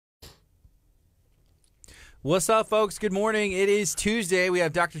What's up, folks? Good morning. It is Tuesday. We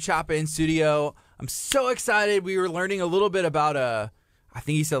have Dr. Chapa in studio. I'm so excited. We were learning a little bit about I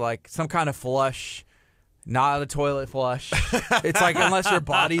think he said like some kind of flush, not a toilet flush. It's like unless your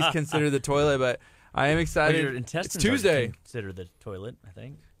body's considered the toilet, but I am excited. Well, your intestines it's Tuesday. are considered the toilet, I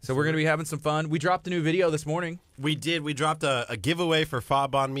think. So we're going to be having some fun. We dropped a new video this morning. We did. We dropped a giveaway for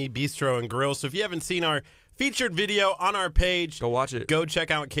Fob on Me Bistro and Grill. So if you haven't seen our featured video on our page, Go watch it. Go check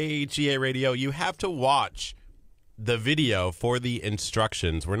out KHEA Radio. You have to watch the video for the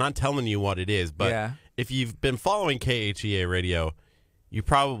instructions. We're not telling you what it is, but if you've been following KHEA Radio, you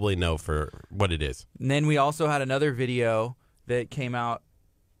probably know for what it is. And then we also had another video that came out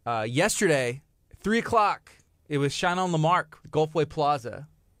yesterday, 3 o'clock. It was Shine on Lamarck, Gulfway Plaza.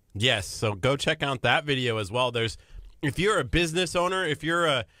 Yes, so go check out that video as well. If you're a business owner, if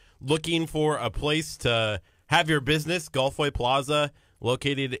you're looking for a place to have your business, Gulfway Plaza,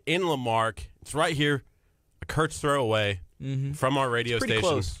 located in Lamarck. It's right here, a Kurt's throw away from our radio station.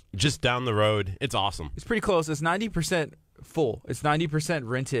 Close. Just down the road. It's awesome. It's pretty close. It's 90% full. It's 90%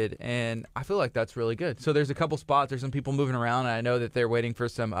 rented, and I feel like that's really good. So there's a couple spots. There's some people moving around, and I know that they're waiting for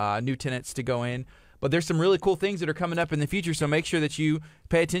some new tenants to go in. But there's some really cool things that are coming up in the future, so make sure that you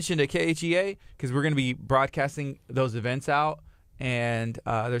pay attention to KHEA because we're going to be broadcasting those events out, and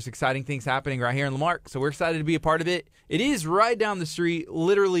there's exciting things happening right here in Lamarck, so we're excited to be a part of it. It is right down the street,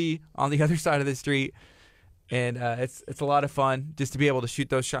 literally on the other side of the street, and it's a lot of fun just to be able to shoot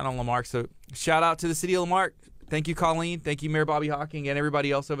those Shine on Lamarck. So shout out to the city of Lamarck. Thank you, Colleen. Thank you, Mayor Bobby Hawking, and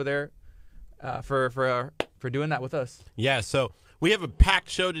everybody else over there for doing that with us. Yeah, so we have a packed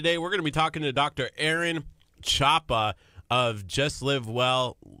show today. We're going to be talking to Dr. Aaron Chapa of Just Live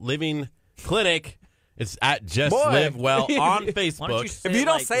Well Living Clinic. It's at Just Live Well on Facebook. Why don't you say If you it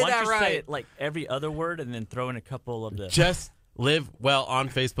don't like, say why that don't you right. say it like every other word and then throw in a couple of the... Just Live Well on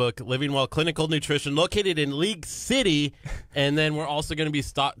Facebook, Living Well Clinical Nutrition, located in League City. And then we're also going to be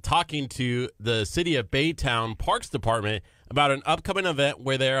talking to the City of Baytown Parks Department about an upcoming event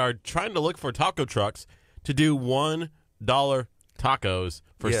where they are trying to look for taco trucks to do $1 tacos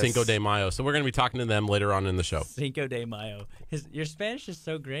for Cinco de Mayo. So we're going to be talking to them later on in the show. Cinco de Mayo. Your Spanish is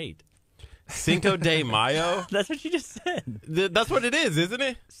so great. Cinco de Mayo? That's what you just said. That's what it is, isn't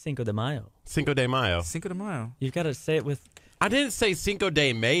it? Cinco de Mayo. Cinco de Mayo. Cinco de Mayo. You've got to say it with... I didn't say Cinco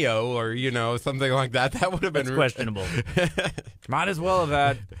de Mayo or, something like that. That would have been questionable. Might as well have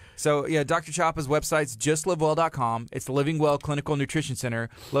had. So, yeah, Dr. Chapa's website's justlivewell.com. It's the Living Well Clinical Nutrition Center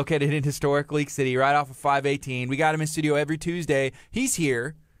located in historic League City right off of 518. We got him in studio every Tuesday. He's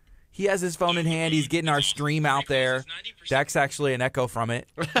here. He has his phone in hand. He's getting our stream out there. That's actually an echo from it.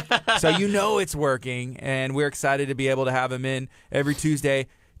 So you know it's working, and we're excited to be able to have him in every Tuesday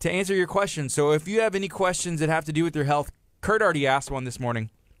to answer your questions. So if you have any questions that have to do with your health, Kurt already asked one this morning,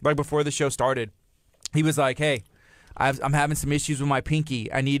 right before the show started. He was like, hey, I'm having some issues with my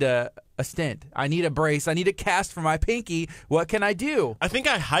pinky. I need a stent. I need a brace. I need a cast for my pinky. What can I do? I think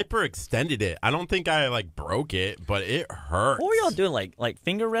I hyperextended it. I don't think I broke it, but it hurts. What were y'all doing? Like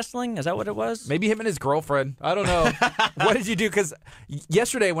finger wrestling? Is that what it was? Maybe him and his girlfriend. I don't know. What did you do? Because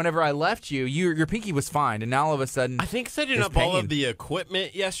yesterday, whenever I left you, your pinky was fine, and now all of a sudden, I think setting it's up all pain. of the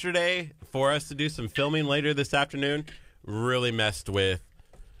equipment yesterday for us to do some filming later this afternoon really messed with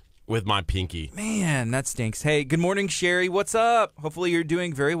my pinky. Man, that stinks. Hey, good morning, Sherry. What's up? Hopefully you're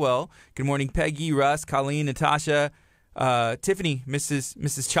doing very well. Good morning, Peggy, Russ, Colleen, Natasha, Tiffany,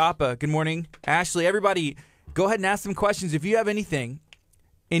 Mrs. Chapa. Good morning, Ashley. Everybody, go ahead and ask some questions. If you have anything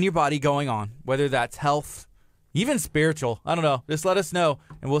in your body going on, whether that's health, even spiritual, I don't know, just let us know,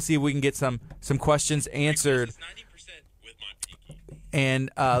 and we'll see if we can get some questions answered.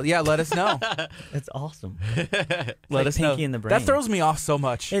 And let us know. That's awesome. Let us know. Pinky in the brain. That throws me off so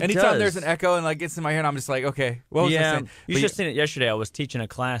much. It Anytime does. there's an echo and gets in my ear, and I'm just like, okay, what was I saying? You But should have seen it yesterday. I was teaching a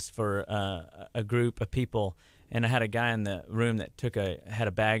class for a group of people, and I had a guy in the room that had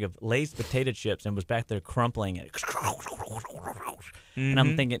a bag of Lay's potato chips and was back there crumpling it. And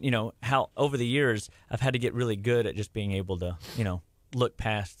I'm thinking, how over the years I've had to get really good at just being able to, look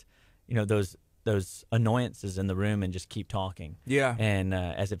past, those annoyances in the room and just keep talking. Yeah. And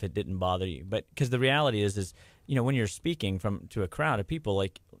as if it didn't bother you. But because the reality is when you're speaking to a crowd of people,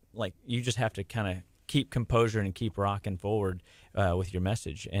 like you just have to kind of keep composure and keep rocking forward with your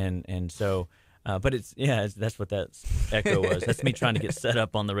message. And so, but that's what that echo was. That's me trying to get set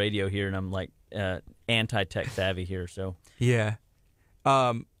up on the radio here, and I'm like anti-tech savvy here. So Yeah.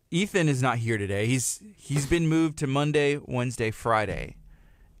 Ethan is not here today. He's been moved to Monday, Wednesday, Friday.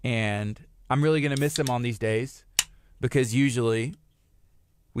 And I'm really going to miss him on these days because usually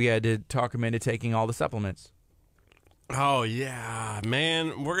we had to talk him into taking all the supplements. Oh, yeah.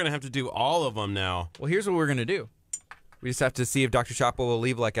 Man, we're going to have to do all of them now. Well, here's what we're going to do. We just have to see if Dr. Chapa will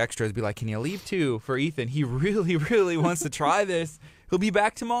leave like extras. Be like, can you leave 2 for Ethan? He really, really wants to try this. He'll be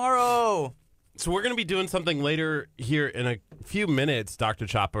back tomorrow. So we're going to be doing something later here in a few minutes, Dr.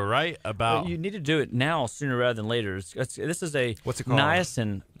 Chapa, right? About Well, you need to do it now sooner rather than later. This is a What's it called?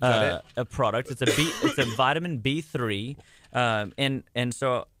 niacin that a product. It's a vitamin B3, and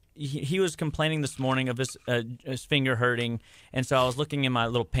so he was complaining this morning of his finger hurting, and so I was looking in my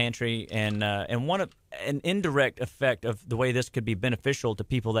little pantry, and an indirect effect of the way this could be beneficial to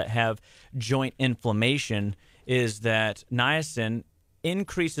people that have joint inflammation is that niacin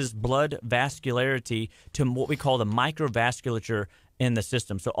increases blood vascularity to what we call the microvasculature in the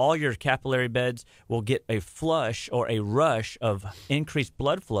system. So all your capillary beds will get a flush or a rush of increased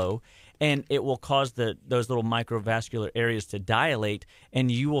blood flow, and it will cause those little microvascular areas to dilate, and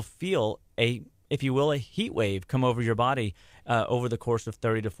you will feel if you will, a heat wave come over your body over the course of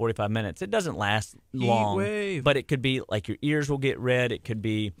 30 to 45 minutes. It doesn't last long, wave. but it could be like your ears will get red. It could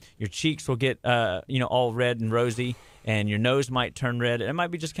be your cheeks will get all red and rosy, and your nose might turn red. It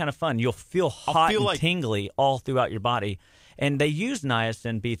might be just kind of fun. You'll feel hot and tingly all throughout your body. And they use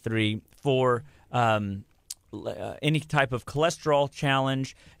niacin B3 for any type of cholesterol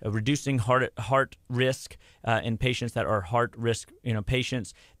challenge, reducing heart risk in patients that are heart risk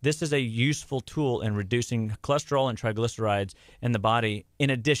patients. This is a useful tool in reducing cholesterol and triglycerides in the body, in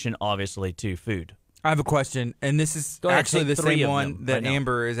addition, obviously, to food. I have a question, and this is Go ahead, actually take the 3 same of one them that right now.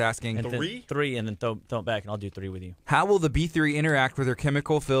 Amber is asking. And Three? then 3, and then throw it back, and I'll do 3 with you. How will the B3 interact with their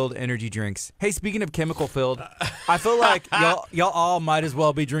chemical-filled energy drinks? Hey, speaking of chemical-filled, I feel like y'all all might as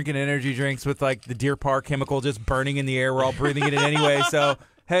well be drinking energy drinks with like the Deer Park chemical just burning in the air. We're all breathing it in anyway. So,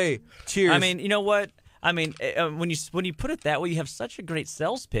 hey, cheers. I mean, you know what? I mean, when you put it that way, you have such a great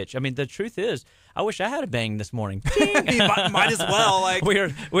sales pitch. I mean, the truth is, I wish I had a bang this morning. You might as well. Like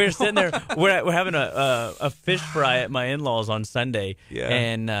we're sitting there, we're having a fish fry at my in-laws on Sunday, Yeah.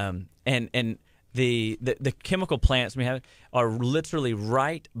 and the chemical plants we have are literally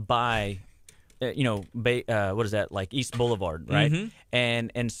right by. What is that, like East Boulevard, right? Mm-hmm.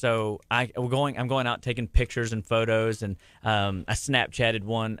 And so I'm going out taking pictures and photos, and I Snapchatted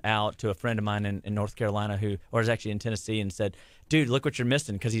one out to a friend of mine in North Carolina is actually in Tennessee, and said, "Dude, look what you're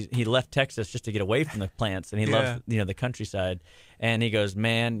missing," because he left Texas just to get away from the plants, and he loves the countryside. And he goes,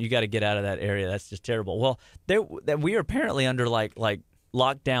 "Man, you got to get out of that area. That's just terrible." Well, we are apparently under like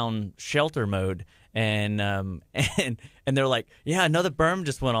lockdown shelter mode. And they're like, yeah, another berm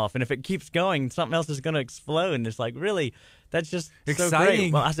just went off, and if it keeps going, something else is going to explode. And it's like, really, that's just so exciting.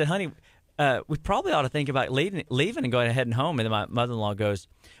 great. Well, I said, honey, we probably ought to think about leaving and going ahead and home. And then my mother-in-law goes,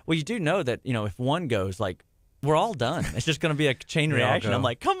 well, you do know that if one goes, like, we're all done. It's just going to be a chain reaction. go. I'm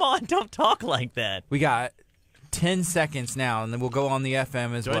like, come on, don't talk like that. we got 10 seconds now, and then we'll go on the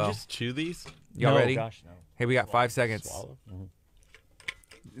FM as Do well. I just chew these? Y'all No, ready? Gosh, no. Hey, we got 5 seconds. Swallow?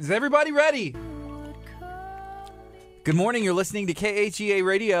 Is everybody ready? Good morning. You're listening to KHEA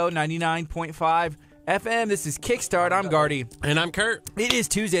Radio 99.5 FM. This is Kickstart. I'm Gardy. And I'm Kurt. It is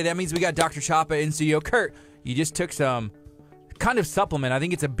Tuesday. That means we got Dr. Chapa in studio. Kurt, you just took some kind of supplement. I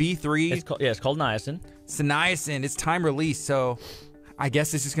think it's a B3. It's called niacin. It's niacin. It's time release, so I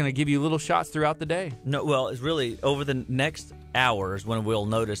guess it's just going to give you little shots throughout the day. No, well, it's really over the next hours when we'll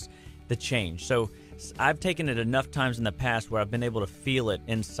notice the change. So I've taken it enough times in the past where I've been able to feel it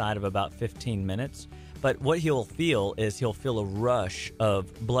inside of about 15 minutes. But what he'll feel a rush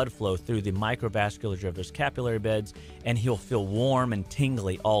of blood flow through the microvasculature of his capillary beds, and he'll feel warm and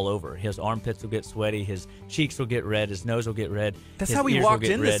tingly all over. His armpits will get sweaty, his cheeks will get red, his nose will get red. That's his how we ears will walked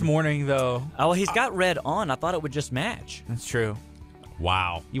get in red. this morning, though. Oh, he's got red on. I thought it would just match. That's true.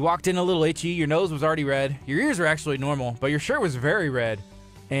 Wow. You walked in a little itchy. Your nose was already red. Your ears were actually normal, but your shirt was very red.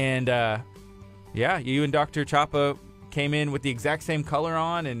 And, yeah, you and Dr. Chapa came in with the exact same color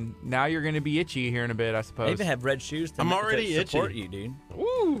on, and now you're going to be itchy here in a bit, I I suppose. even have red shoes to, I'm already to support itchy. you, dude.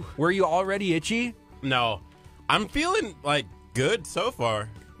 Woo. Were you already itchy? No. I'm feeling, like, good so far.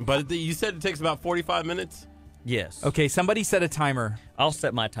 But you said it takes about 45 minutes? Yes. Okay, somebody set a timer. I'll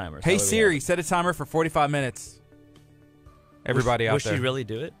set my timer. Hey, Siri, set a timer for 45 minutes. Everybody out Will there. she really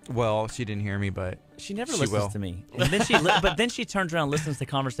do it? Well, she didn't hear me, but She never She listens will. to me. And then but then she turns around and listens to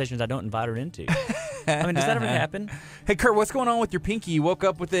conversations I don't invite her into. I mean, does that ever happen? hey, Kurt, what's going on with your pinky? You woke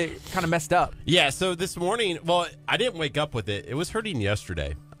up with it kind of messed up. Yeah, so this morning, well, I didn't wake up with it. It was hurting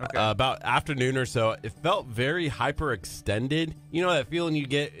yesterday. Okay. About afternoon or so. It felt very hyperextended. You know that feeling you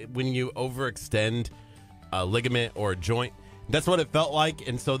get when you overextend a ligament or a joint? That's what it felt like.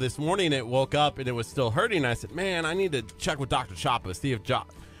 And so this morning it woke up and it was still hurting. And I said, man, I need to check with Dr. Chapa, see if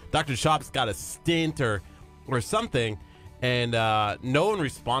Dr. Chapa's got a stent or or something. And no one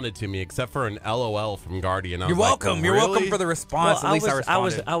responded to me except for an LOL from Guardian. I You're was like, welcome. You're welcome "Really?" for the response. At least I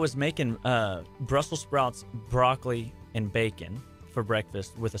responded. I was making Brussels sprouts, broccoli, and bacon for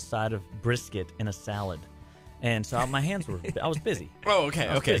breakfast with a side of brisket and a salad. And so my hands were, I was busy. Oh, okay,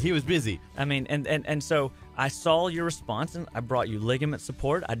 okay. He was busy. I mean, and so I saw your response, and I brought you ligament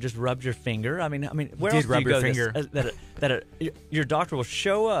support. I just rubbed your finger. I mean, where else Did do rub you your go finger. that your doctor will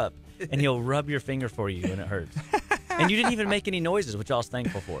show up and he'll rub your finger for you when it hurts. And you didn't even make any noises, which I was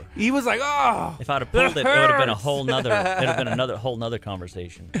thankful for. He was like, "Oh." If I'd have pulled it, it would have been a whole nother. It would have been another whole nother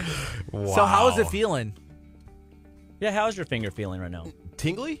conversation. Wow. So how is it feeling? Yeah, how's your finger feeling right now?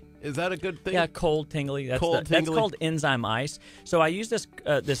 Tingly? Is that a good thing? Yeah, cold, tingly. That's Cold, that's tingly. called enzyme ice. So I use this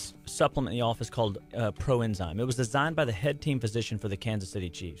this supplement in the office called Proenzyme. It was designed by the head team physician for the Kansas City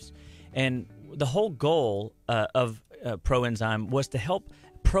Chiefs, and the whole goal of Proenzyme was to help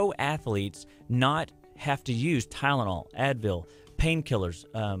pro athletes not have to use Tylenol, Advil, painkillers.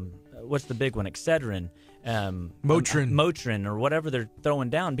 What's the big one? Excedrin. Motrin or whatever they're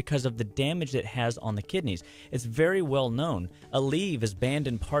throwing down because of the damage it has on the kidneys. It's very well known. Aleve is banned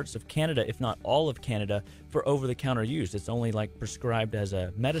in parts of Canada, if not all of Canada, for over-the-counter use. It's only like prescribed as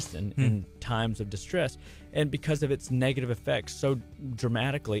a medicine in times of distress, and because of its negative effects so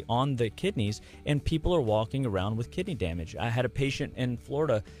dramatically on the kidneys, and people are walking around with kidney damage. I had a patient in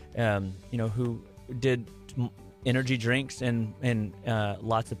Florida, who did energy drinks and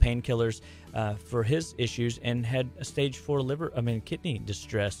lots of painkillers for his issues, and had a stage 4 kidney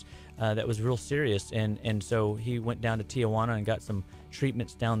distress that was real serious, and so he went down to Tijuana and got some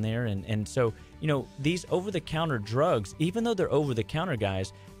treatments down there, and so these over-the-counter drugs, even though they're over-the-counter,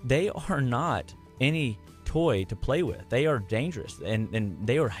 guys, they are not any toy to play with. They are dangerous, and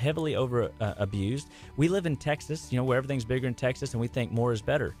they are heavily abused. We live in Texas, where everything's bigger in Texas, and we think more is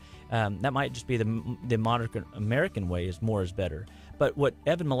better. That might just be the modern American way, is more is better. But what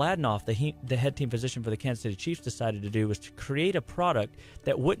Evan Mladenoff, the head team physician for the Kansas City Chiefs, decided to do was to create a product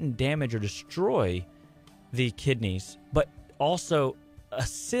that wouldn't damage or destroy the kidneys, but also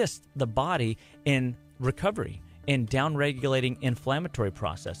assist the body in recovery and down-regulating inflammatory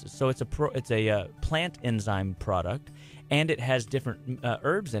processes. So it's a plant enzyme product, and it has different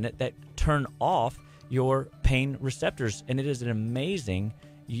herbs in it that turn off your pain receptors, and it is an amazing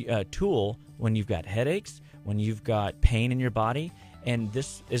tool when you've got headaches, when you've got pain in your body, and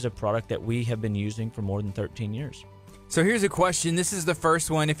this is a product that we have been using for more than 13 years. So here's a question. This is the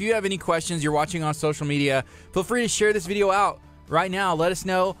first one. If you have any questions, you're watching on social media, feel free to share this video out right now. Let us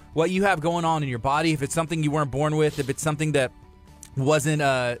know what you have going on in your body. If it's something you weren't born with, if it's something that wasn't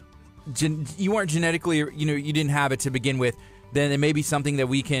you weren't genetically, you didn't have it to begin with, then it may be something that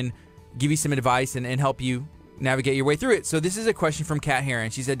we can give you some advice and help you navigate your way through it. So this is a question from Kat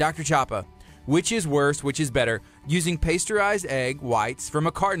Heron. She said, Dr. Chapa, which is worse, which is better, using pasteurized egg whites from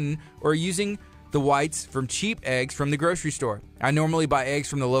a carton or using the whites from cheap eggs from the grocery store? I normally buy eggs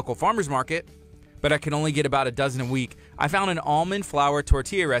from the local farmer's market, but I can only get about a dozen a week. I found an almond flour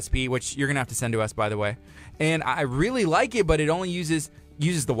tortilla recipe, which you're going to have to send to us, by the way, and I really like it, but it only uses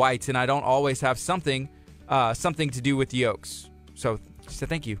the whites, and I don't always have something to do with the yolks. So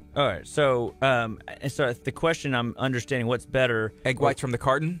thank you. All right. So the question, I'm understanding, what's better? Egg whites from the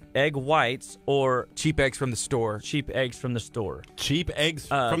carton? Egg whites or cheap eggs from the store? Cheap eggs from the store. Cheap eggs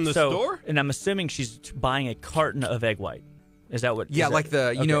from the store? And I'm assuming she's buying a carton of egg white. Is that what? Yeah, like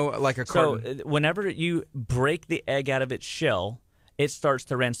like a carton. So whenever you break the egg out of its shell, it starts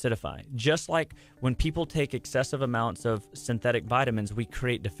to rancidify. Just like when people take excessive amounts of synthetic vitamins, we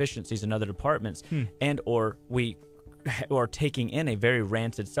create deficiencies in other departments, or we are taking in a very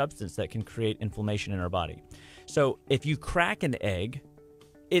rancid substance that can create inflammation in our body. So if you crack an egg,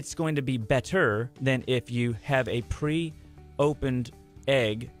 it's going to be better than if you have a pre-opened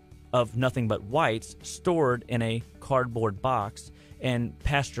egg of nothing but whites stored in a cardboard box and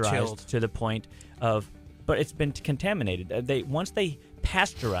pasteurized Chilled to the point of, but it's been contaminated. Once they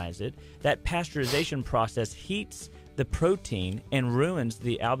pasteurize it, that pasteurization process heats the protein and ruins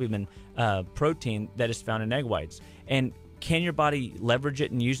the albumin protein that is found in egg whites. And can your body leverage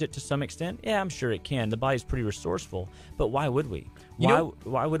it and use it to some extent? Yeah, I'm sure it can. The body's pretty resourceful, but why would we?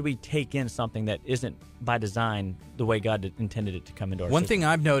 Why would we take in something that isn't by design the way God intended it to come into our One system? thing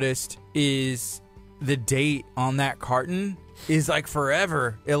I've noticed is the date on that carton is like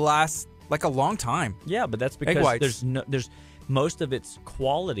forever. It lasts like a long time. Yeah, but that's Egg because whites. there's most of its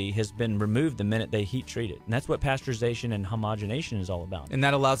quality has been removed the minute they heat treat it, and that's what pasteurization and homogenation is all about. And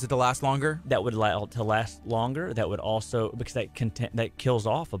that allows it to last longer? That would allow it to last longer. That would also, because that kills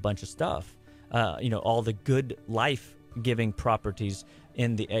off a bunch of stuff. All the good life-giving properties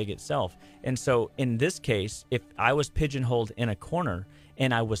in the egg itself. And so in this case, if I was pigeonholed in a corner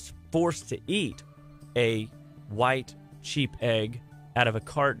and I was forced to eat a white cheap egg out of a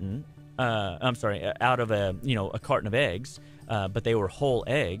carton, out of a carton of eggs, but they were whole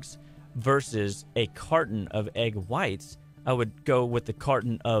eggs, versus a carton of egg whites, I would go with the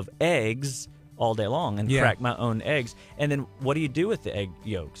carton of eggs all day long and crack my own eggs. And then what do you do with the egg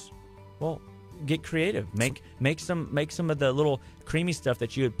yolks? Well, get creative. Make some of the little creamy stuff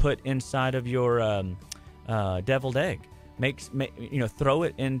that you would put inside of your deviled egg. Throw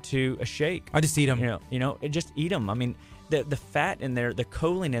it into a shake. I just eat them. Just eat them. I mean, the fat in there, the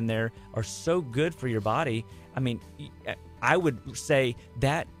choline in there are so good for your body. I mean, I would say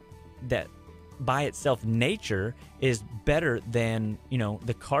that by itself, nature is better than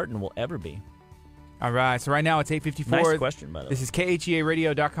the carton will ever be. All right, so right now it's 8:54. Nice question, by the way. This is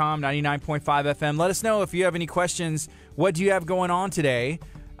KHEARadio.com, 99.5 FM. Let us know if you have any questions. What do you have going on today?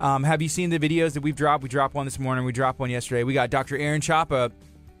 Have you seen the videos that we've dropped? We dropped one this morning. We dropped one yesterday. We got Dr. Aaron Chapa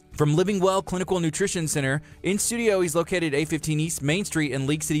from Living Well Clinical Nutrition Center in studio. He's located at 815 East Main Street in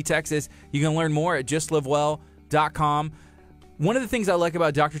League City, Texas. You can learn more at justlivewell.com. One of the things I like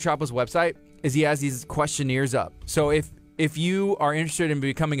about Dr. Chapa's website is he has these questionnaires up. So if you are interested in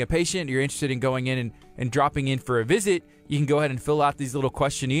becoming a patient, you're interested in going in and dropping in for a visit, you can go ahead and fill out these little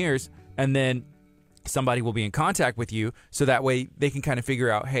questionnaires, and then somebody will be in contact with you, so that way they can kind of figure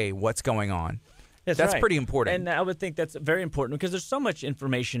out, hey, what's going on. That's right. Pretty important. And I would think that's very important because there's so much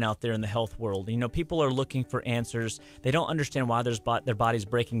information out there in the health world. People are looking for answers. They don't understand why their body's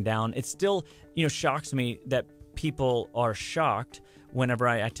breaking down. It still, shocks me that people are shocked whenever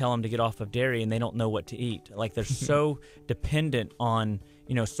I tell them to get off of dairy and they don't know what to eat. Like, they're so dependent on,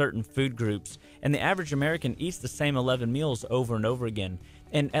 certain food groups. And the average American eats the same 11 meals over and over again.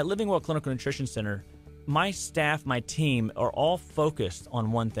 And at Living Well Clinical Nutrition Center, my staff, my team are all focused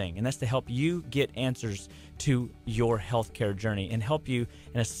on one thing, and that's to help you get answers to your healthcare journey and help you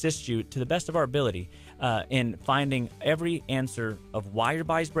and assist you to the best of our ability in finding every answer of why your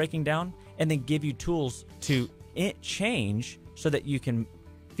body's breaking down, and then give you tools to change so that you can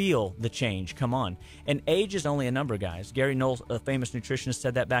feel the change come on. And age is only a number, guys. Gary Knowles, a famous nutritionist,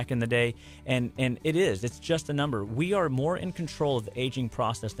 said that back in the day, and it's just a number. We are more in control of the aging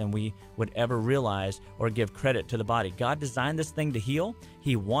process than we would ever realize or give credit to the body. God designed this thing to heal.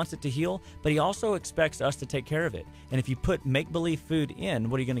 He wants it to heal, but he also expects us to take care of it. And if you put make-believe food in,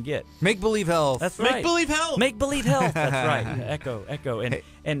 what are you going to get? Make-believe health. That's right. Make-believe health. Make-believe health. That's right. Echo.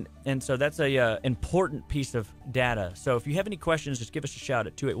 And so that's a important piece of data. So if you have any questions, just give us a shout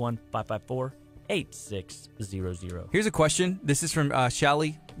at 281-554-8600. Here's a question. This is from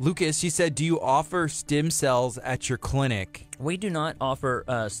Shelly Lucas. She said, do you offer stem cells at your clinic? We do not offer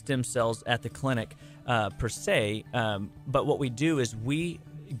stem cells at the clinic per se, but what we do is we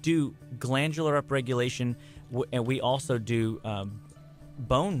do glandular upregulation, and we also do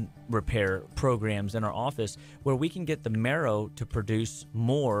bone repair programs in our office where we can get the marrow to produce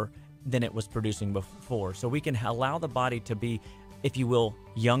more than it was producing before. So we can allow the body to be, if you will,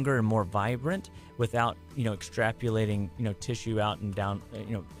 younger and more vibrant without, extrapolating, tissue out and down,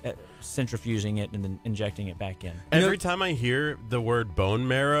 centrifuging it and then injecting it back in. Every time I hear the word bone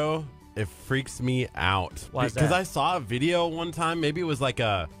marrow, it freaks me out. Why is that? Because I saw a video one time, maybe it was like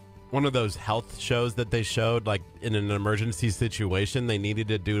one of those health shows that they showed, like in an emergency situation, they needed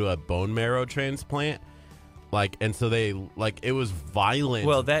to do a bone marrow transplant. And so it was violent.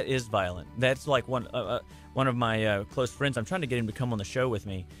 Well, that is violent. That's like one of my close friends. I'm trying to get him to come on the show with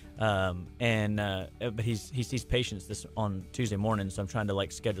me, but he sees patients this on Tuesday morning, so I'm trying to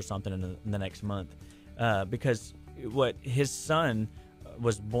schedule something in the next month, because his son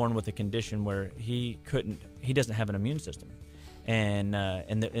was born with a condition where he doesn't have an immune system,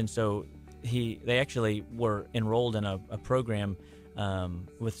 and so they actually were enrolled in a program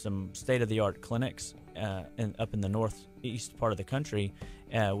with some state-of-the-art clinics up in the northeast part of the country,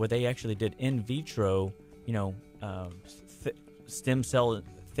 where they actually did in vitro, stem cell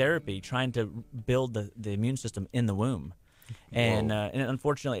therapy, trying to build the immune system in the womb. And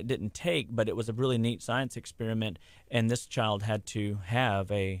unfortunately, it didn't take, but it was a really neat science experiment. And this child had to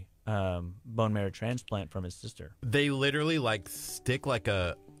have a bone marrow transplant from his sister. They literally stick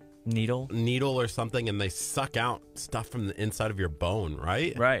a needle or something, and they suck out stuff from the inside of your bone,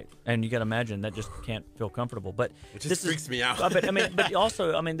 right? Right. And you got to imagine that just can't feel comfortable. But it just freaks me out. but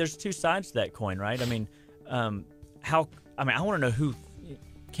also, there's two sides to that coin, right? I want to know who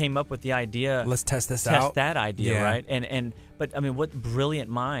came up with the idea. Let's test out. That idea, yeah. Right? But what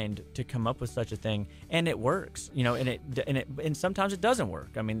brilliant mind to come up with such a thing, and it works, and sometimes it doesn't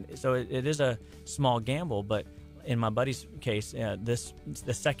work. So it is a small gamble, but in my buddy's case,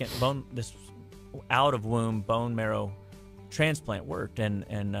 the second this out of womb bone marrow transplant worked, and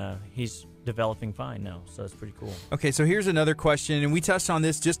he's developing fine now, so it's pretty cool. Okay, so here's another question, and we touched on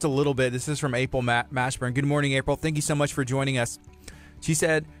this just a little bit. This is from April Mashburn. Good morning, April. Thank you so much for joining us. She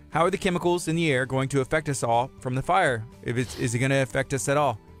said, how are the chemicals in the air going to affect us all from the fire? Is it going to affect us at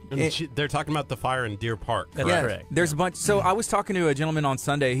all? They're talking about the fire in Deer Park. That's Yeah, correct. there's a bunch. So I was talking to a gentleman on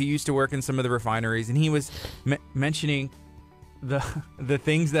Sunday who used to work in some of the refineries, and he was mentioning the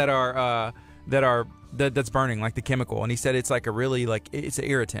things that's burning, like the chemical, and he said it's like a really it's an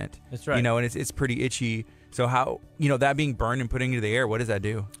irritant. That's right. You know, and it's pretty itchy. So how that being burned and putting into the air, what does that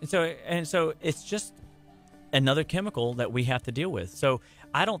do? So it's just another chemical that we have to deal with. So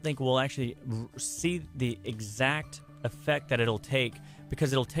I don't think we'll actually see the exact effect that it'll take,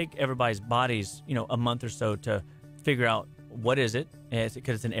 because it'll take everybody's bodies, a month or so to figure out what is it,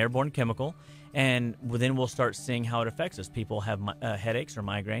 because it's an airborne chemical, and then we'll start seeing how it affects us. People have headaches or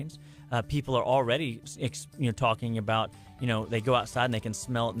migraines. People are already, talking about, they go outside and they can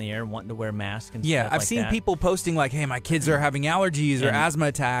smell it in the air, wanting to wear masks and Yeah, stuff I've like seen that. people posting like, "Hey, my kids are having allergies or And- asthma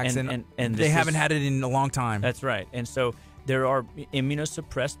attacks, and they haven't had it in a long time." That's right. And so there are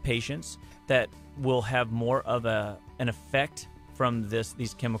immunosuppressed patients that will have more of an effect from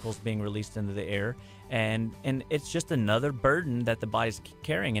these chemicals being released into the air, and it's just another burden that the body's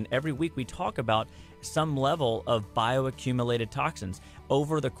carrying. And every week we talk about some level of bioaccumulated toxins.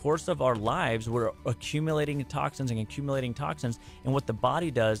 Over the course of our lives, we're accumulating toxins, and what the body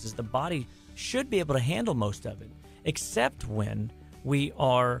does is the body should be able to handle most of it, except when we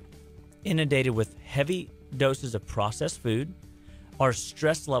are inundated with heavy doses of processed food. Our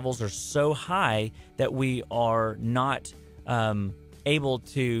stress levels are so high that we are not able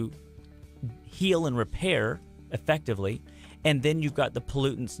to heal and repair effectively. And then you've got the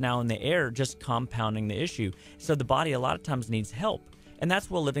pollutants now in the air just compounding the issue. So the body a lot of times needs help. And that's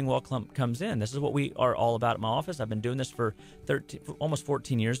where Living Well comes in. This is what we are all about at my office. I've been doing this for almost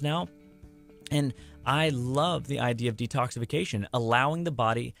 14 years now. And I love the idea of detoxification, allowing the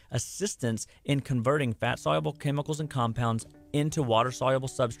body assistance in converting fat-soluble chemicals and compounds into water-soluble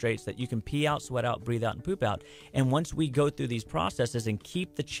substrates that you can pee out, sweat out, breathe out, and poop out. And once we go through these processes and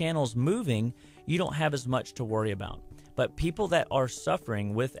keep the channels moving, you don't have as much to worry about. But people that are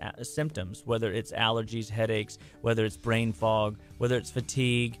suffering with symptoms, whether it's allergies, headaches, whether it's brain fog, whether it's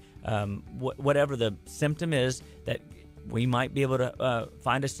fatigue, whatever the symptom is, that we might be able to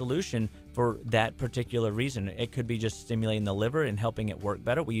find a solution for that particular reason. It could be just stimulating the liver and helping it work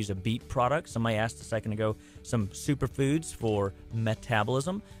better. We use a beet product. Somebody asked a second ago, some superfoods for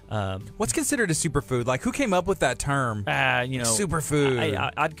metabolism. What's considered a superfood? Like, who came up with that term?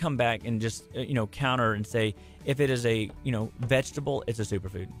 Superfood. I'd come back and just counter and say, if it is a vegetable, it's a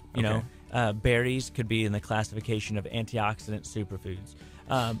superfood. Berries could be in the classification of antioxidant superfoods.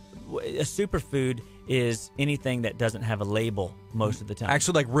 A superfood is anything that doesn't have a label most of the time.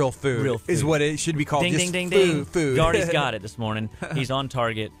 Actually, like real food is what it should be called. Ding, Just ding, ding, food. ding. Gardy's got it this morning. He's on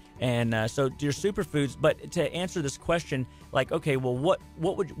target. And so your superfoods. But to answer this question, like, okay, well, what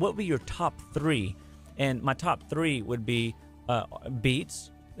would be your top three? And my top three would be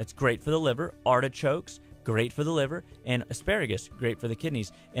beets. That's great for the liver. Artichokes, great for the liver. And asparagus, great for the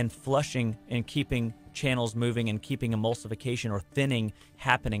kidneys. And flushing and keeping channels moving and keeping emulsification or thinning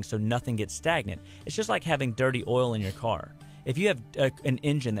happening so nothing gets stagnant. It's just like having dirty oil in your car. If you have an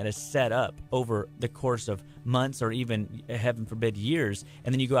engine that is set up over the course of months or even, heaven forbid, years,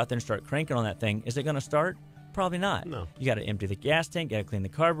 and then you go out there and start cranking on that thing, is it going to start? Probably not. No. You got to empty the gas tank, you got to clean the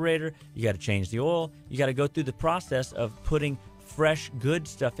carburetor, you got to change the oil, you got to go through the process of putting fresh, good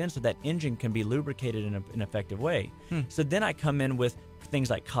stuff in so that engine can be lubricated in an effective way. So then I come in with things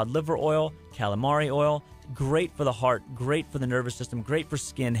like cod liver oil, calamari oil, great for the heart, great for the nervous system, great for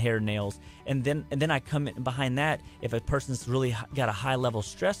skin, hair, nails. And then I come in behind that if a person's really got a high level of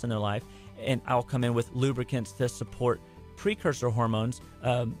stress in their life, and I'll come in with lubricants to support precursor hormones.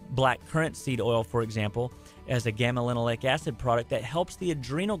 Black currant seed oil, for example, as a gamma-linoleic acid product that helps the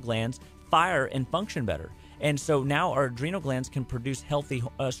adrenal glands fire and function better. And so now our adrenal glands can produce healthy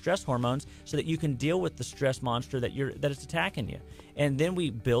stress hormones so that you can deal with the stress monster that is attacking you. And then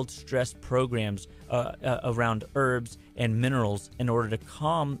we build stress programs around herbs and minerals in order to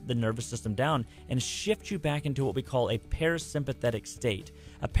calm the nervous system down and shift you back into what we call a parasympathetic state.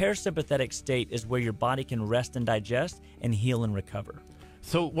 A parasympathetic state is where your body can rest and digest and heal and recover.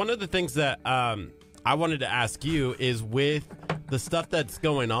 So one of the things that I wanted to ask you is, with the stuff that's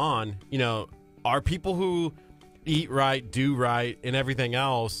going on, are people who eat right, do right, and everything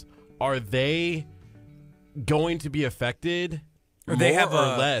else, are they going to be affected they more have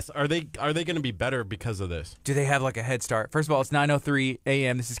or less? Are they going to be better because of this? Do they have like a head start? First of all, it's 9:03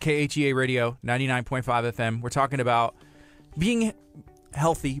 a.m. This is KHEA Radio, 99.5 FM. We're talking about being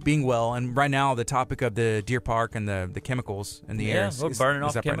healthy, being well, and right now the topic of the deer park and the chemicals in the air. We're burning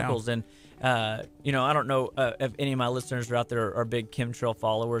off up right now. chemicals, and I don't know if any of my listeners are out there are big chemtrail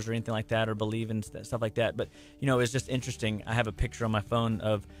followers or anything like that, or believe in stuff like that. But it's just interesting. I have a picture on my phone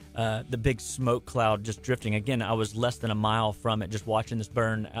of the big smoke cloud just drifting. Again, I was less than a mile from it, just watching this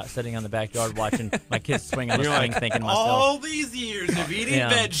burn, sitting on the backyard, watching my kids swing on the swing, thinking to myself, all these years of eating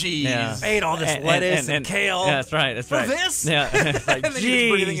veggies, ate all this lettuce and kale. Yeah, that's right. For this? Yeah, it's like, and then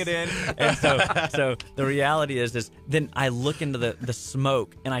you're breathing it in. And so the reality is then I look into the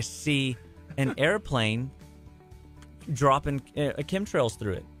smoke and I see an airplane dropping chemtrails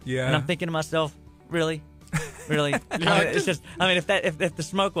through it. Yeah. And I'm thinking to myself, really? It's just, if the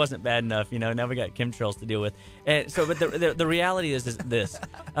smoke wasn't bad enough, now we got chemtrails to deal with. And so, but the reality is this: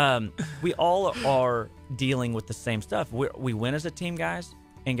 we all are dealing with the same stuff. We win as a team, guys,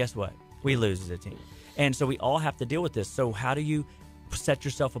 and guess what? We lose as a team. And so we all have to deal with this. So how do you set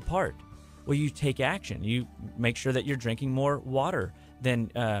yourself apart? Well, you take action. You make sure that you're drinking more water than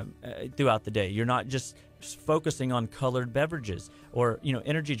throughout the day. You're not just focusing on colored beverages or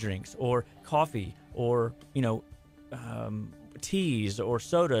energy drinks or coffee or teas or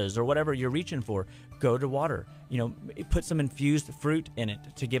sodas or whatever you're reaching for. Go to water. Put some infused fruit in it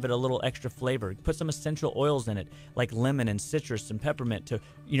to give it a little extra flavor. Put some essential oils in it, like lemon and citrus and peppermint, to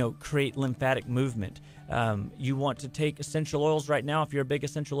create lymphatic movement. You want to take essential oils right now. If you're a big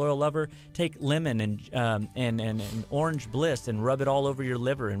essential oil lover, take lemon and orange bliss and rub it all over your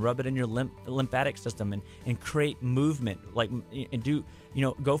liver and rub it in your lymphatic system and create movement.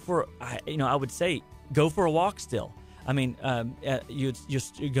 Go for I would say go for a walk still. I mean, you're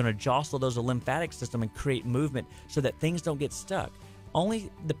going to jostle those lymphatic system and create movement so that things don't get stuck.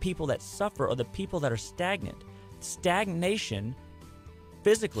 Only the people that suffer are the people that are stagnant. Stagnation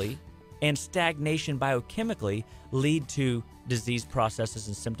physically and stagnation biochemically lead to disease processes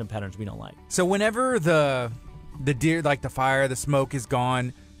and symptom patterns we don't like. So whenever the deer, like the fire, the smoke is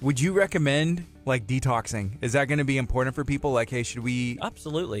gone, would you recommend like detoxing? Is that going to be important for people? Like, hey, should we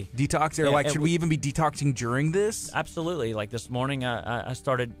absolutely detox, or should we even be detoxing during this? Absolutely. Like this morning, I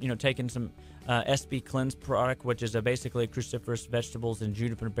started taking some SB Cleanse product, which is basically cruciferous vegetables and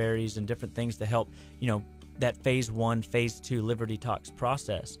juniper berries and different things to help that phase 1, phase 2 liver detox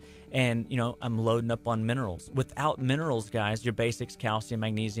process. And I'm loading up on minerals. Without minerals, guys, your basics, calcium,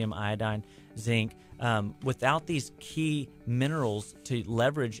 magnesium, iodine, zinc, without these key minerals to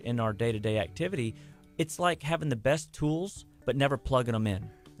leverage in our day-to-day activity, it's like having the best tools but never plugging them in.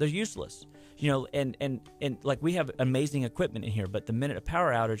 They're useless. And like we have amazing equipment in here, but the minute a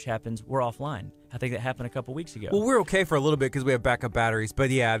power outage happens, we're offline. I think that happened a couple weeks ago. Well, we're okay for a little bit because we have backup batteries. But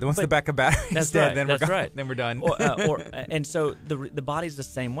yeah, once the backup battery's dead, then then we're done. And so the body's the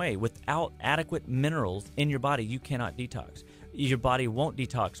same way. Without adequate minerals in your body, you cannot detox. Your body won't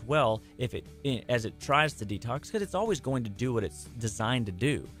detox well as it tries to detox, because it's always going to do what it's designed to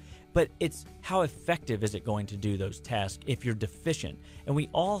do. But it's how effective is it going to do those tasks if you're deficient? And we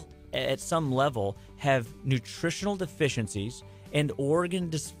all, at some level, have nutritional deficiencies and organ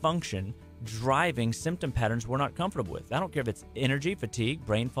dysfunction driving symptom patterns we're not comfortable with. I don't care if it's energy, fatigue,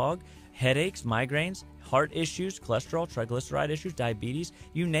 brain fog, headaches, migraines, heart issues, cholesterol, triglyceride issues, diabetes,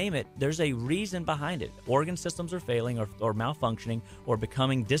 you name it, there's a reason behind it. Organ systems are failing or malfunctioning or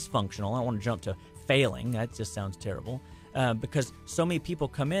becoming dysfunctional. I don't want to jump to failing. That just sounds terrible. Because so many people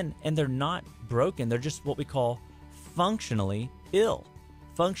come in and they're not broken. They're just what we call functionally ill.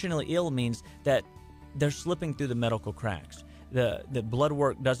 Functionally ill means that they're slipping through the medical cracks. The blood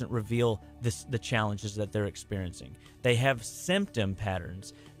work doesn't reveal the challenges that they're experiencing. They have symptom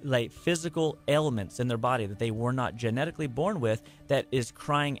patterns, like physical ailments in their body that they were not genetically born with, that is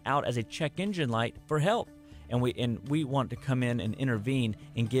crying out as a check engine light for help. And we want to come in and intervene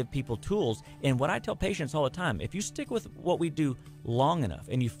and give people tools. And what I tell patients all the time, if you stick with what we do long enough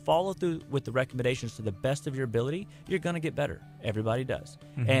and you follow through with the recommendations to the best of your ability, you're going to get better. Everybody does.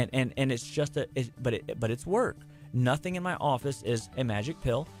 Mm-hmm. And it's just but it's work. Nothing in my office is a magic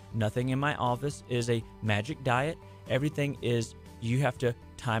pill. Nothing in my office is a magic diet. Everything is, you have to,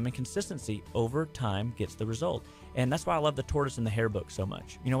 time and consistency over time gets the result. And that's why I love the Tortoise and the Hare book so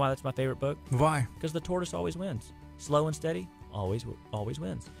much. You know why that's my favorite book? Why? Because the tortoise always wins. Slow and steady always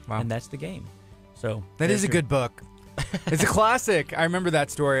wins. Wow. And that's the game. So that is a good book. It's a classic. I remember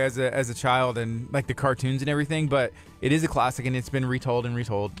that story as a child and like the cartoons and everything, but it is a classic and it's been retold and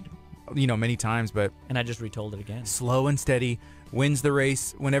retold, many times. And I just retold it again. Slow and steady wins the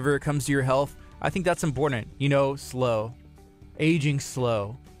race whenever it comes to your health. I think that's important. Slow. aging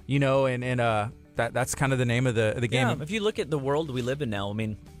slow. That's kind of the name of the game. Yeah, if you look at the world we live in now, I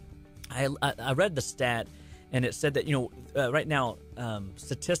mean, I read the stat, and it said that right now,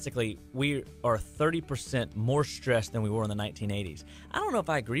 statistically, we are 30% more stressed than we were in the 1980s. I don't know if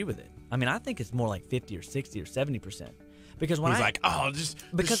I agree with it. I mean, I think it's more like 50 or 60 or 70%. Because when just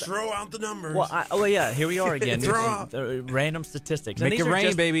throw out the numbers. Well, yeah, here we are again. Throw out random statistics. Make it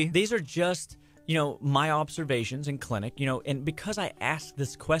rain, baby. These are just my observations in clinic. And because I ask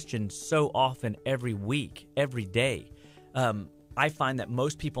this question so often, every week, every day, I find that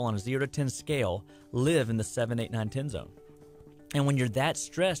most people on a 0 to 10 scale live in the 7, 8, 9, 10 zone. And when you're that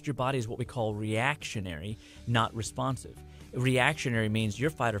stressed, your body is what we call reactionary, not responsive. Reactionary means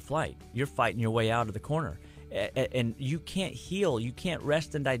you're fight or flight. You're fighting your way out of the corner. And you can't heal, you can't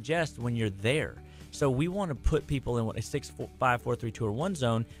rest and digest when you're there. So we want to put people in a 6, 5, 4, 3, 2, or 1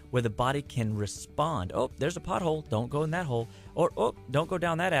 zone where the body can respond. Oh, there's a pothole. Don't go in that hole. Or, oh, don't go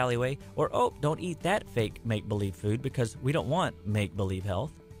down that alleyway. Or, oh, don't eat that fake make-believe food, because we don't want make-believe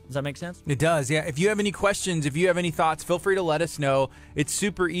health. Does that make sense? It does, yeah. If you have any questions, if you have any thoughts, feel free to let us know. It's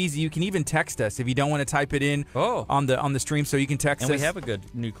super easy. You can even text us if you don't want to type it in on the stream, so you can text us. And we have a good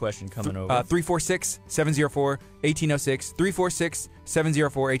new question coming over. 346-704-1806,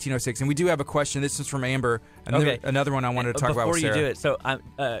 346-704-1806. And we do have a question. This is from Amber. Another one I wanted to talk about with Sarah. Before you do it, so I'm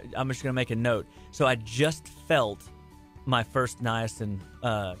just going to make a note. So I just felt my first niacin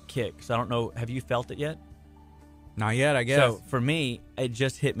kick. So I don't know, have you felt it yet? Not yet, I guess. So for me, it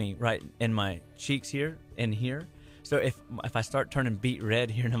just hit me right in my cheeks here and here. So if I start turning beet red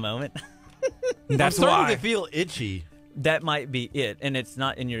here in a moment, that's I'm starting why. to feel itchy. That might be it, and it's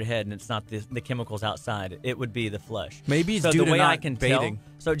not in your head, and it's not the chemicals outside. It would be the flush. Maybe it's so due the to way not I can bathing. Tell.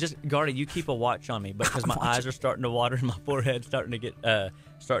 So just Gardy, you keep a watch on me, because my eyes are starting to water and my forehead's starting to get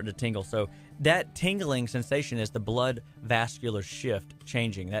starting to tingle. So that tingling sensation is the blood vascular shift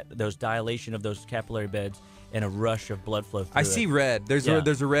changing. Those dilation of those capillary beds and a rush of blood flow through I see red. There's a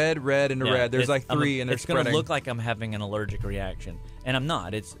red, and a red. There's like three, and they're spreading. It's going to look like I'm having an allergic reaction, and I'm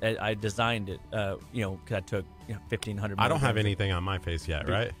not. I designed it, because I took 1,500. I don't have anything on my face yet,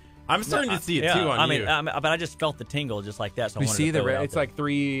 right? I'm starting to see it too on you. But I just felt the tingle just like that. So we I wanted see to the throw it red. out It's there. like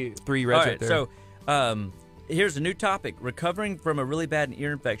three reds All right there. So here's a new topic: recovering from a really bad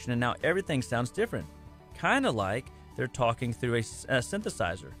ear infection, and now everything sounds different, kind of like they're talking through a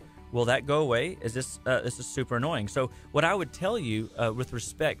synthesizer. Will that go away? This is super annoying. So what I would tell you with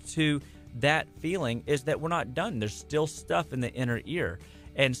respect to that feeling is that we're not done. There's still stuff in the inner ear.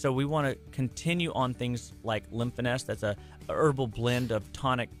 And so we want to continue on things like Lymphinest. That's a herbal blend of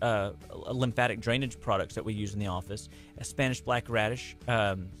tonic lymphatic drainage products that we use in the office. A Spanish black radish,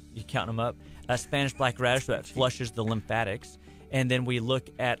 you count them up. A Spanish black radish that flushes the lymphatics. And then we look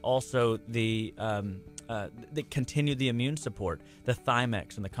at also that continue the immune support, the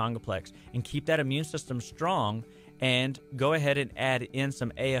Thymex and the Congoplex, and keep that immune system strong, and go ahead and add in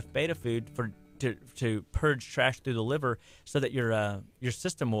some AF beta food to purge trash through the liver, so that your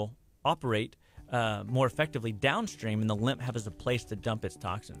system will operate more effectively downstream, and the lymph has a place to dump its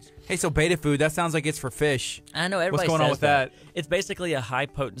toxins. Hey, so beta food, that sounds like it's for fish. I know everybody What's going on says with that? It's basically a high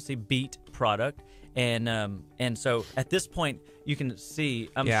potency beet product. And so at this point you can see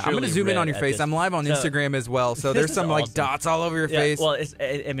I'm going to zoom in on your face. I'm live on Instagram as well, so there's some awesome. like dots all over your face. Well,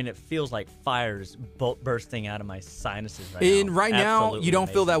 it feels like fires bursting out of my sinuses right and now. Right now Absolutely you don't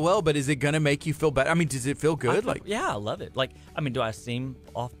feel amazing. that well, but is it going to make you feel better? I mean, does it feel good? I love it. Do I seem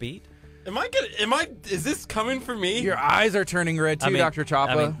offbeat? Is this coming for me? Your eyes are turning red too, Dr.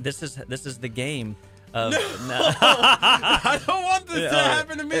 Chapa. This is the game. No. I don't want this to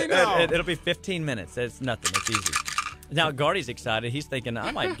happen to me now. It'll be 15 minutes. It's nothing. It's easy. Now, Gardy's excited. He's thinking,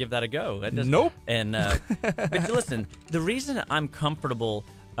 I might give that a go. Nope. And but listen, the reason I'm comfortable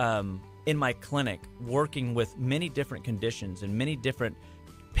in my clinic working with many different conditions and many different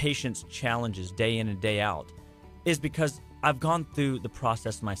patients' challenges day in and day out is because I've gone through the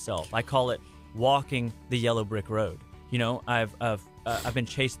process myself. I call it walking the yellow brick road. I've been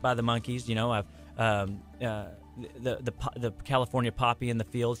chased by the monkeys. I've the California poppy in the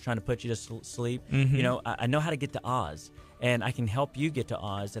fields trying to put you to sleep. Mm-hmm. I know how to get to Oz, and I can help you get to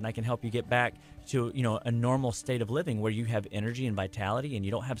Oz, and I can help you get back to a normal state of living where you have energy and vitality, and you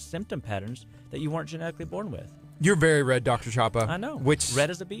don't have symptom patterns that you weren't genetically born with. You're very red, Dr. Chapa. I know. Which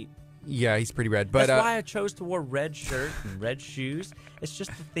red as a beet. Yeah, he's pretty red. But that's why I chose to wear red shirt and red shoes. It's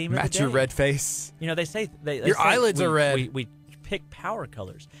just the theme of the day. Match your red face. They say your eyelids are red. We pick power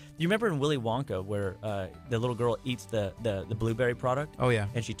colors. You remember in Willy Wonka where the little girl eats the blueberry product? Oh, yeah.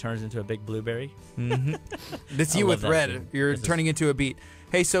 And she turns into a big blueberry? Mm-hmm. This you with red. You're turning into a beet.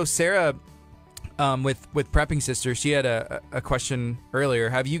 Hey, so Sarah with Prepping Sister. She had a question earlier.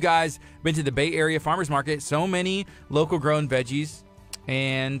 Have you guys been to the Bay Area Farmers Market? So many local grown veggies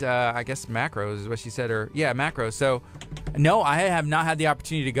and I guess macros is what she said. Macros. So no, I have not had the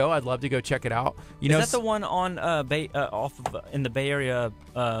opportunity to go. I'd love to go check it out. Is that the one on in the Bay Area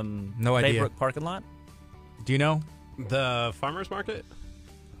no idea. Baybrook parking lot? Do you know? The farmers market?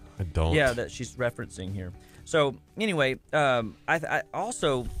 I don't. Yeah, that she's referencing here. So anyway, I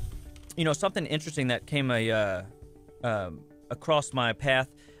also, something interesting that came across my path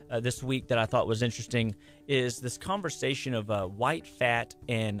this week that I thought was interesting is this conversation of white fat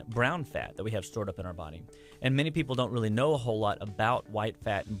and brown fat that we have stored up in our body. And many people don't really know a whole lot about white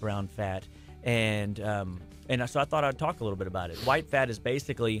fat and brown fat. And so I thought I'd talk a little bit about it. White fat is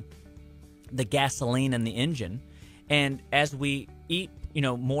basically the gasoline in the engine. And as we eat,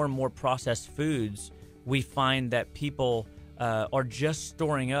 more and more processed foods, we find that people are just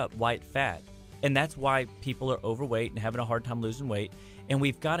storing up white fat. And that's why people are overweight and having a hard time losing weight. And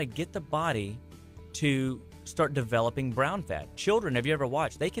we've got to get the body to start developing brown fat. Children, have you ever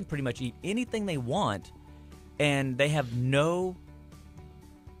watched? They can pretty much eat anything they want, and they have no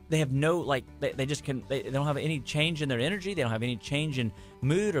they don't have any change in their energy. They don't have any change in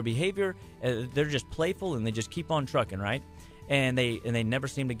mood or behavior. They're just playful, and they just keep on trucking, right? And they never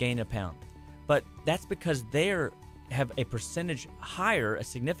seem to gain a pound. But that's because they have a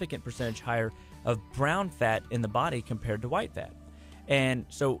significant percentage higher of brown fat in the body compared to white fat. And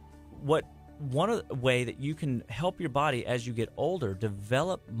so one of the way that you can help your body as you get older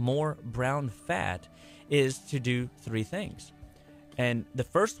develop more brown fat is to do 3 things. And the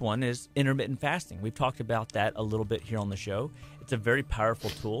first one is intermittent fasting. We've talked about that a little bit here on the show. It's a very powerful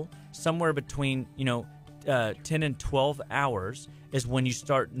tool. Somewhere between 10 and 12 hours is when you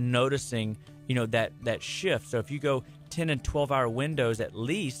start noticing that shift. So if you go 10 and 12 hour windows at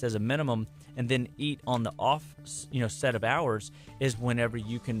least as a minimum, and then eat on the off set of hours, is whenever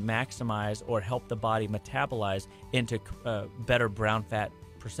you can maximize or help the body metabolize into better brown fat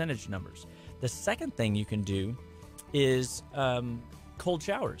percentage numbers. The second thing you can do is cold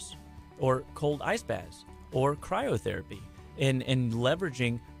showers or cold ice baths or cryotherapy, and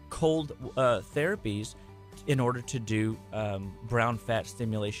leveraging cold therapies in order to do brown fat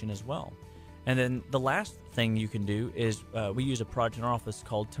stimulation as well. And then the last thing you can do is we use a product in our office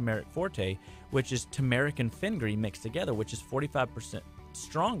called Turmeric Forte, which is turmeric and fenugreek mixed together, which is 45%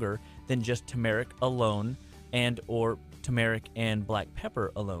 stronger than just turmeric alone and or turmeric and black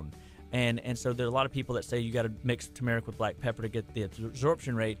pepper alone. And so there are a lot of people that say you got to mix turmeric with black pepper to get the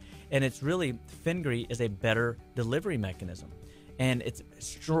absorption rate, and it's really fenugreek is a better delivery mechanism. And it's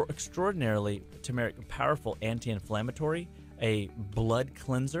extraordinarily turmeric, powerful anti-inflammatory, a blood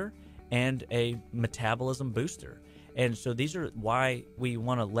cleanser, and a metabolism booster. And so these are why we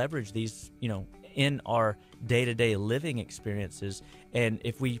want to leverage these, in our day-to-day living experiences. And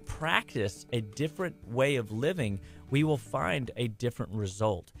if we practice a different way of living, we will find a different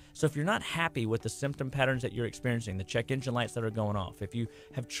result. So if you're not happy with the symptom patterns that you're experiencing, the check engine lights that are going off, if you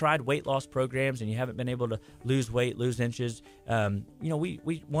have tried weight loss programs and you haven't been able to lose weight, lose inches,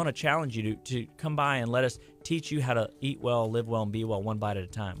 we want to challenge you to come by and let us teach you how to eat well, live well, and be well one bite at a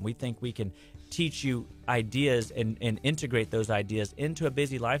time. We think we can teach you ideas and integrate those ideas into a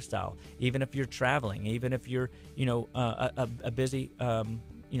busy lifestyle, even if you're traveling, even if you're a busy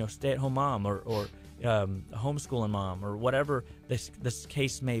stay-at-home mom or a homeschooling mom or whatever this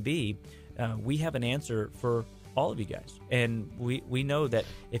case may be. We have an answer for all of you guys, and we know that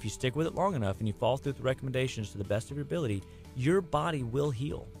if you stick with it long enough and you follow through the recommendations to the best of your ability, your body will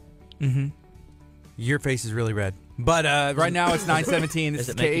heal. Mm-hmm. Your face is really red. But right now it's 9:17. This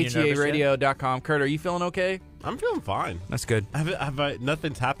is KHEARadio.com. Kurt, are you feeling okay? I'm feeling fine. That's good.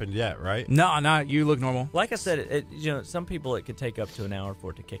 Nothing's happened yet, right? No, not you. Look normal. Like I said, some people it could take up to an hour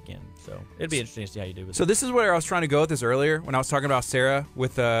for it to kick in. So it'd be interesting to see how you do with it. So this is where I was trying to go with this earlier when I was talking about Sarah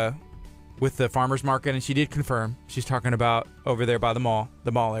with the farmers market, and she did confirm she's talking about over there by the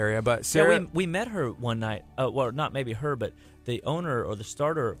mall area. But Sarah, we met her one night. Well, not maybe her, but the owner or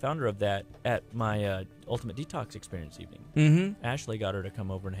the founder of that at my Ultimate Detox Experience evening. Mm-hmm. Ashley got her to come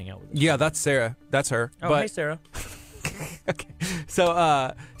over and hang out with us. Yeah, that's Sarah. That's her. Oh, hey, Sarah. Okay.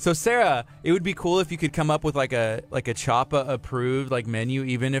 So Sarah, it would be cool if you could come up with like a CHOPA approved menu,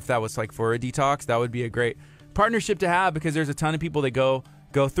 even if that was for a detox. That would be a great partnership to have, because there's a ton of people that go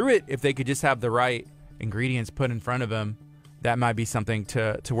through it. If they could just have the right ingredients put in front of them, that might be something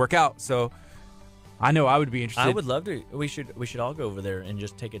to work out. So I know I would be interested. I would love to. We should all go over there and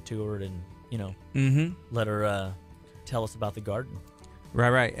just take a tour and mm-hmm. let her tell us about the garden.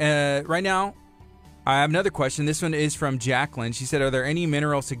 Right. Right now, I have another question. This one is from Jacqueline. She said, are there any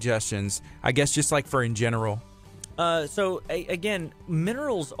mineral suggestions? I guess just like for in general. Again,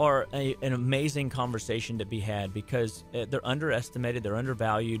 minerals are an amazing conversation to be had because they're underestimated, they're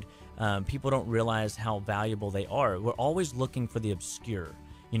undervalued. People don't realize how valuable they are. We're always looking for the obscure.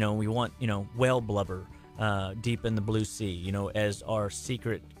 We want, whale blubber deep in the blue sea, as our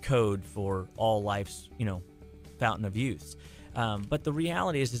secret code for all life's, fountain of youth. But the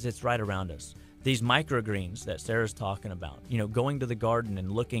reality is it's right around us. These microgreens that Sarah's talking about, going to the garden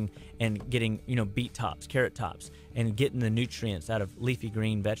and looking and getting, beet tops, carrot tops, and getting the nutrients out of leafy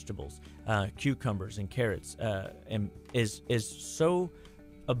green vegetables, cucumbers and carrots, and is so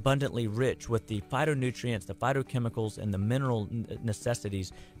abundantly rich with the phytonutrients, the phytochemicals, and the mineral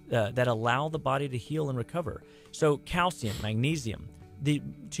necessities that allow the body to heal and recover. So calcium, magnesium, the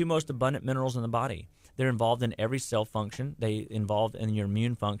two most abundant minerals in the body. They're involved in every cell function. They're involved in your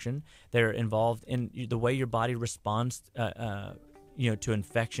immune function. They're involved in the way your body responds, to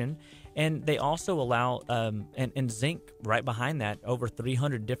infection. And they also allow, and zinc right behind that, over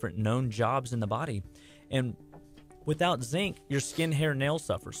 300 different known jobs in the body. And without zinc, your skin, hair, nails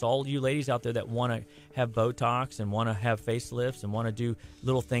suffer. So all you ladies out there that want to have Botox and want to have facelifts and want to do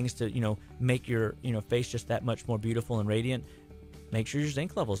little things to, make your, face just that much more beautiful and radiant, make sure your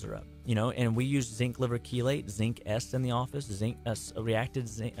zinc levels are up, and we use zinc liver chelate, zinc S in the office, zinc reacted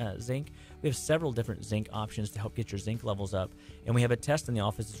zinc. We have several different zinc options to help get your zinc levels up. And we have a test in the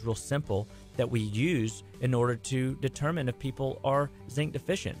office that's real simple that we use in order to determine if people are zinc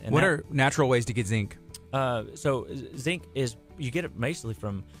deficient. And what are natural ways to get zinc? So zinc is, you get it basically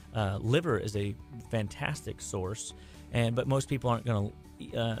from liver is a fantastic source, but most people aren't going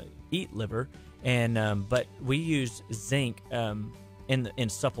to eat liver. And but we use zinc in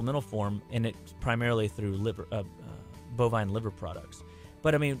supplemental form, and it's primarily through liver, bovine liver products.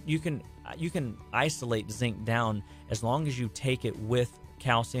 But I mean, you can isolate zinc down as long as you take it with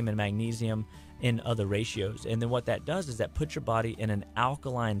calcium and magnesium in other ratios. And then what that does is that puts your body in an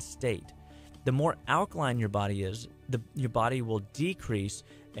alkaline state. The more alkaline your body is, your body will decrease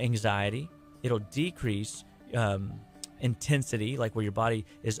anxiety. It'll decrease intensity, like where your body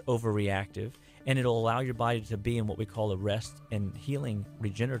is overreactive, and it'll allow your body to be in what we call a rest and healing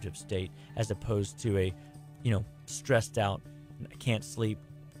regenerative state, as opposed to a, stressed out, can't sleep,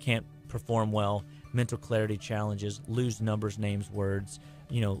 can't perform well, mental clarity challenges, lose numbers, names, words,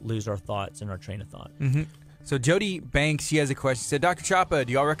 lose our thoughts and our train of thought. Mm-hmm. So Jody Banks, she has a question. She said, Dr. Chapa,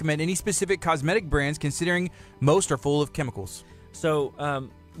 do y'all recommend any specific cosmetic brands, considering most are full of chemicals? So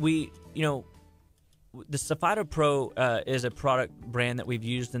the Safado Pro is a product brand that we've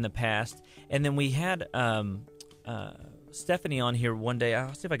used in the past. And then we had Stephanie on here one day.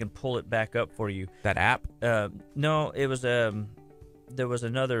 I'll see if I can pull it back up for you. That app? No, it was there was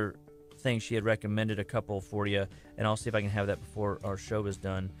another thing she had recommended a couple for you, and I'll see if I can have that before our show is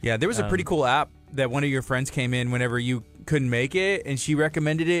done. Yeah, there was a pretty cool app that one of your friends came in whenever you couldn't make it, and she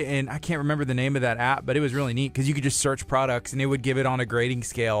recommended it, and I can't remember the name of that app, but it was really neat because you could just search products, and it would give it on a grading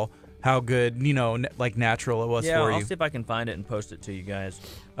scale how good, like natural it was for you. Yeah, I'll see if I can find it and post it to you guys.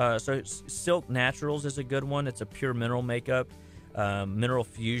 So Silk Naturals is a good one. It's a pure mineral makeup. Mineral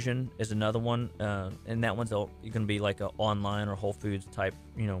Fusion is another one, and that one's going to be like a online or Whole Foods type,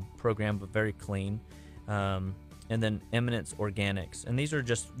 program, but very clean. And then Eminence Organics, and these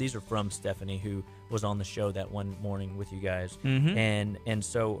are from Stephanie, who was on the show that one morning with you guys, and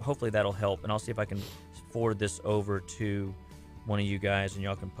so hopefully that'll help. And I'll see if I can forward this over to one of you guys, and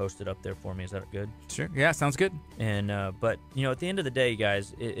y'all can post it up there for me. Is that good? Sure. Yeah, sounds good. And but at the end of the day,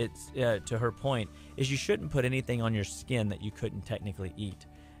 guys, it's to her point, is you shouldn't put anything on your skin that you couldn't technically eat.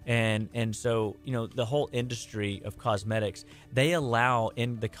 And so the whole industry of cosmetics, they allow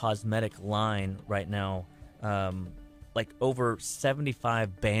in the cosmetic line right now like over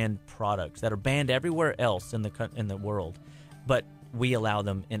 75 banned products that are banned everywhere else in the world, but we allow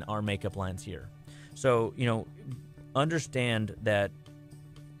them in our makeup lines here. So understand that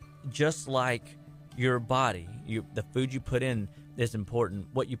just like your body, the food you put in is important.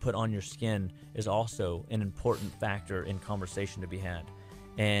 What you put on your skin is also an important factor in conversation to be had.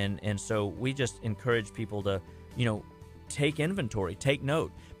 And so we just encourage people to, take inventory, take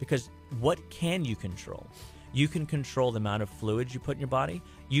note, because what can you control? You can control the amount of fluids you put in your body.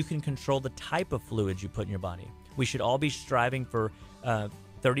 You can control the type of fluids you put in your body. We should all be striving for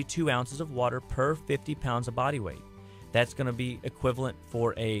 32 ounces of water per 50 pounds of body weight. That's going to be equivalent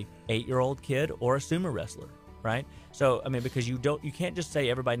for a 8-year-old kid or a sumo wrestler, right? So, I mean, because you can't just say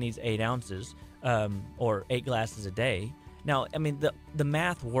everybody needs 8 ounces or 8 glasses a day. Now, I mean, the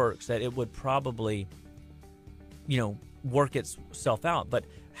math works that it would probably, work itself out. But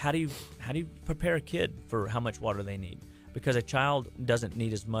how do you prepare a kid for how much water they need? Because a child doesn't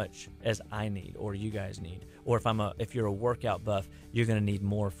need as much as I need or you guys need. Or if you're a workout buff, you're going to need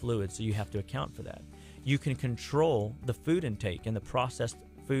more fluid, so you have to account for that. You can control the food intake and the processed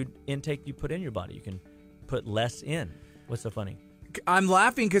food intake you put in your body. You can put less in. What's so funny? I'm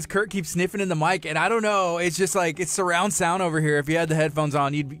laughing because Kurt keeps sniffing in the mic, and I don't know. It's just like it's surround sound over here. If you had the headphones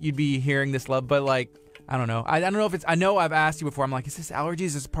on, you'd be hearing this love. But like, I don't know. I don't know if it's. I know I've asked you before. I'm like, is this allergies?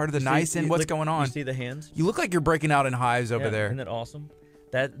 Is this part of the niacin? What's going on? You see the hands? You look like you're breaking out in hives over there. Isn't that awesome?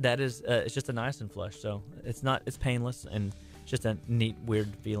 That is. It's just a niacin flush, so it's not. It's painless and it's just a neat,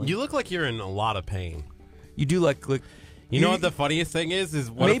 weird feeling. You look like you're in a lot of pain. You do look. You know what the funniest thing is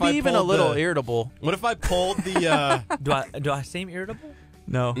what maybe if I even a little irritable. What if I pulled the? Do I seem irritable?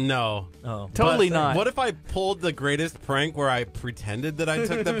 No. Oh, Totally not. What if I pulled the greatest prank where I pretended that I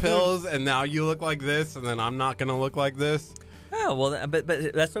took the pills, and now you look like this, and then I'm not gonna look like this? Oh well, but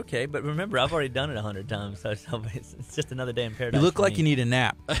that's okay. But remember, I've already done it 100 times, so it's just another day in paradise. You look like you need a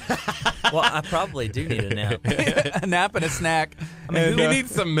nap. Well, I probably do need a nap. A nap and a snack. I mean, we need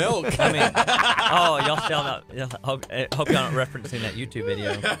some milk. I mean, y'all shall not. I hope y'all aren't referencing that YouTube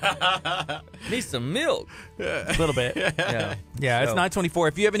video. Need some milk. A little bit. Yeah. Yeah, it's 9:24.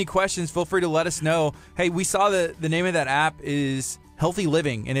 If you have any questions, feel free to let us know. Hey, we saw the name of that app is Healthy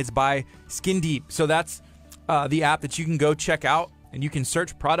Living, and it's by Skin Deep. So that's the app that you can go check out, and you can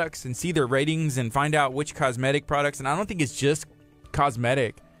search products and see their ratings and find out which cosmetic products. And I don't think it's just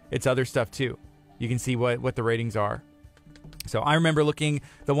cosmetic; it's other stuff too. You can see what the ratings are. So I remember looking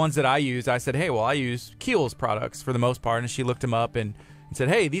the ones that I used. I said, "Hey, well, I use Kiehl's products for the most part," and she looked them up and said,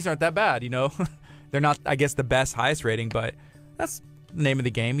 "Hey, these aren't that bad. You know, they're not, I guess, the best, highest rating, but that's the name of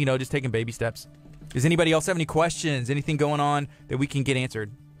the game. You know, just taking baby steps." Does anybody else have any questions? Anything going on that we can get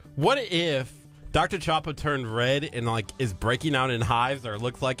answered? What if Dr. Choppa turned red and like is breaking out in hives, or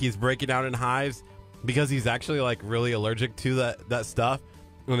looks like he's breaking out in hives because he's actually like really allergic to that stuff,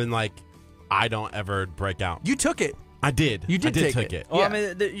 and then like I don't ever break out? You took it. I did. You did take take it. Well, Yeah.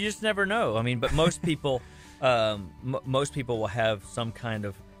 I mean, you just never know. I mean, but most people, most people will have some kind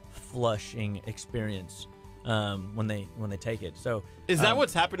of flushing experience when they take it. So Is that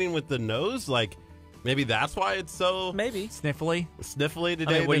what's happening with the nose? Like maybe that's why it's so maybe? Sniffly. sniffly I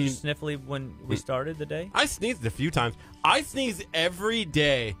today. mean, were than- you sniffly when we started the day? I sneezed a few times. I sneeze every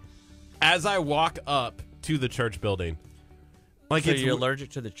day as I walk up to the church building. Like So it's you're allergic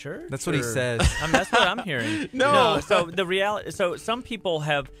to the church? That's what he or- says. I mean, that's what I'm hearing. No. So the reality. So some people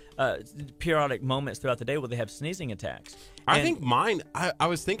have periodic moments throughout the day where they have sneezing attacks. I And- think mine. I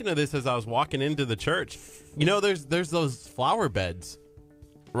was thinking of this as I was walking into the church. You know, there's those flower beds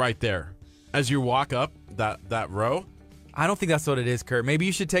right there as you walk up that row. I don't think that's what it is, Kurt. Maybe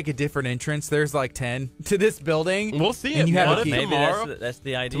you should take a different entrance. There's like 10 to this building. We'll see And it. you have What a if key. maybe tomorrow? that's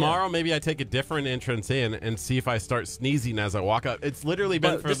the idea. Tomorrow, maybe I take a different entrance in and see if I start sneezing as I walk up. It's literally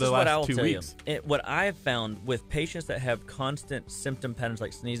been But for this the is what I will last 2 tell weeks. You. What I have found with patients that have constant symptom patterns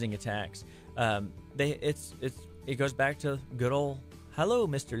like sneezing attacks, it goes back to good old "Hello,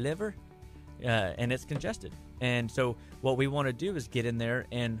 Mr. Liver," and it's congested. And so what we want to do is get in there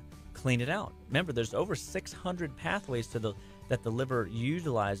and clean it out. Remember, there's over 600 pathways that the liver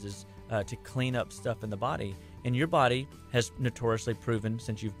utilizes to clean up stuff in the body. And your body has notoriously proven,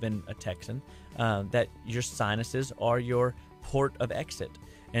 since you've been a Texan, that your sinuses are your port of exit.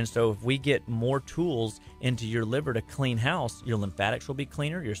 And so if we get more tools into your liver to clean house, your lymphatics will be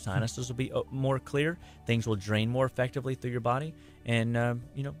cleaner, your sinuses will be more clear, things will drain more effectively through your body, and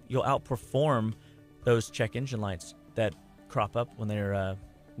you'll outperform those check engine lights that crop up when they're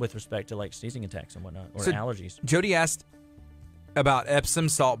with respect to like sneezing attacks and whatnot, or So- allergies. Jody asked about Epsom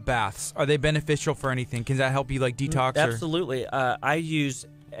salt baths. Are they beneficial for anything? Can that help you like detox? Or? Absolutely. I use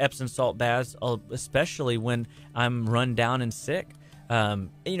Epsom salt baths, especially when I'm run down and sick.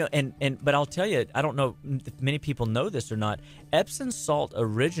 But I'll tell you, I don't know if many people know this or not. Epsom salt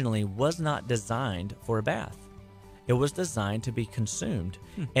originally was not designed for a bath. It was designed to be consumed,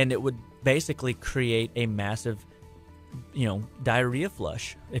 and it would basically create a massive, diarrhea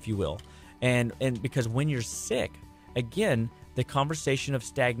flush, if you will. And because when you're sick, again, the conversation of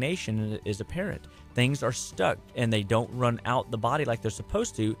stagnation is apparent. Things are stuck and they don't run out the body like they're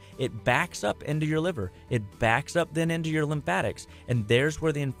supposed to. It backs up into your liver. It backs up then into your lymphatics. And there's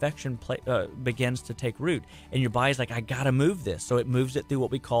where the infection begins to take root. And your body's like, I got to move this. So it moves it through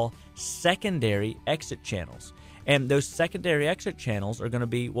what we call secondary exit channels. And those secondary exit channels are going to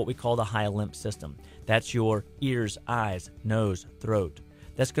be what we call the high lymph system. That's your ears, eyes, nose, throat.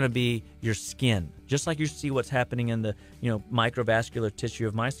 That's going to be your skin, just like you see what's happening in the microvascular tissue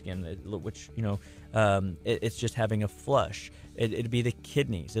of my skin, which it's just having a flush. It'd be the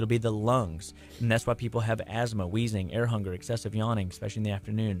kidneys. It'll be the lungs. And that's why people have asthma, wheezing, air hunger, excessive yawning, especially in the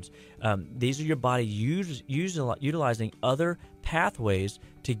afternoons. These are your body utilizing other pathways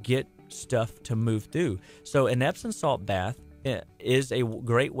to get stuff to move through. So an Epsom salt bath is a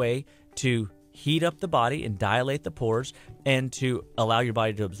great way to heat up the body and dilate the pores and to allow your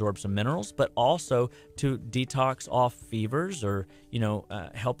body to absorb some minerals, but also to detox off fevers or,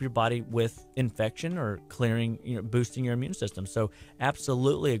 help your body with infection or clearing, boosting your immune system. So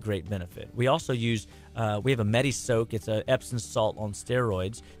absolutely a great benefit. We also use, we have a Medi-Soak. It's a Epsom salt on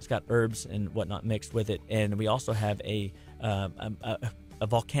steroids. It's got herbs and whatnot mixed with it. And we also have a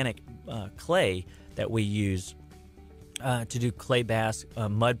volcanic clay that we use to do clay baths,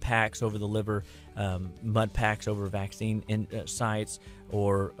 mud packs over the liver, mud packs over vaccine sites,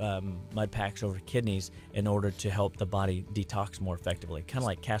 or mud packs over kidneys in order to help the body detox more effectively, kind of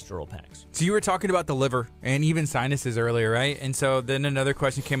like castor oil packs. So you were talking about the liver and even sinuses earlier, right? And so then another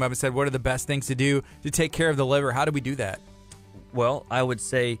question came up and said, what are the best things to do to take care of the liver? How do we do that? Well, I would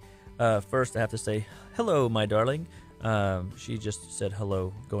say first I have to say, hello, my darling. She just said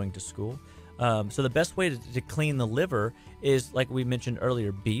hello going to school. So the best way to clean the liver is, like we mentioned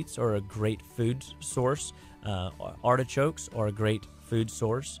earlier, beets are a great food source. Artichokes are a great food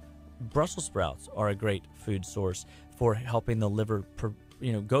source. Brussels sprouts are a great food source for helping the liver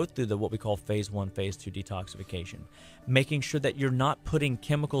go through what we call phase 1, phase 2 detoxification. Making sure that you're not putting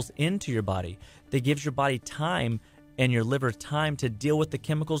chemicals into your body that gives your body time and your liver time to deal with the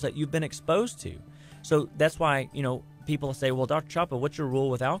chemicals that you've been exposed to. So that's why, people say, well, Dr. Chapa, what's your rule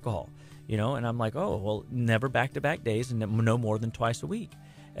with alcohol? And I'm like, oh, well, never back-to-back days and no more than twice a week.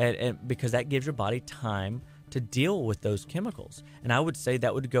 And because that gives your body time to deal with those chemicals. And I would say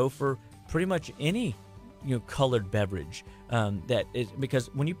that would go for pretty much any, colored beverage. Because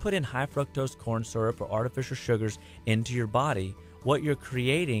when you put in high fructose corn syrup or artificial sugars into your body, what you're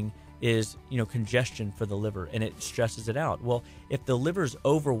creating is, congestion for the liver, and it stresses it out. Well, if the liver's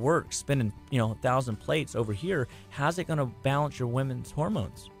overworked, spinning, 1,000 plates over here, how's it going to balance your women's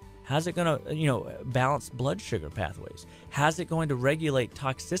hormones? How's it going to, balance blood sugar pathways? How's it going to regulate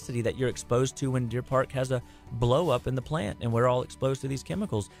toxicity that you're exposed to when Deer Park has a blow up in the plant and we're all exposed to these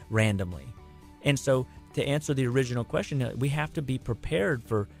chemicals randomly? And so to answer the original question, we have to be prepared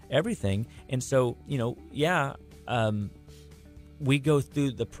for everything. And so, we go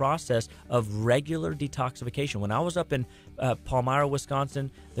through the process of regular detoxification. When I was up in Palmyra, Wisconsin,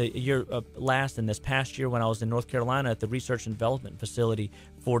 the year and this past year when I was in North Carolina at the Research and Development Facility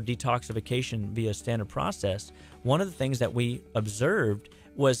for detoxification via standard process, one of the things that we observed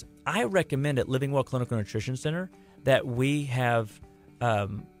was I recommend at Living Well Clinical Nutrition Center that we have a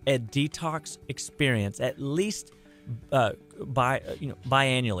detox experience at least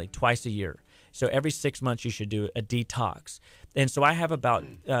biannually, twice a year. So every 6 months you should do a detox. And so I have about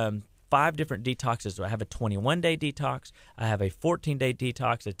 5 different detoxes. So I have a 21-day detox, I have a 14-day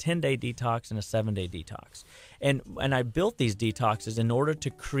detox, a 10-day detox, and a 7-day detox. And I built these detoxes in order to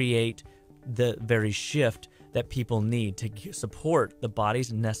create the very shift that people need to support the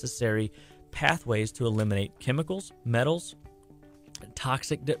body's necessary pathways to eliminate chemicals, metals,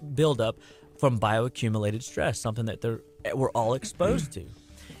 toxic buildup from bioaccumulated stress, something that we're all exposed to.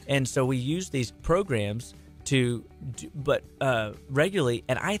 And so we use these programs to regularly,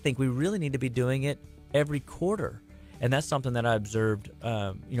 and I think we really need to be doing it every quarter. And that's something that I observed,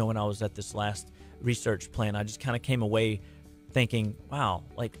 when I was at this last research plan. I just kind of came away thinking, wow,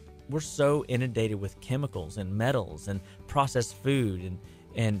 like we're so inundated with chemicals and metals and processed food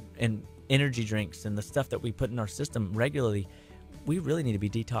and energy drinks and the stuff that we put in our system regularly. We really need to be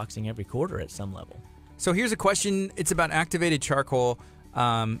detoxing every quarter at some level. So here's a question. It's about activated charcoal.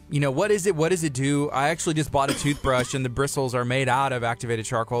 What is it? What does it do? I actually just bought a toothbrush and the bristles are made out of activated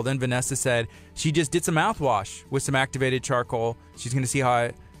charcoal. Then Vanessa said she just did some mouthwash with some activated charcoal. She's going to see how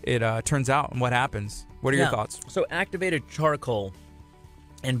it turns out and what happens. What are your thoughts? So activated charcoal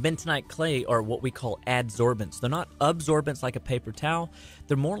and bentonite clay are what we call adsorbents. They're not absorbents like a paper towel.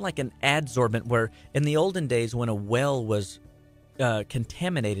 They're more like an adsorbent, where in the olden days when a well was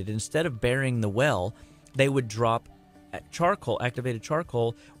contaminated, instead of burying the well, they would drop activated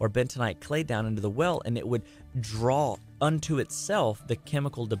charcoal or bentonite clay down into the well, and it would draw unto itself the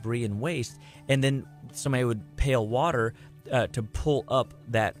chemical debris and waste, and then somebody would pail water to pull up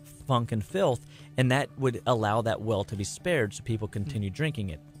that funk and filth, and that would allow that well to be spared so people continue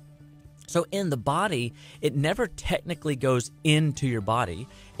drinking it. So in the body, it never technically goes into your body.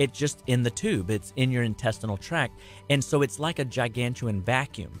 It's just in the tube. It's in your intestinal tract. And so it's like a gigantuan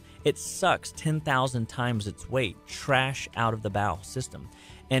vacuum. It sucks 10,000 times its weight trash out of the bowel system.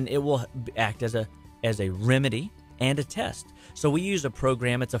 And it will act as a remedy and a test. So we use a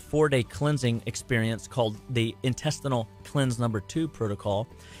program. It's a 4-day cleansing experience called the Intestinal Cleanse Number 2 protocol.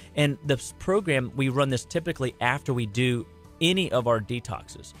 And this program, we run this typically after we do any of our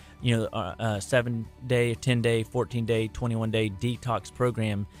detoxes. 7-day, 10-day, 14-day, 21-day detox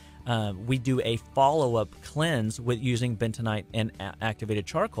program. We do a follow-up cleanse with using bentonite and activated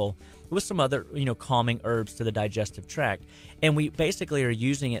charcoal with some other, calming herbs to the digestive tract. And we basically are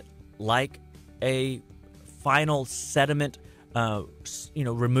using it like a final sediment,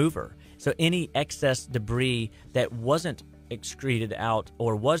 remover. So any excess debris that wasn't excreted out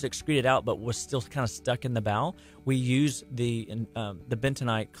or was excreted out but was still kind of stuck in the bowel, we use the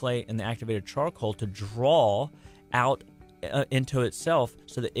bentonite clay and the activated charcoal to draw out into itself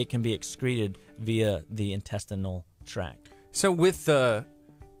so that it can be excreted via the intestinal tract. So with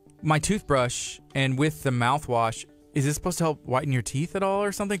my toothbrush and with the mouthwash, is this supposed to help whiten your teeth at all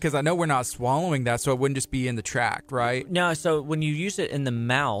or something? Because I know we're not swallowing that, so it wouldn't just be in the tract, right? No, so when you use it in the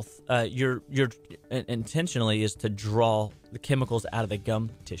mouth, your intentionally is to draw the chemicals out of the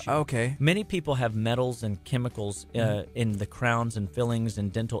gum tissue. Okay. Many people have metals and chemicals in the crowns and fillings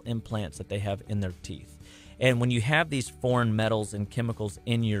and dental implants that they have in their teeth. And when you have these foreign metals and chemicals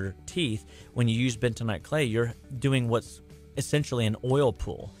in your teeth, when you use bentonite clay, you're doing what's essentially an oil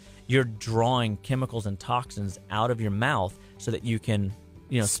pool. You're drawing chemicals and toxins out of your mouth so that you can,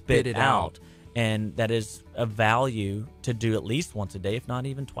 spit it out. And that is a value to do at least once a day, if not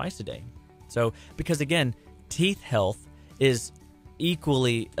even twice a day. So, because again, teeth health is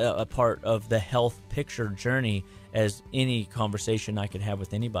equally a part of the health picture journey as any conversation I could have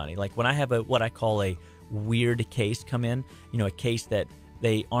with anybody. Like when I have what I call a weird case come in, a case that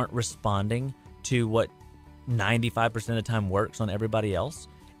they aren't responding to what 95% of the time works on everybody else,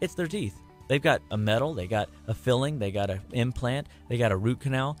 it's their teeth. They've got a metal, they got a filling, they got an implant, they got a root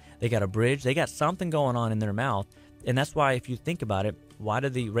canal, they got a bridge, they got something going on in their mouth. And that's why, if you think about it, why do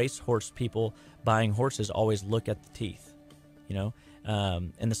the racehorse people buying horses always look at the teeth?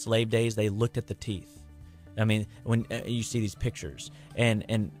 In the slave days, they looked at the teeth. I mean, when you see these pictures,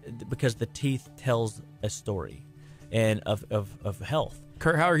 and because the teeth tells a story, and of health.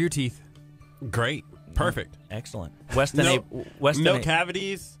 Kurt, how are your teeth? Great. Perfect. Excellent. No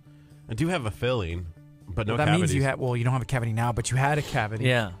cavities. I do have a filling, but no that cavities. means you don't have a cavity now, but you had a cavity.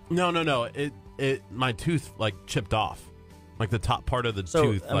 Yeah. No. My tooth chipped off. Like the top part of the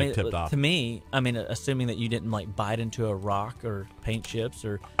tooth tipped off. To me, assuming that you didn't bite into a rock or paint chips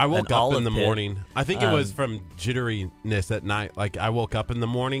or I woke an up olive in the pit. morning. I think it was from jitteriness at night. Like I woke up in the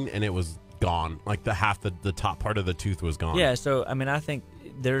morning and it was gone. Like the top part of the tooth was gone. Yeah, so I think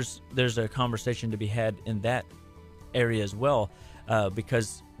there's a conversation to be had in that area as well,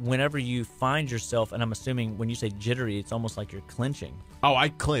 because whenever you find yourself, and I'm assuming when you say jittery, it's almost like you're clenching. Oh, I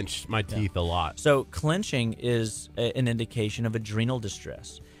clenched my teeth a lot. So clenching is an indication of adrenal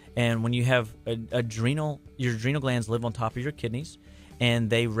distress. And when you have your adrenal glands live on top of your kidneys, and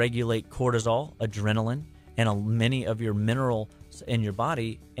they regulate cortisol, adrenaline, and many of your minerals in your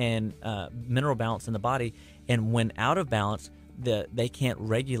body and mineral balance in the body. And when out of balance, they can't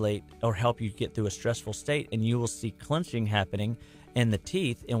regulate or help you get through a stressful state, and you will see clenching happening in the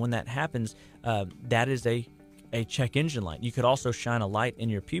teeth. And when that happens, that is a check engine light. You could also shine a light in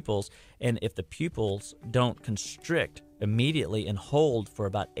your pupils, and if the pupils don't constrict immediately and hold for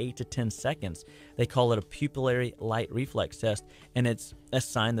about 8 to 10 seconds, they call it a pupillary light reflex test, and it's a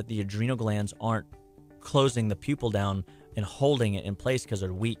sign that the adrenal glands aren't closing the pupil down and holding it in place because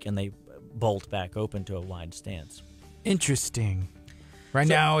they're weak and they bolt back open to a wide stance. Interesting. Right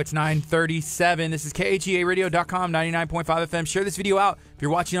now, it's 9:37. This is KHEARadio.com, 99.5 FM. Share this video out if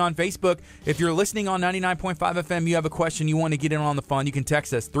you're watching on Facebook. If you're listening on 99.5 FM, you have a question, you want to get in on the fun, you can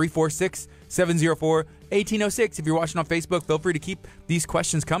text us, 346-704-1806. If you're watching on Facebook, feel free to keep these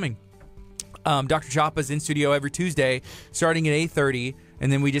questions coming. Dr. Chapa's in studio every Tuesday, starting at 8:30, and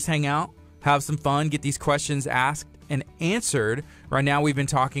then we just hang out, have some fun, get these questions asked and answered. Right now, we've been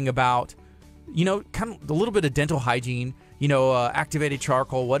talking about, kind of a little bit of dental hygiene. Activated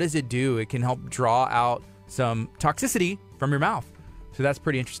charcoal, what does it do? It can help draw out some toxicity from your mouth. So that's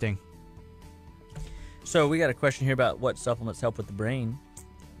pretty interesting. So we got a question here about what supplements help with the brain.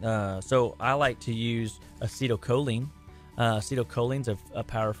 So I like to use acetylcholine. Acetylcholine's a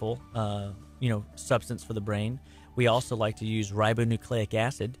powerful, substance for the brain. We also like to use ribonucleic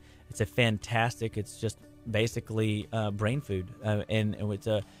acid. It's it's just basically brain food, and it's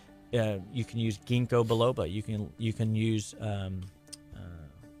a you can use ginkgo biloba. You can use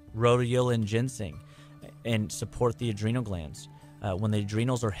rhodiola and ginseng, and support the adrenal glands. When the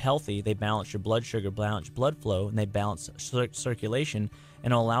adrenals are healthy, they balance your blood sugar, balance blood flow, and they balance circulation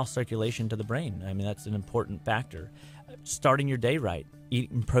and allow circulation to the brain. I mean, that's an important factor. Starting your day right,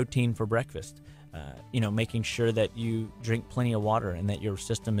 eating protein for breakfast, making sure that you drink plenty of water and that your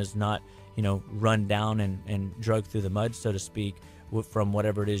system is not, run down and drugged through the mud, so to speak, from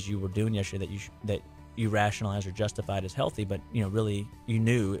whatever it is you were doing yesterday that you rationalized or justified as healthy, but really you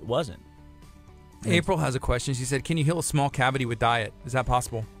knew it wasn't. April has a question. She said, can you heal a small cavity with diet? Is that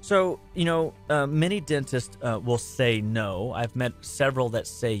possible? So, many dentists will say no. I've met several that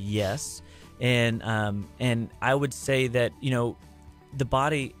say yes. And I would say that, the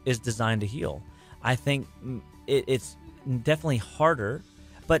body is designed to heal. I think it's definitely harder.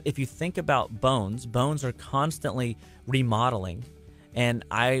 But if you think about bones are constantly remodeling. And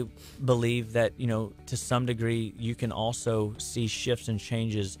I believe that, to some degree, you can also see shifts and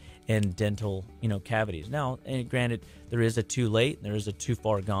changes in dental, cavities. Now, and granted, there is a too late, there is a too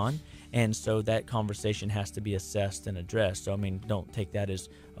far gone, and so that conversation has to be assessed and addressed. So, I mean, don't take that as,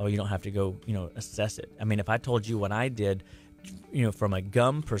 oh, you don't have to go, assess it. I mean, if I told you what I did, from a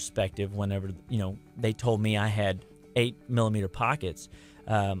gum perspective, whenever, they told me I had 8mm pockets,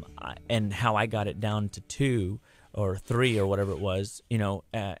 and how I got it down to 2 or 3 or whatever it was,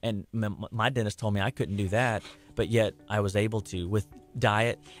 and my dentist told me I couldn't do that, but yet I was able to with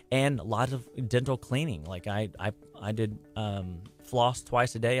diet and a lot of dental cleaning. Like I did floss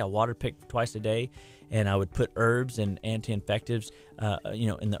twice a day, I water picked twice a day, and I would put herbs and anti-infectives,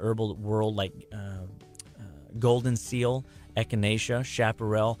 in the herbal world, like golden seal, echinacea,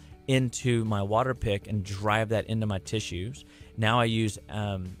 chaparral, into my water pick and drive that into my tissues. Now I use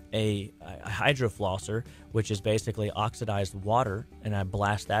a hydroflosser, which is basically oxidized water, and I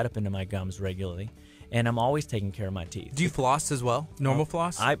blast that up into my gums regularly. And I'm always taking care of my teeth. Do you floss as well? Normal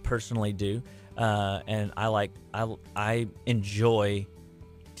floss? I personally do, and I enjoy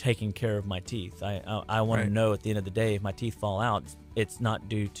taking care of my teeth. I want to know at the end of the day, if my teeth fall out, it's not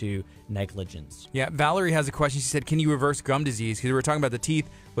due to negligence. Yeah, Valerie has a question. She said, can you reverse gum disease? Because we were talking about the teeth.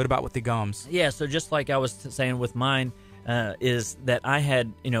 What about with the gums? Yeah, so just like I was saying with mine, is that I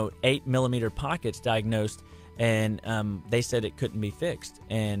had 8mm pockets diagnosed, and they said it couldn't be fixed.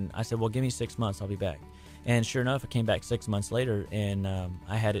 And I said, well, give me 6 months, I'll be back. And sure enough, I came back 6 months later, and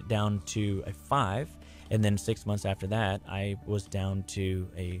I had it down to a 5. And then 6 months after that, I was down to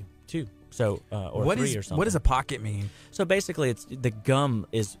a 2. So or 3 or something. What does a pocket mean? So basically, it's the gum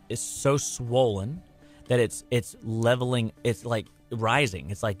is so swollen that it's leveling. It's like rising.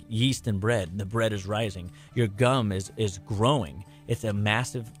 It's like yeast in bread. The bread is rising. Your gum is growing. It's a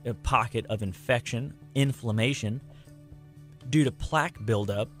massive pocket of infection, inflammation, due to plaque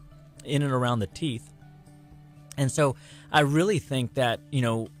buildup in and around the teeth. And so I really think that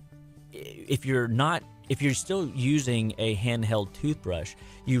if you're still using a handheld toothbrush,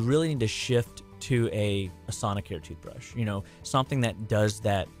 you really need to shift to a Sonicare toothbrush, something that does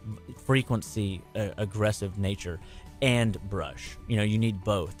that frequency, aggressive nature, and brush. You need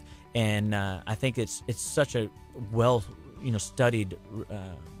both. And I think it's such a well, studied,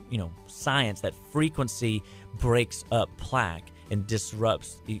 science that frequency breaks up plaque and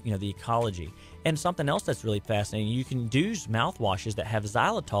disrupts, the ecology. And something else that's really fascinating, you can use mouthwashes that have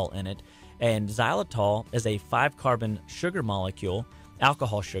xylitol in it. And xylitol is a 5-carbon sugar molecule,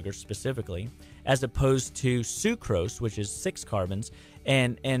 alcohol sugar specifically, as opposed to sucrose, which is 6 carbons,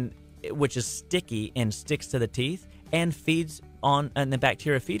 and which is sticky and sticks to the teeth and feeds on, and the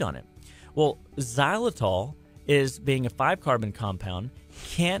bacteria feed on it. Well, xylitol is being a 5-carbon compound,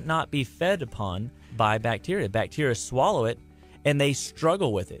 can't not be fed upon by bacteria. Bacteria swallow it, and they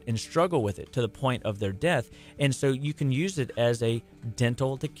struggle with it to the point of their death. And so you can use it as a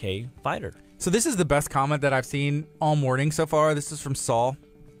dental decay fighter. So this is the best comment that I've seen all morning so far. This is from Saul.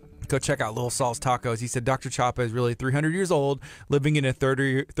 Go check out Little Saul's Tacos. He said, Dr. Chapa is really 300 years old, living in a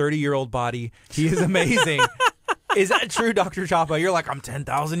 30-year-old body. He is amazing. Is that true, Dr. Chapa? You're like, I'm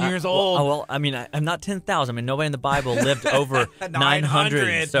 10,000 years old. Well, I mean, I'm not 10,000. I mean, nobody in the Bible lived over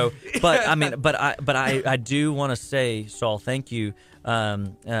 900. So, but I do want to say, Saul, thank you.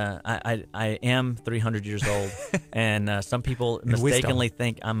 I am 300 years old, and some people mistakenly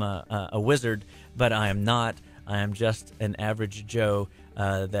think I'm a wizard, but I am not. I am just an average Joe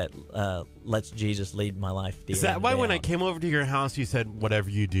that lets Jesus lead my life. Is that why when I came over to your house, you said, whatever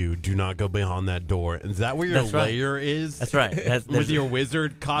you do, do not go beyond that door? Is that where your layer is? That's right. With your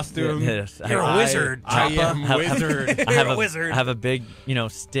wizard costume? Yes. You're a wizard, I Chapa. am wizard. You're a wizard. I have a big,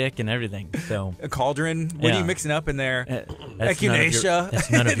 stick and everything. So a cauldron? What are you mixing up in there? Echinacea. That's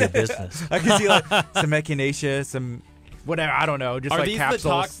none of your business. I can see like some echinacea, some whatever. I don't know. Just Are like these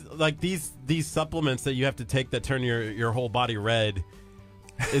capsules. the like these supplements that you have to take that turn your whole body red?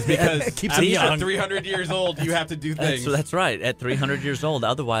 Is because It keeps after them young. 300 years old, you have to do things. That's right. At 300 years old,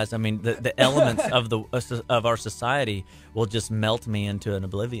 otherwise, I mean, the elements of our society will just melt me into an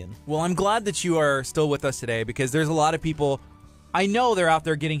oblivion. Well, I'm glad that you are still with us today because there's a lot of people. I know they're out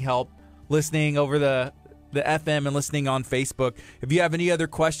there getting help, listening over the FM and listening on Facebook. If you have any other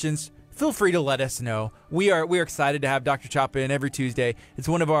questions, feel free to let us know. We are excited to have Dr. Chapa in every Tuesday. It's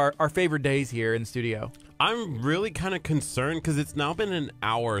one of our favorite days here in the studio. I'm really kind of concerned because it's now been an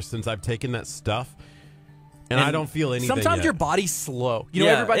hour since I've taken that stuff, and I don't feel anything Sometimes yet. your body's slow. You know,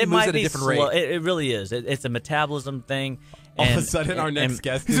 everybody it moves might at a be different slow. rate. It really is. It's a metabolism thing. All of a and- sudden, our next and-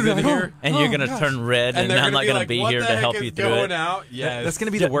 guest is in here. And you're going to turn red, and, they're I'm not going to be "What here the to heck help is you through going it. out? Yes. That's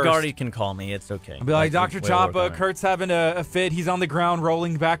going to be the worst. Gardy can call me. It's okay. I'll be like, Dr. we'll work Chapa, on it. Kurt's having a fit. He's on the ground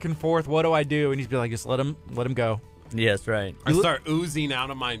rolling back and forth. What do I do? And he's be like, just let him go. Yes, right. I start oozing out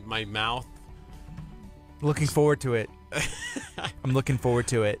of my mouth. Looking forward to it. I'm looking forward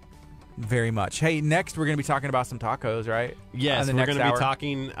to it very much. Hey, next we're going to be talking about some tacos, right? Yes, On the we're next going to be hour.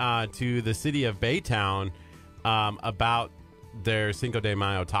 talking to the city of Baytown about their Cinco de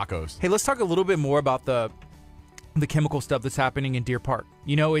Mayo tacos. Hey, let's talk a little bit more about the chemical stuff that's happening in Deer Park.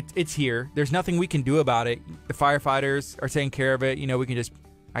 You know, it's here. There's nothing we can do about it. The firefighters are taking care of it. You know, we can just,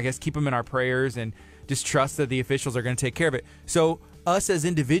 I guess, keep them in our prayers and just trust that the officials are going to take care of it. So us as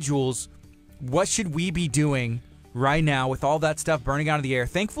individuals, what should we be doing right now with all that stuff burning out of the air?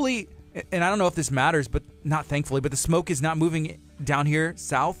 Thankfully, and I don't know if this matters, but not thankfully, but the smoke is not moving down here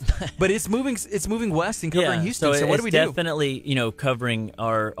south, but it's moving west and covering Houston. So what do we do? It's definitely, covering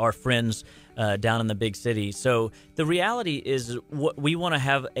our friends down in the big city. So the reality is we want to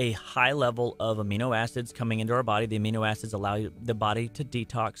have a high level of amino acids coming into our body. The amino acids allow the body to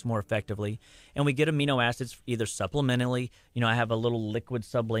detox more effectively. And we get amino acids either supplementally. I have a little liquid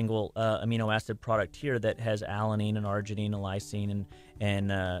sublingual amino acid product here that has alanine and arginine and lysine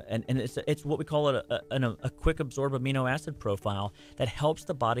and it's what we call a quick absorb amino acid profile that helps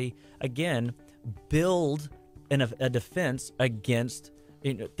the body again build a defense against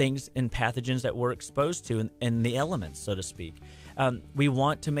things and pathogens that we're exposed to in the elements, so to speak. We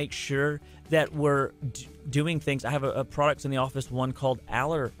want to make sure that we're doing things. I have a products in the office, one called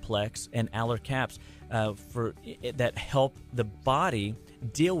Allerplex and Allercaps that help the body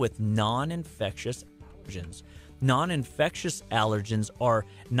deal with non-infectious allergens. Non-infectious allergens are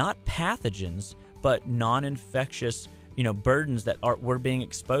not pathogens, but non-infectious burdens that we're being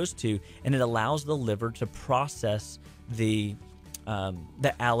exposed to, and it allows the liver to process the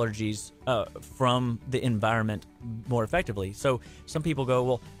allergies from the environment more effectively. So some people go,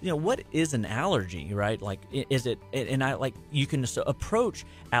 well, what is an allergy, right? Like, is it? And you can approach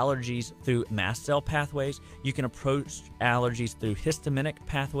allergies through mast cell pathways. You can approach allergies through histaminic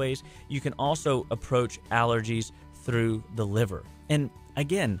pathways. You can also approach allergies through the liver. And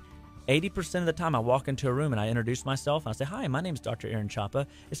again, 80% of the time I walk into a room and I introduce myself and I say, hi, my name is Dr. Aaron Chapa.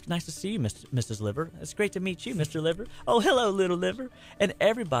 It's nice to see you, Mrs. Liver. It's great to meet you, Mr. Liver. Oh, hello, little liver. And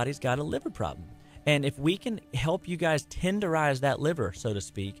everybody's got a liver problem. And if we can help you guys tenderize that liver, so to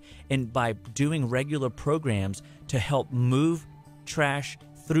speak, and by doing regular programs to help move trash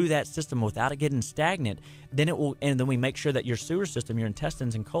through that system without it getting stagnant, then it will, and then we make sure that your sewer system, your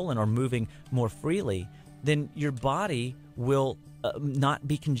intestines and colon are moving more freely, then your body will not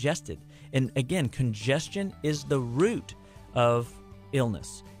be congested. And again, congestion is the root of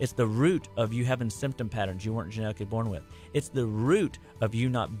illness. It's the root of you having symptom patterns you weren't genetically born with. It's the root of you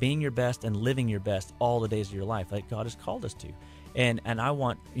not being your best and living your best all the days of your life like God has called us to. And I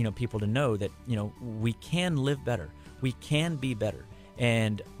want people to know that we can live better. We can be better.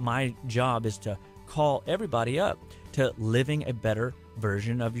 And my job is to call everybody up to living a better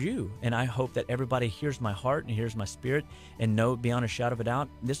version of you. And I hope that everybody hears my heart and hears my spirit and know beyond a shadow of a doubt,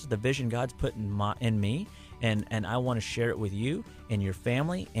 this is the vision God's put in me, and I want to share it with you and your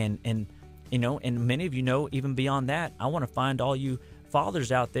family, and many of even beyond that, I want to find all you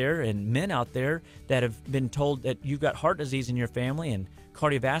fathers out there and men out there that have been told that you've got heart disease in your family and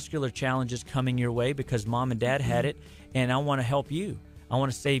cardiovascular challenges coming your way because mom and dad had it, and I want to help you. I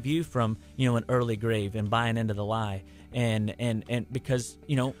want to save you from an early grave and buying into the lie. And because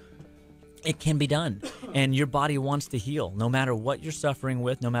it can be done, and your body wants to heal no matter what you're suffering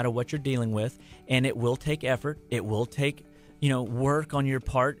with, no matter what you're dealing with, and it will take effort. It will take work on your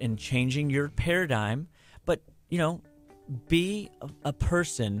part in changing your paradigm, but be a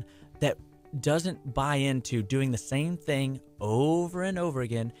person that doesn't buy into doing the same thing over and over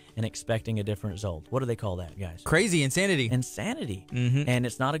again and expecting a different result. What do they call that, guys? Crazy insanity. Insanity. And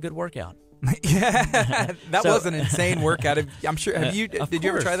it's not a good workout. Yeah, that was an insane workout. I'm sure. Did you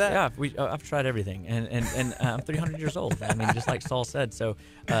ever try that? Yeah, I've tried everything, and I'm 300 years old. I mean, just like Saul said. So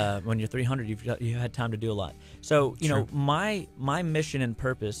when you're 300, you've had time to do a lot. So you know, my mission and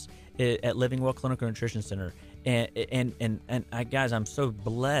purpose at Living Well Clinical Nutrition Center, and I, guys, I'm so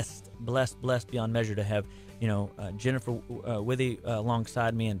blessed beyond measure to have Jennifer Withy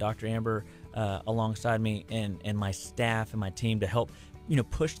alongside me and Dr. Amber alongside me and my staff and my team to help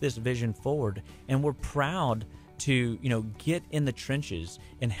push this vision forward. And we're proud to get in the trenches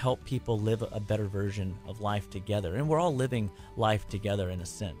and help people live a better version of life together. And we're all living life together in a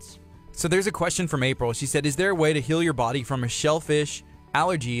sense. So there's a question from April. She said, is there a way to heal your body from a shellfish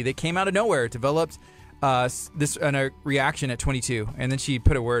allergy that came out of nowhere? It developed this a reaction at 22, and then she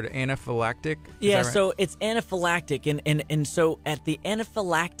put a word, anaphylactic. Yeah, right? So it's anaphylactic, and so at the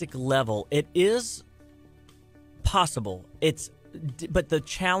anaphylactic level, it is possible. But the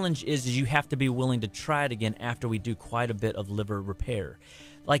challenge is you have to be willing to try it again after we do quite a bit of liver repair.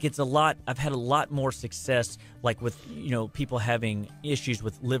 Like it's a lot. I've had a lot more success, like with people having issues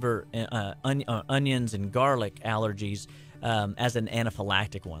with liver, onions and garlic allergies. As an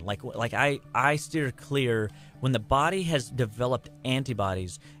anaphylactic one, like I steer clear when the body has developed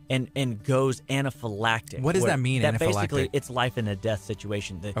antibodies and goes anaphylactic. What does that mean? That anaphylactic? Basically, it's life and a death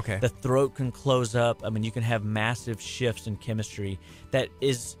situation. Okay. The throat can close up. I mean, you can have massive shifts in chemistry. That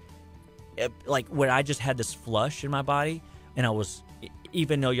is like where I just had this flush in my body, and I was,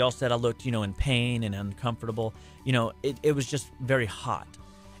 even though y'all said I looked in pain and uncomfortable, it was just very hot.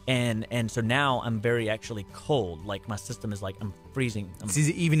 And so now I'm very actually cold. Like my system is like I'm freezing. Is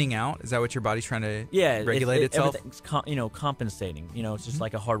it evening out? Is that what your body's trying to regulate itself? Everything's compensating. It's just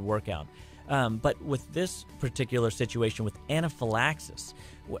like a hard workout. But with this particular situation with anaphylaxis,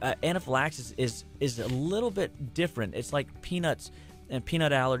 anaphylaxis is a little bit different. It's like peanuts and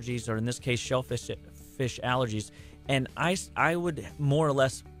peanut allergies, or in this case, shellfish allergies. And I would more or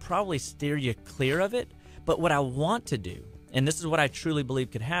less probably steer you clear of it. But what I want to do, and this is what I truly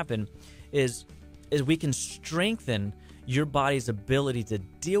believe could happen, is we can strengthen your body's ability to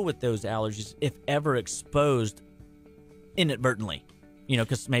deal with those allergies if ever exposed inadvertently.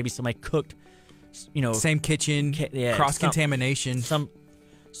 Because maybe somebody cooked, same kitchen, cross-contamination.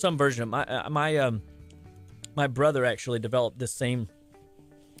 Some version of my brother actually developed the same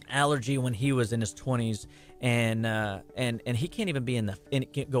allergy when he was in his 20s, and he can't even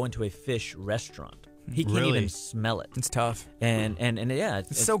go into a fish restaurant. He can't even smell it. It's tough. And yeah,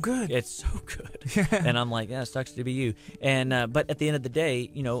 it's so good. It's so good. And I'm like, yeah, it sucks to be you. And but at the end of the day,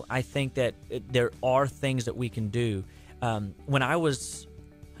 I think that there are things that we can do. When I was,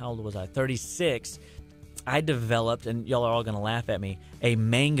 how old was I? 36. I developed, and y'all are all gonna laugh at me, a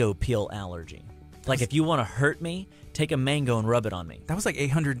mango peel allergy. Like if you want to hurt me, take a mango and rub it on me. That was like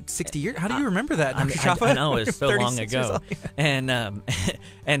 860 years. How do you remember that, Dr. Chapa? I know, it's so long ago.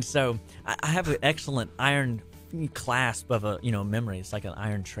 And so I have an excellent iron clasp of a memory. It's like an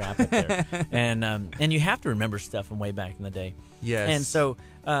iron trap up there. And you have to remember stuff from way back in the day. Yes. And so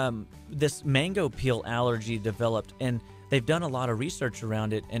this mango peel allergy developed, and they've done a lot of research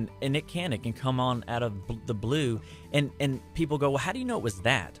around it, and it can come on out of the blue, and people go, well, how do you know it was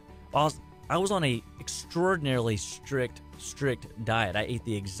that? Well, I was on a extraordinarily strict diet. I ate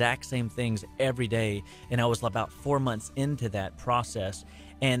the exact same things every day, and I was about 4 months into that process,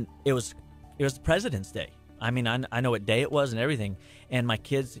 and it was President's Day. I mean, I know what day it was and everything, and my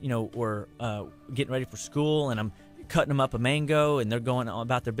kids, were getting ready for school, and I'm cutting them up a mango, and they're going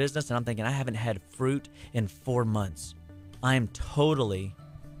about their business, and I'm thinking, I haven't had fruit in 4 months. I am totally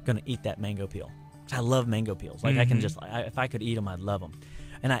going to eat that mango peel. I love mango peels. Like I can just, if I could eat them, I'd love them.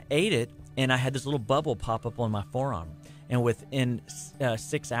 And I ate it, and I had this little bubble pop up on my forearm. And within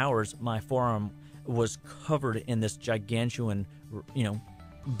 6 hours, my forearm was covered in this gigantuan,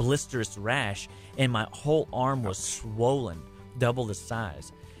 blisterous rash, and my whole arm was swollen, double the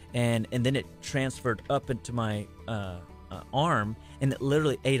size. And then it transferred up into my arm, and it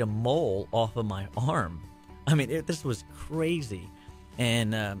literally ate a mole off of my arm. I mean, this was crazy.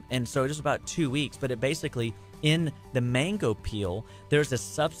 And so it was about 2 weeks, but it basically, in the mango peel, there's a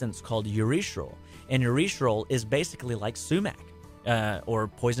substance called urushiol, and urushiol is basically like sumac or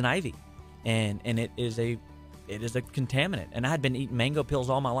poison ivy, and it is a contaminant. And I had been eating mango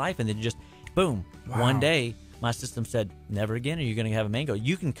peels all my life, and then just boom, one day my system said, never again are you going to have a mango.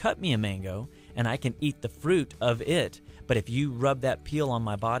 You can cut me a mango, and I can eat the fruit of it, But if you rub that peel on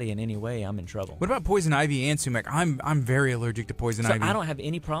my body in any way, I'm in trouble. What about poison ivy and sumac? I'm very allergic to poison So ivy. I don't have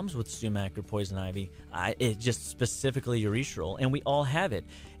any problems with sumac or poison ivy. It's just specifically urethral, and we all have it.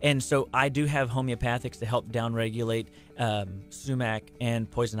 And so I do have homeopathics to help downregulate sumac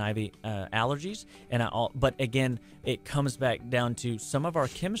and poison ivy allergies. But again, it comes back down to some of our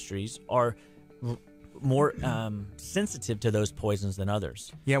chemistries are more sensitive to those poisons than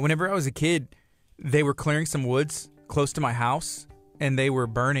others. Yeah, whenever I was a kid, they were clearing some woods close to my house, and they were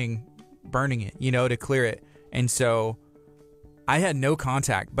burning it, to clear it. And so I had no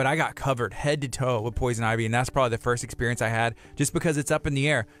contact, but I got covered head to toe with poison ivy, and that's probably the first experience I had, just because it's up in the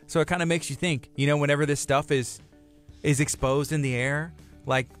air. So it kind of makes you think, whenever this stuff is exposed in the air,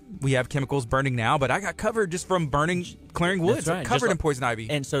 like we have chemicals burning now, but I got covered just from clearing woods, That's right. covered Just in poison ivy.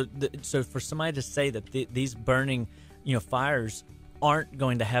 And so for somebody to say that these burning, fires aren't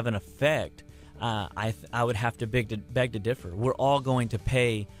going to have an effect, I would have to beg to differ. We're all going to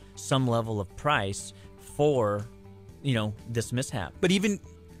pay some level of price for, this mishap. But even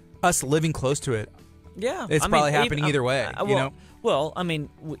us living close to it, Yeah, it's probably happening either way. Well, I mean,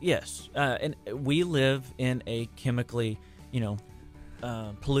 yes, and we live in a chemically,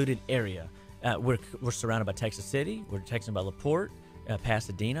 polluted area. We're surrounded by Texas City. We're surrounded by LaPorte,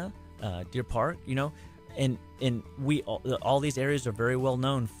 Pasadena, Deer Park. And we all these areas are very well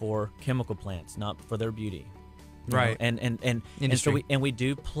known for chemical plants, not for their beauty. Right. And so we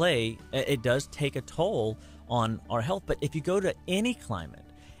do play. It does take a toll on our health. But if you go to any climate,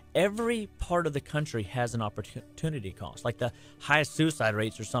 every part of the country has an opportunity cost. Like the highest suicide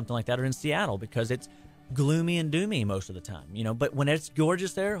rates or something like that are in Seattle because it's gloomy and doomy most of the time. But when it's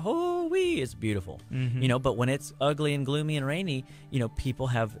gorgeous there, it's beautiful. Mm-hmm. But when it's ugly and gloomy and rainy, people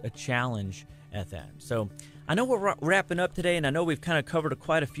have a challenge at that. So I know we're wrapping up today, and I know we've kind of covered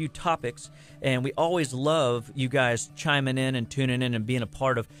quite a few topics, and we always love you guys chiming in and tuning in and being a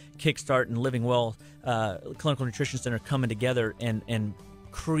part of Kickstart and Living Well Clinical Nutrition Center coming together and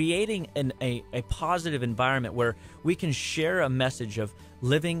creating a positive environment where we can share a message of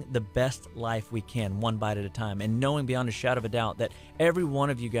living the best life we can, one bite at a time, and knowing beyond a shadow of a doubt that every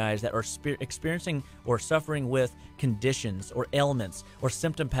one of you guys that are experiencing or suffering with conditions or ailments or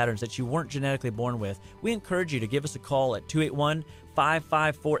symptom patterns that you weren't genetically born with, we encourage you to give us a call at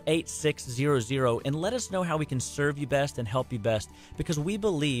 281-554-8600 and let us know how we can serve you best and help you best, because we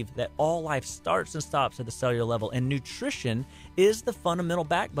believe that all life starts and stops at the cellular level, and nutrition is the fundamental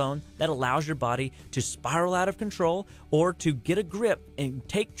backbone that allows your body to spiral out of control or to get a grip and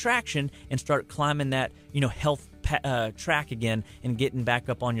take traction and start climbing that health track again and getting back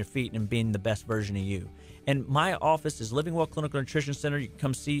up on your feet and being the best version of you. And my office is Living Well Clinical Nutrition Center. You can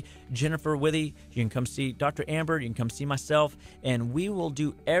come see Jennifer Withy. You can come see Dr. Amber. You can come see myself. And we will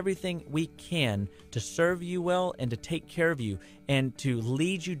do everything we can to serve you well and to take care of you and to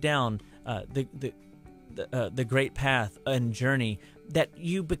lead you down the great path and journey that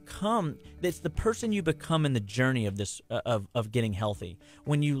you become. It's the person you become in the journey of this of getting healthy.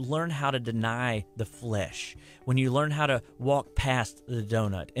 When you learn how to deny the flesh, when you learn how to walk past the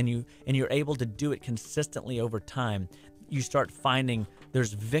donut, and you're able to do it consistently over time, you start finding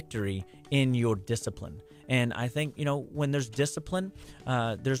there's victory in your discipline. And I think, when there's discipline,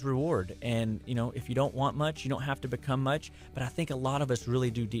 there's reward. And, if you don't want much, you don't have to become much. But I think a lot of us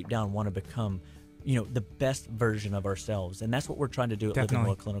really do deep down want to become the best version of ourselves. And that's what we're trying to do at Living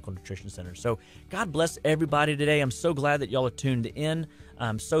Well Clinical Nutrition Center. So God bless everybody today. I'm so glad that y'all are tuned in.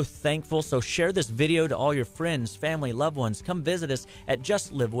 I'm so thankful. So share this video to all your friends, family, loved ones. Come visit us at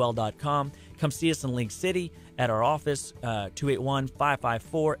justlivewell.com. Come see us in League City at our office,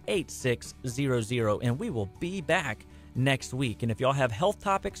 281-554-8600. And we will be back next week. And if y'all have health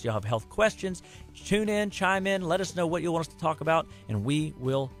topics, y'all have health questions, tune in, chime in, let us know what you want us to talk about, and we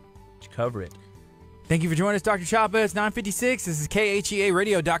will cover it. Thank you for joining us, Dr. Chapa. It's 9:56. This is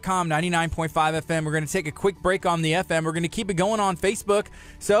KHEARadio.com, 99.5 FM. We're going to take a quick break on the FM. We're going to keep it going on Facebook.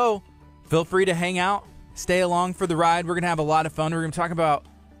 So feel free to hang out, stay along for the ride. We're going to have a lot of fun. We're going to talk about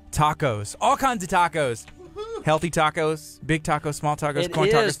tacos, all kinds of tacos. Healthy tacos, big tacos, small tacos, corn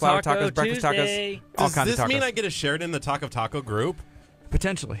tacos, flour tacos, breakfast tacos, all kinds of tacos. Does this mean I get a shared in the Talk of Taco group?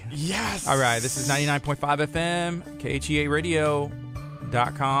 Potentially. Yes. All right. This is 99.5 FM,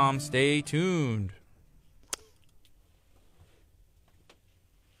 KHEARadio.com. Stay tuned.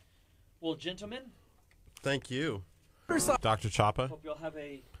 Well, gentlemen, thank you, Dr. Chapa. hope you'll have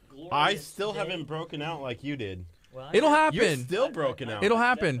a glorious I still day. haven't broken out like you did. Well, It'll You're happen. still broken out. It'll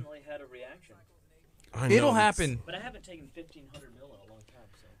happen. Definitely had a reaction, I know, It'll that's- happen. but I haven't taken 1,500 mil in a long time.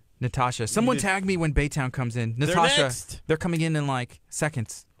 So Natasha, someone tag me when Baytown comes in. They're Natasha, next. they're coming in like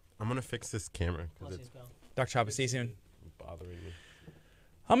seconds. I'm gonna fix this camera because blessings, pal. Dr. Chapa, see you soon. bothering me.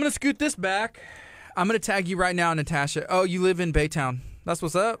 I'm going to scoot this back. I'm going to tag you right now, Natasha. Oh, you live in Baytown. That's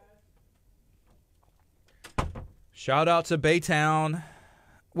what's up. Shout out to Baytown.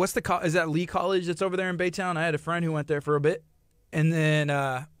 What's the is that Lee College that's over there in Baytown? I had a friend who went there for a bit. And then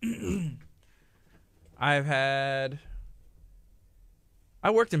I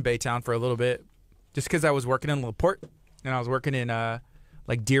worked in Baytown for a little bit just because I was working in LaPorte and I was working in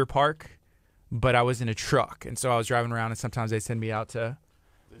like Deer Park, but I was in a truck. And so I was driving around and sometimes they send me out to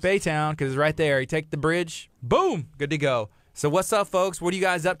Baytown because it's right there. You take the bridge, boom, good to go. So what's up, folks? What are you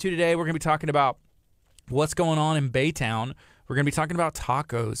guys up to today? We're going to be talking about what's going on in Baytown. We're going to be talking about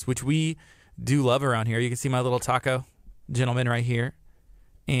tacos, which we do love around here. You can see my little taco gentleman right here.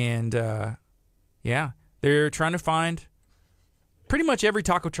 And, yeah, they're trying to find pretty much every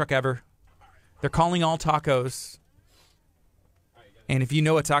taco truck ever. They're calling all tacos. And if you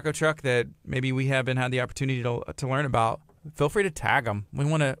know a taco truck that maybe we haven't had the opportunity to learn about, feel free to tag them. We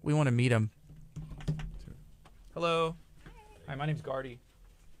want to meet them. Hello. Hi, my name's Gardy.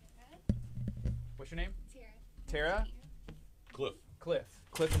 What's your name? Tara?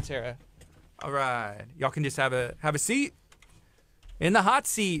 Cliff and Tara. All right. Y'all can just have a seat in the hot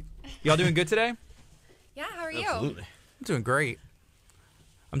seat. Y'all doing good today? Yeah, how are you? Absolutely. I'm doing great.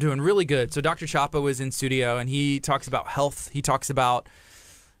 I'm doing really good. So Dr. Chapa was in studio, and he talks about health. He talks about,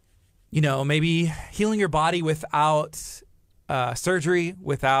 maybe healing your body without surgery,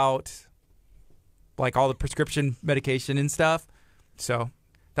 without like all the prescription medication and stuff. So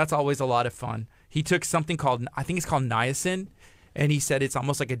that's always a lot of fun. He took something called, I think it's called niacin, and he said it's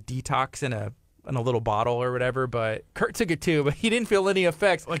almost like a detox in a little bottle or whatever, but Kurt took it too, but he didn't feel any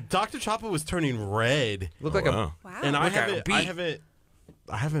effects. Like Dr. Chapa was turning red. Looked like Wow. And I Look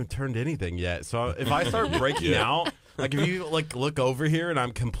haven't turned anything yet. So if I start breaking out, like if you like look over here and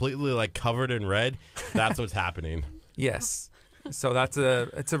I'm completely like covered in red, that's what's happening. Yes. So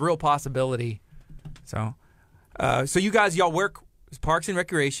it's a real possibility. So you guys, y'all work Parks and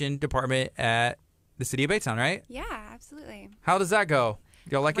Recreation Department at the City of Baytown, right? Yeah, absolutely. How does that go?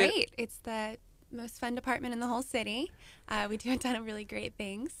 Y'all like it? Great. It's the most fun department in the whole city. We do a ton of really great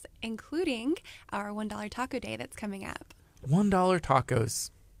things, including our $1 taco day that's coming up. $1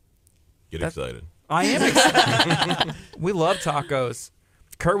 tacos. Get excited. I am excited. We love tacos.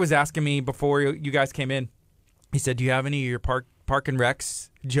 Kurt was asking me before you guys came in. He said, "Do you have any of your Park and Recs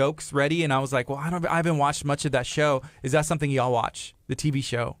jokes ready?" And I was like, "Well, I haven't watched much of that show. Is that something y'all watch? The TV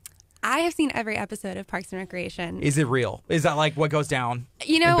show?" I have seen every episode of Parks and Recreation. Is it real? Is that like what goes down? A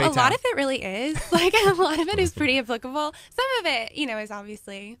Baytown? lot of it really is. Like, a lot of it is pretty applicable. Some of it, is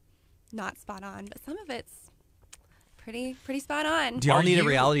obviously not spot on, but some of it's pretty spot on. Do y'all need a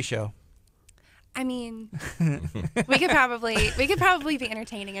reality show? I mean, we could probably be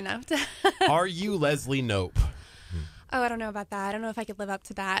entertaining enough to. Are you Leslie Knope? Oh, I don't know about that. I don't know if I could live up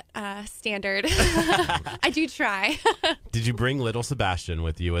to that standard. I do try. Did you bring little Sebastian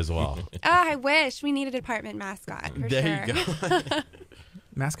with you as well? Oh, I wish. We need a department mascot for There sure. you go.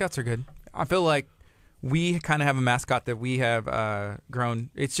 Mascots are good. I feel like we kind of have a mascot that we have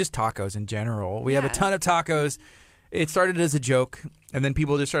grown. It's just tacos in general. We have a Yeah. ton of tacos. It started as a joke, and then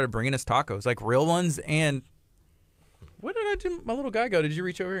people just started bringing us tacos, like real ones. And what did I do? My little guy go. Did you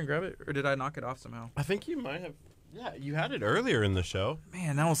reach over here and grab it, or did I knock it off somehow? I think you might have. Yeah, you had it earlier in the show.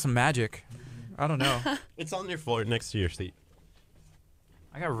 Man, that was some magic. I don't know. It's on your floor next to your seat.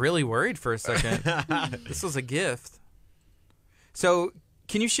 I got really worried for a second. This was a gift. So,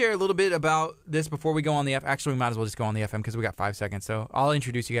 can you share a little bit about this before we go on the FM? Actually, we might as well just go on the FM because we got 5 seconds. So, I'll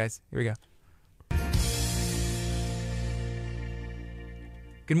introduce you guys. Here we go.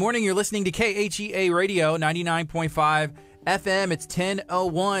 Good morning. You're listening to KHEA Radio 99.5 FM. It's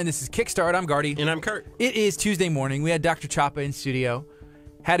 10:01. This is Kickstart. I'm Gardy. And I'm Kurt. It is Tuesday morning. We had Dr. Chapa in studio.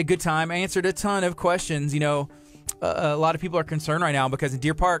 Had a good time. Answered a ton of questions. A lot of people are concerned right now because in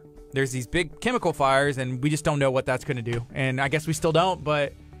Deer Park, there's these big chemical fires, and we just don't know what that's going to do. And I guess we still don't,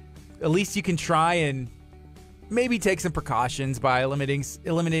 but at least you can try and maybe take some precautions by eliminating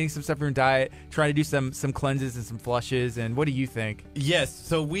some stuff from your diet, trying to do some cleanses and some flushes. And what do you think? Yes,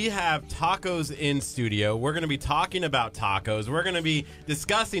 so we have tacos in studio. We're going to be talking about tacos. We're going to be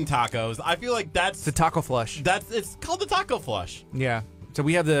discussing tacos. I feel like It's a taco flush. it's called the taco flush. Yeah. So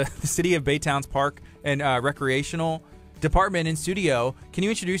we have the City of Baytown's Park and Recreational Department in studio. Can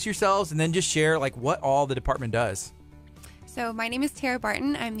you introduce yourselves and then just share what all the department does? So my name is Tara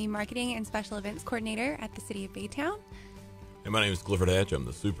Barton. I'm the Marketing and Special Events Coordinator at the City of Baytown. And my name is Clifford Hatch. I'm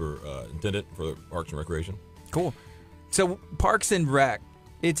the superintendent for Parks and Recreation. Cool. So Parks and Rec,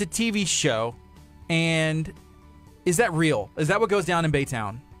 it's a TV show, and is that real? Is that what goes down in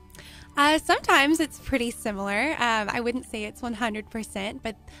Baytown? Sometimes it's pretty similar. I wouldn't say it's 100%,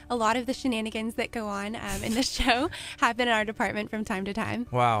 but a lot of the shenanigans that go on in the show happen in our department from time to time.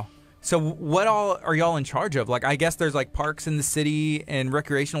 Wow. So what all are y'all in charge of? Like, I guess there's like parks in the city and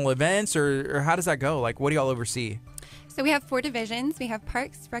recreational events, or how does that go? Like, what do y'all oversee? So we have 4 divisions. We have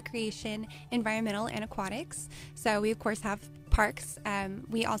parks, recreation, environmental, and aquatics. So we, of course, have parks.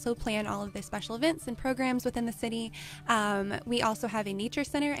 We also plan all of the special events and programs within the city. We also have a nature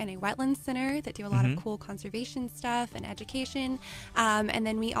center and a wetlands center that do a lot of cool conservation stuff and education. And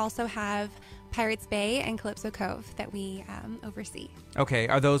then we also have Pirates Bay and Calypso Cove that we oversee. Okay,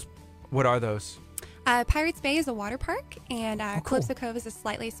 what are those? Pirates Bay is a water park, and cool. Calypso Cove is a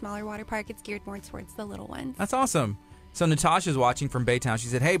slightly smaller water park. It's geared more towards the little ones. That's awesome. So Natasha's watching from Baytown. She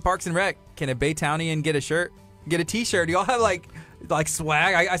said, "Hey, Parks and Rec, can a Baytownian get a shirt? Get a T-shirt? Do y'all have like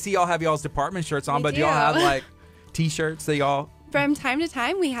swag? I see y'all have y'all's department shirts on, We but do y'all do. have like T-shirts that y'all?" From time to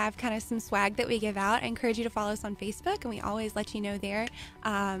time, we have kind of some swag that we give out. I encourage you to follow us on Facebook, and we always let you know there.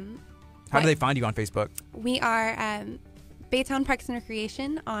 How do they find you on Facebook? We are Baytown Parks and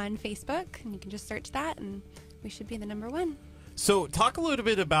Recreation on Facebook, and you can just search that, and we should be the #1. So talk a little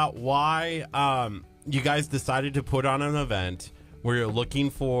bit about why you guys decided to put on an event where you're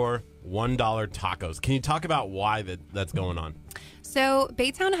looking for $1 tacos. Can you talk about why that's going on? So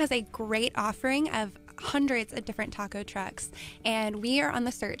Baytown has a great offering of hundreds of different taco trucks, and we are on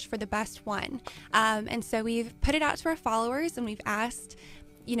the search for the best one. And so we've put it out to our followers, and we've asked,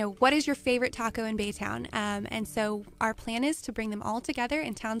 what is your favorite taco in Baytown? And so our plan is to bring them all together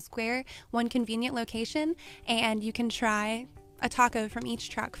in Town Square, one convenient location, and you can try a taco from each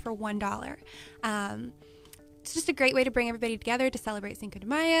truck for $1. It's just a great way to bring everybody together to celebrate Cinco de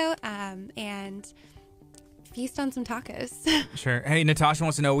Mayo and feast on some tacos. Sure. Hey, Natasha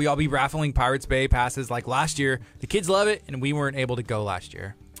wants to know, will y'all be raffling Pirates Bay passes like last year? The kids love it, and we weren't able to go last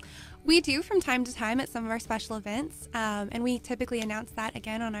year. We do from time to time at some of our special events, and we typically announce that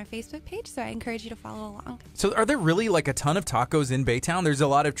again on our Facebook page, so I encourage you to follow along. So are there really like a ton of tacos in Baytown? There's a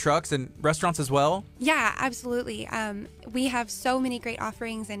lot of trucks and restaurants as well? Yeah, absolutely. We have so many great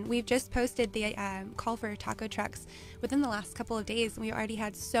offerings, and we've just posted the call for taco trucks within the last couple of days, and we already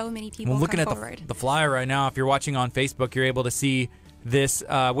had so many people Well, looking come at forward. the flyer right now, if you're watching on Facebook, you're able to see this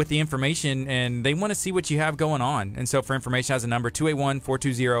with the information, and they want to see what you have going on. And so for information, has a number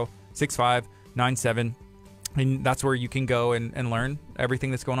 281-420-6597, and that's where you can go and learn everything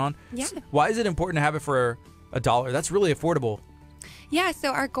that's going on. Yeah. Why is it important to have it for $1? That's really affordable. Yeah,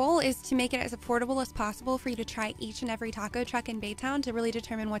 so our goal is to make it as affordable as possible for you to try each and every taco truck in Baytown to really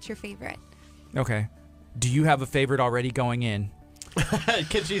determine what's your favorite. Okay. Do you have a favorite already going in?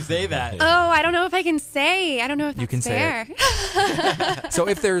 Can she say that? Oh, I don't know if I can say. I don't know if that's You can say fair. So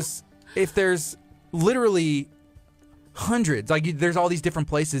if there's literally hundreds, like there's all these different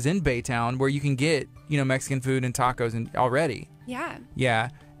places in Baytown where you can get, Mexican food and tacos and already. Yeah. Yeah.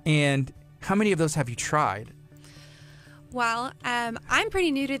 And how many of those have you tried? Well, I'm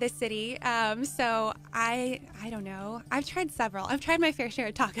pretty new to this city, so I don't know. I've tried several. I've tried my fair share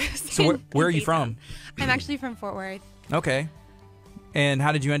of tacos. So in where are you Baytown. from? I'm actually from Fort Worth. Okay. And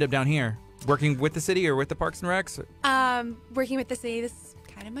how did you end up down here? Working with the city or with the Parks and Recs? Working with the city. This is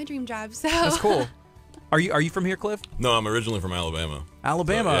kind of my dream job. So That's cool. Are you from here, Cliff? No, I'm originally from Alabama.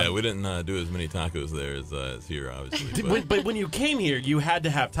 Alabama. So, yeah, we didn't do as many tacos there as here, obviously. But when you came here, you had to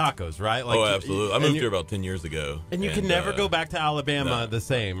have tacos, right? Like, oh, absolutely. I and moved you- here about 10 years ago. And you can never go back to Alabama no. the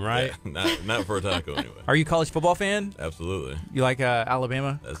same, right? Yeah, not for a taco, anyway. Are you a college football fan? Absolutely. You like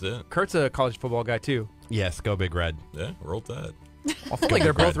Alabama? That's it. Kurt's a college football guy too. Yes, go Big Red. Yeah, roll tide. I feel like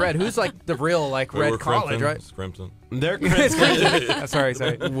they're both red. Who's like the real like We're red college, Crimson. right? It's Crimson. They're It's crimson. crazy.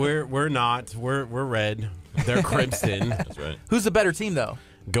 Sorry. we're not. We're red. They're crimson. That's right. Who's the better team though?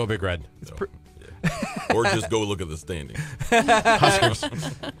 Go Big Red. Or just go look at the standing. Huskers.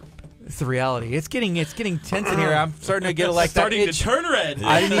 It's the reality. It's getting tense in here. I'm starting to get like that Starting to itch. turn red.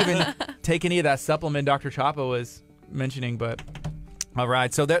 I didn't even take any of that supplement Dr. Chapa was mentioning, but all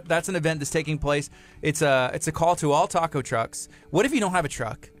right. So that's an event that's taking place. It's a call to all taco trucks. What if you don't have a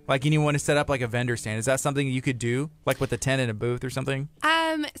truck? Like you want to set up like a vendor stand? Is that something you could do, like with a tent and a booth or something?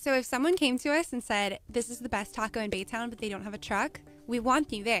 So if someone came to us and said, this is the best taco in Baytown, but they don't have a truck, we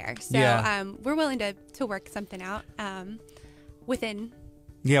want you there. So Yeah. we're willing to work something out within.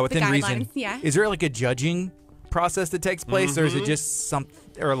 Yeah, within guidelines, reason. yeah. Is there like a judging process that takes place, or is it just something,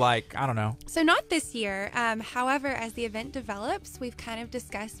 or like I don't know? So not this year. However, as the event develops, we've kind of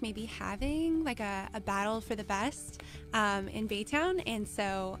discussed maybe having like a battle for the best in Baytown. And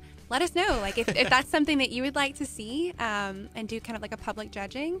so let us know, like if that's something that you would like to see and do kind of like a public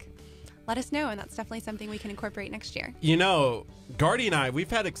judging. let us know, and that's definitely something we can incorporate next year. You know, Gardy and I, we've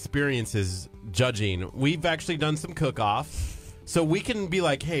had experiences judging. We've actually done some cook-offs. So we can be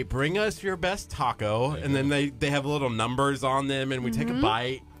like, hey, bring us your best taco. And then they have little numbers on them, and we take a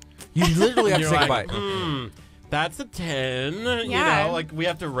bite. You literally have to You're take like, a bite. That's a 10. You Yeah. know, like we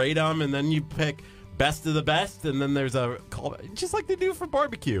have to rate them, and then you pick best of the best, and then there's a call, just like they do for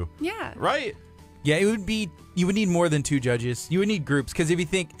barbecue. Yeah. Right? Yeah, you would need more than 2 judges. You would need groups, because if you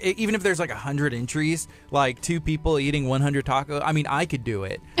think, even if there's like 100 entries, like 2 people eating 100 tacos, I mean, I could do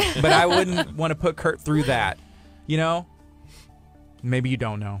it, but I wouldn't want to put Kurt through that. You know? Maybe you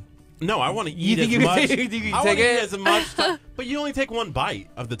don't know. No, I want to You eat think as you can much. take- you think you can I want take to eat it? as much, but you only take one bite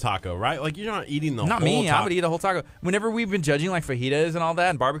of the taco, right? Like you're not eating the Not whole me. taco. I would eat the whole taco. Whenever we've been judging like fajitas and all that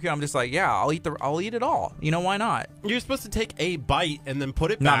and barbecue, I'm just like, yeah, I'll eat it all. You know, why not? You're supposed to take a bite and then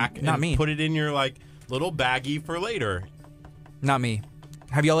put it Not- back not and me. put it in your like little baggie for later. Not me.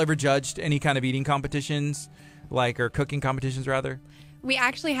 Have y'all ever judged any kind of eating competitions, or cooking competitions rather? We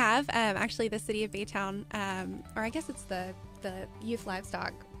actually have, actually the city of Baytown, or I guess it's the youth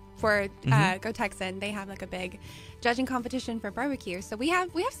livestock for Go Texan. They have like a big judging competition for barbecue. So we have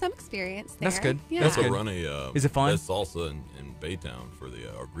some experience there. That's good. Yeah. That's Also good. run a Is it fun? best salsa in Baytown for the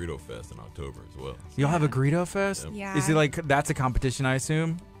Grito Fest in October as well. Y'all have a Greedo Fest? Yeah. Is it like that's a competition? I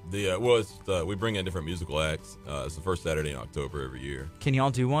assume. We bring in different musical acts. It's the first Saturday in October every year. Can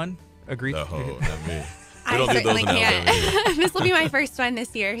y'all do one? Agree? Oh, not me. We I don't do those certainly in Alabama either. can't. This will be my first one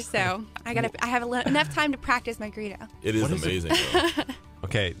this year, so I have enough time to practice my Greedo. It is amazing. though.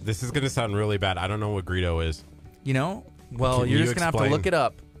 Okay, this is going to sound really bad. I don't know what Greedo is. You know? Well, Can you're you just gonna have to explain? look it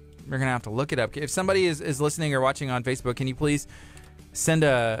up. We're gonna have to look it up. If somebody is listening or watching on Facebook, can you please send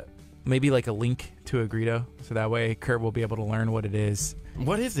maybe like a link to a Greedo so that way Kurt will be able to learn what it is.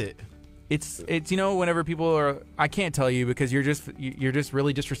 What is it? It's whenever people are, I can't tell you because you're just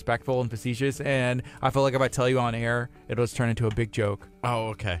really disrespectful and facetious, and I feel like if I tell you on air, it'll just turn into a big joke. Oh,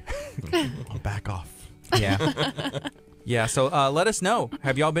 okay. I'll back off. Yeah. Yeah, so let us know.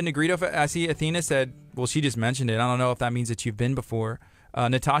 Have y'all been to Greedo? I see Athena said, well, she just mentioned it. I don't know if that means that you've been before.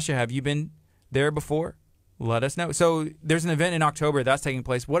 Natasha, have you been there before? Let us know. So there's an event in October that's taking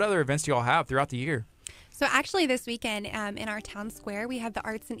place. What other events do y'all have throughout the year? So actually this weekend in our town square, we have the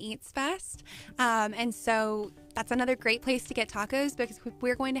Arts and Eats Fest. And so that's another great place to get tacos because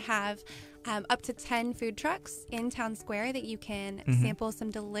we're going to have up to 10 food trucks in town square that you can sample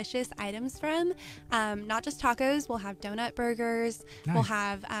some delicious items from. Not just tacos, we'll have donut burgers, we'll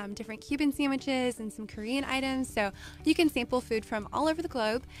have different Cuban sandwiches and some Korean items. So you can sample food from all over the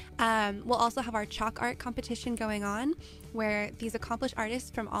globe. We'll also have our chalk art competition going on, where these accomplished artists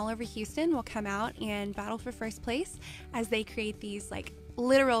from all over Houston will come out and battle for first place as they create these like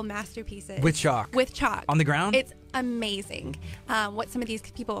literal masterpieces With chalk? With chalk On the ground? It's amazing what some of these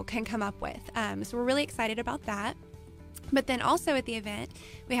people can come up with. So we're really excited about that. But then also at the event,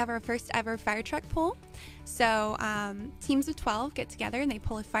 we have our first ever fire truck pull. So teams of 12 get together and they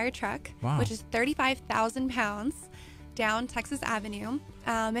pull a fire truck, Wow. which is 35,000 pounds, down Texas Avenue,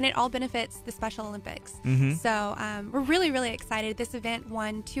 and it all benefits the Special Olympics. So we're really, really excited. This event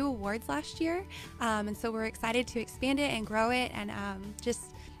won 2 awards last year, and so we're excited to expand it and grow it and just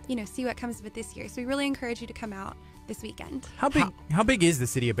see what comes of it this year. So we really encourage you to come out this weekend. How big is the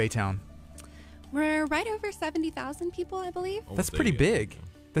city of Baytown? We're right over 70,000 people, I believe. That's Almost pretty 80, big.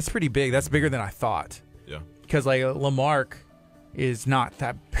 That's pretty big. That's bigger than I thought. Yeah. Because like Lamarck is not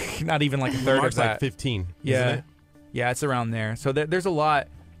that big, not even like a third Mark's of that. like 15. Yeah, Isn't it? yeah, it's around there. So there's a lot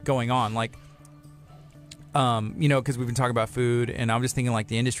going on, like, because we've been talking about food, and I'm just thinking like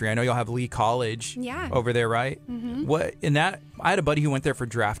the industry. I know y'all have Lee College, Yeah. over there, right? What in that? I had a buddy who went there for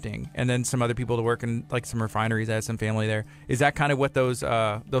drafting, and then some other people to work in like some refineries. I had some family there. Is that kind of what those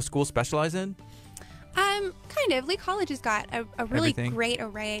schools specialize in? Kind of. Lee College has got a really Everything? great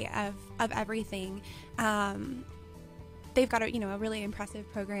array of everything. They've got a really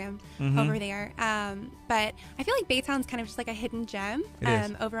impressive program over there. But I feel like Baytown's kind of just like a hidden gem It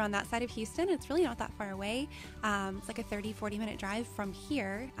is. over on that side of Houston. It's really not that far away. It's like a 30-40 minute drive from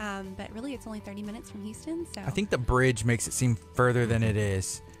here. But really it's only 30 minutes from Houston. So I think the bridge makes it seem further than it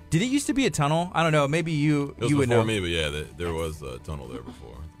is. Did it used to be a tunnel? I don't know. Maybe you It was would before know. me, but yeah, there was a tunnel there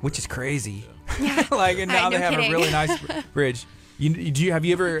before. Which is crazy. Yeah. Like, and now No they have kidding. a really nice bridge. Have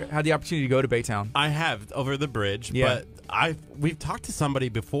you ever had the opportunity to go to Baytown? I have over the bridge, Yeah. but we've talked to somebody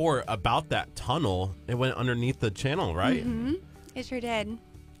before about that tunnel. It went underneath the channel, right? It sure did.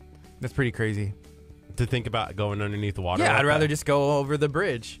 That's pretty crazy. To think about going underneath the water. Yeah, like I'd rather that. just go over the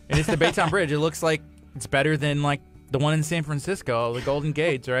bridge. And it's the Baytown Bridge. It looks like it's better than like the one in San Francisco, the Golden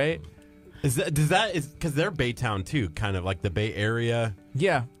Gates, right? Is because they're Baytown too, kind of like the Bay Area.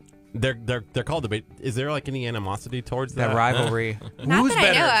 Yeah. they're called the. Is there like any animosity towards That that? rivalry. Not Who's that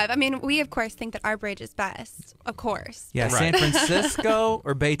better? I know of. I mean, we of course think that our bridge is best, of course. Yeah, Right. San Francisco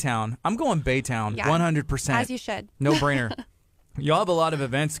or Baytown? I'm going Baytown, Yeah. 100%. As you should. No brainer. Y'all have a lot of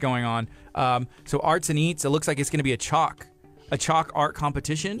events going on. So Arts and Eats, it looks like it's going to be a chalk art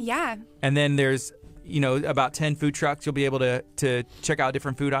competition. Yeah. And then there's, about 10 food trucks you'll be able to check out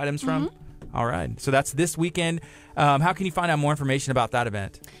different food items from. All right. So that's this weekend. How can you find out more information about that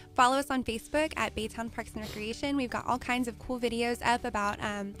event? Follow us on Facebook at Baytown Parks and Recreation. We've got all kinds of cool videos up about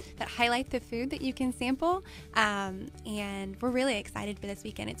that highlight the food that you can sample. And we're really excited for this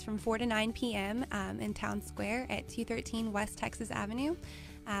weekend. It's from 4 to 9 p.m. In Town Square at 213 West Texas Avenue.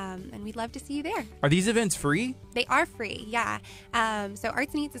 And we'd love to see you there. Are these events free? They are free, yeah. So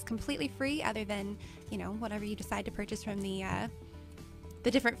Arts and Eats is completely free other than, whatever you decide to purchase from the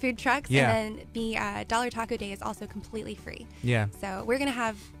different food trucks. Yeah. And then the Dollar Taco Day is also completely free. Yeah. So we're going to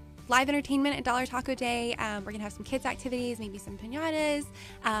have live entertainment at Dollar Taco Day. We're going to have some kids' activities, maybe some piñatas.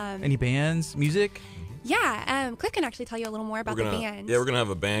 Any bands, music? Yeah, Cliff can actually tell you a little more about the band. Yeah, we're gonna have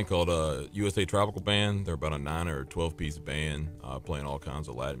a band called USA Tropical Band. They're about a 9 or 12-piece band playing all kinds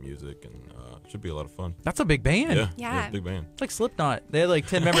of Latin music, and should be a lot of fun. That's a big band. Yeah. it's a big band. It's like Slipknot. They had like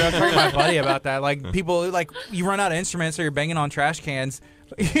 10 members. I was talking to my buddy about that. Like people, like you run out of instruments, so you're banging on trash cans.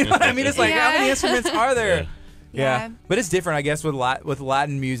 You know what I mean? It's like, how many instruments are there? Yeah. But it's different, I guess, with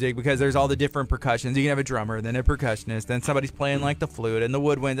Latin music because there's all the different percussions. You can have a drummer, then a percussionist, then somebody's playing like the flute and the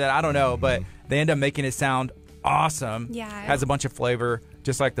woodwind. And I don't know, but they end up making it sound awesome. Yeah. Has a bunch of flavor,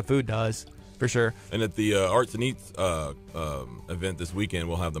 just like the food does, for sure. And at the Arts and Eats event this weekend,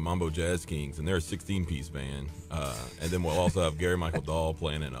 we'll have the Mambo Jazz Kings, and they're a 16-piece band. And then we'll also have Gary Michael Dahl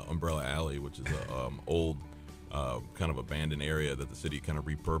playing in Umbrella Alley, which is a old kind of abandoned area that the city kind of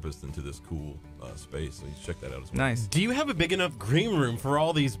repurposed into this cool space. So you should check that out as well. Nice. Do you have a big enough green room for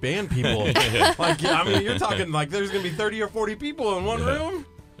all these band people? You're talking like there's going to be 30 or 40 people in one room?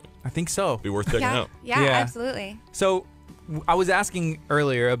 I think so. Be worth checking out. Yeah, Yeah. absolutely. So I was asking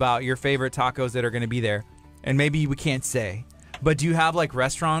earlier about your favorite tacos that are going to be there, and maybe we can't say, but do you have like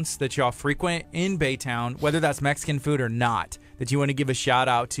restaurants that y'all frequent in Baytown, whether that's Mexican food or not, that you want to give a shout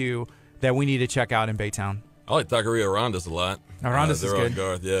out to that we need to check out in Baytown? I like Taqueria Arandas a lot. Arandas is they're good. on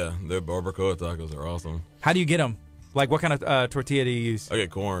Garth, yeah. Their barbacoa tacos are awesome. How do you get them? Like what kind of tortilla do you use? I get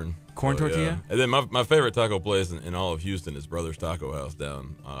corn. Corn tortilla? Yeah. And then my favorite taco place in all of Houston is Brothers Taco House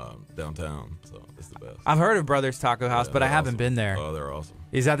downtown. So it's the best. I've heard of Brothers Taco House, Yeah, but I they're haven't awesome. been there. Oh, they're awesome.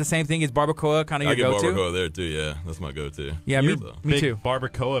 Is that the same thing as barbacoa, kind of I your get go-to? barbacoa there too, yeah. That's my go-to. Yeah, me So- Big too.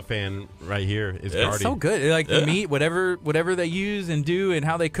 barbacoa fan right here is Yeah, Gardy. It's so good. Like the Yeah. meat, whatever they use and do, and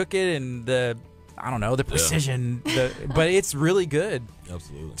how they cook it, and the precision. But it's really good.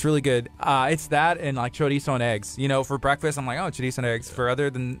 Absolutely. It's really good. It's that and like chorizo and eggs. For breakfast, I'm like, oh, chorizo and eggs. For other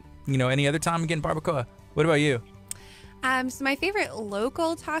than any other time, I'm getting barbacoa. What about you? So my favorite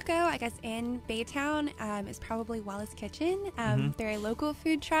local taco, I guess, in Baytown is probably Wallace Kitchen. They're a local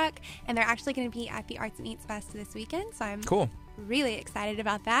food truck, and they're actually going to be at the Arts and Eats Fest this weekend. So I'm Cool. really excited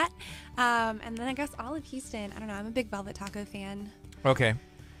about that. And then I guess all of Houston. I don't know. I'm a big Velvet Taco fan. Okay.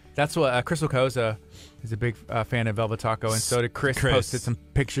 That's what Crystal Koza is a big fan of Velvet Taco, and so did Chris. Chris. Posted some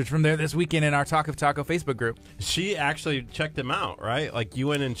pictures from there this weekend in our Talk of Taco Facebook group. She actually checked them out, right? Like you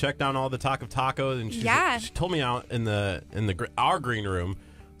went and checked out all the Talk of Tacos, and she told me out in our green room.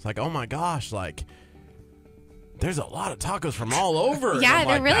 It's like, oh my gosh, like there's a lot of tacos from all over. And Yeah, I'm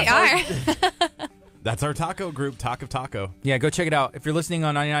there like, really are. That's our taco group, Talk of Taco. Yeah, go check it out. If you're listening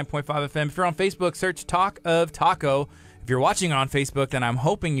on 99.5 FM, if you're on Facebook, search Talk of Taco. If you're watching on Facebook, then I'm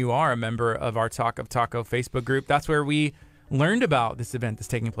hoping you are a member of our Talk of Taco Facebook group. That's where we learned about this event that's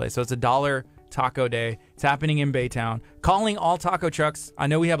taking place. So it's $1 Taco Day. It's happening in Baytown. Calling all taco trucks. I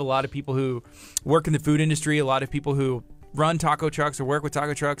know we have a lot of people who work in the food industry, a lot of people who run taco trucks or work with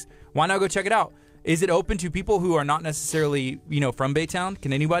taco trucks. Why not go check it out? Is it open to people who are not necessarily, from Baytown?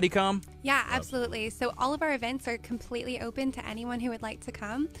 Can anybody come? Yeah, absolutely. So all of our events are completely open to anyone who would like to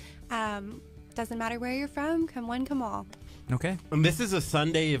come. Doesn't matter where you're from. Come one, come all. Okay. And this is a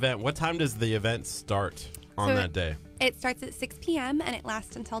Sunday event. What time does the event start on that day? It starts at 6 p.m. and it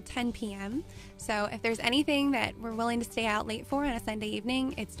lasts until 10 p.m. So if there's anything that we're willing to stay out late for on a Sunday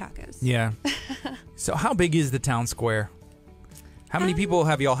evening, it's tacos. Yeah. So how big is the town square? How many people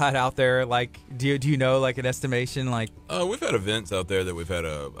have y'all had out there? Like, do you know, like, an estimation? Like, We've had events out there that we've had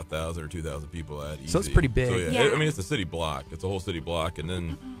 1,000 or 2,000 people at. So it's easy. pretty big. So, Yeah. I mean, it's a city block. It's a whole city block, and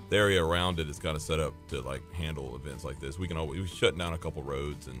then the area around it is kind of set up to like handle events like this. We're shutting down a couple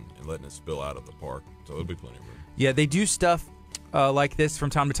roads and letting it spill out of the park, so it'll be plenty of room. yeah, they do stuff like this from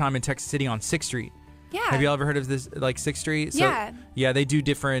time to time in Texas City on 6th Street. Yeah. Have you all ever heard of this, like 6th Street? Yeah. Yeah, they do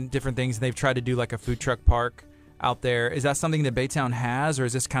different things. They've tried to do like a food truck park out there. Is that something that Baytown has, or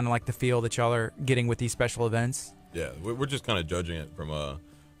is this kind of like the feel that y'all are getting with these special events? Yeah, we're just kind of judging it from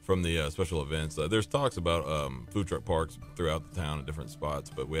the special events. There's talks about food truck parks throughout the town at different spots,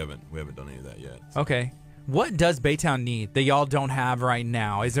 but we haven't done any of that yet. Okay. What does Baytown need that y'all don't have right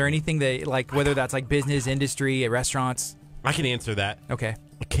now? Is there anything that, like, whether that's like business, industry, restaurants? I can answer that. Okay.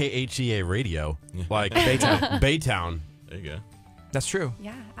 KHEA radio, like Baytown. Baytown. There you go. That's true.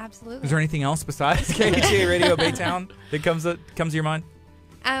 Yeah, absolutely. Is there anything else besides KHA Radio Baytown that comes to your mind?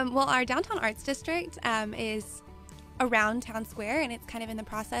 Well, our downtown arts district is around Town Square, and it's kind of in the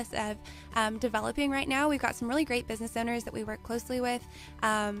process of developing right now. We've got some really great business owners that we work closely with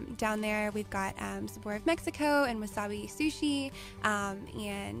down there. We've got Sabor of Mexico and Wasabi Sushi,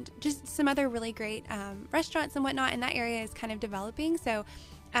 and just some other really great restaurants and whatnot. And that area is kind of developing. So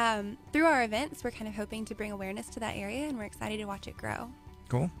through our events, we're kind of hoping to bring awareness to that area, and we're excited to watch it grow.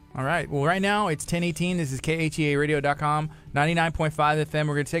 Cool. All right. Well, right now it's 10:18. This is KHEARadio.com, 99.5 FM.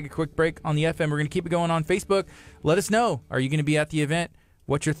 We're going to take a quick break on the FM. We're going to keep it going on Facebook. Let us know. Are you going to be at the event?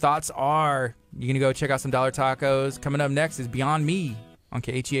 What your thoughts are. You're going to go check out some Dollar Tacos. Coming up next is Beyond Me on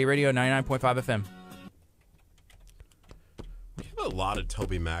KHEA Radio, 99.5 FM. We have a lot of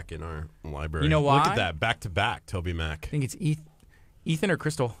Toby Mac in our library. You know why? Look at that. Back to back, Toby Mac. I think it's Ethan or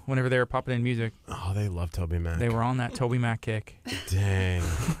Crystal, whenever they were popping in music. Oh, they love Toby Mac. They were on that Toby Mac kick. Dang.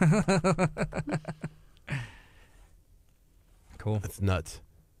 Cool. That's nuts.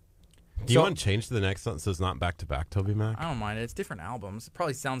 Do you want to change to the next one so it's not back to back, Toby Mac? I don't mind it. It's different albums. It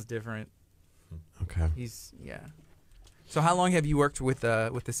probably sounds different. Okay. So how long have you worked with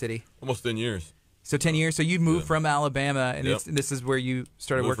the city? Almost 10 years. So 10 years. So you moved from Alabama, and Yep. this is where you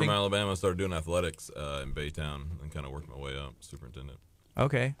started Moved working? from Alabama, started doing athletics in Baytown, and kind of worked my way up, superintendent.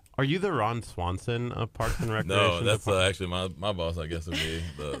 Okay. Are you the Ron Swanson of Parks and Recreation? No, that's actually my boss, I guess, would be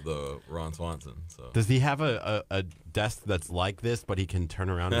the Ron Swanson. So. Does he have a desk that's like this, but he can turn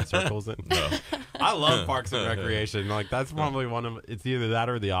around in circles? No. I love Parks and Recreation. Like, that's probably one of, it's either that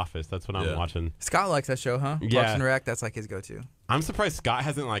or The Office. That's what I'm watching. Scott likes that show, huh? Yeah. Parks and Rec, that's like his go-to. I'm surprised Scott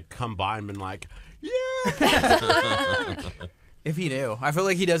hasn't, like, come by and been like, yeah. If he knew. I feel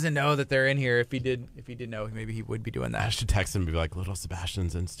like he doesn't know that they're in here. If he did know, maybe he would be doing I that. should text him and be like, little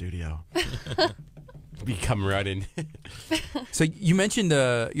Sebastian's in studio. Be coming right in. So you mentioned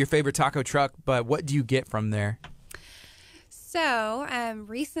your favorite taco truck, but what do you get from there? So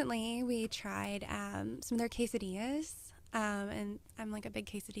recently we tried some of their quesadillas, and I'm like a big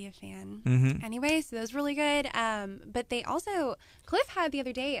quesadilla fan. Mm-hmm. Anyway, so those were really good. But they also, Cliff had the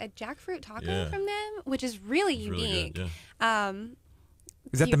other day a jackfruit taco from them, which is really It's unique. really good, yeah.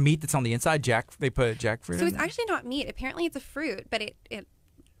 Is that the meat that's on the inside? They put jackfruit So in it's there? actually not meat. Apparently it's a fruit, but it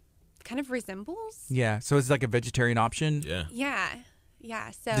kind of resembles. Yeah, so it's like a vegetarian option. Yeah.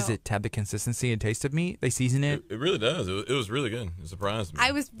 Yeah. So Does it have the consistency and taste of meat? They season it? It really does. It was really good. It surprised me.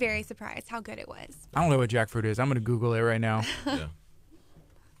 I was very surprised how good it was. I don't know what jackfruit is. I'm going to Google it right now. Yeah.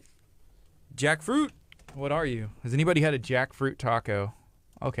 Jackfruit? What are you? Has anybody had a jackfruit taco?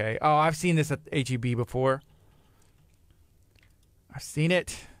 Okay. Oh, I've seen this at HEB before. I've seen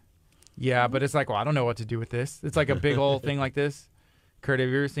it. Yeah, but it's like, well, I don't know what to do with this. It's like a big old thing like this. Kurt, have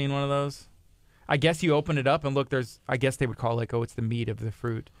you ever seen one of those? I guess you open it up and look, I guess they would call it, it's the meat of the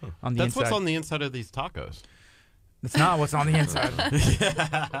fruit on the That's inside. what's on the inside of these tacos. It's not what's on the inside.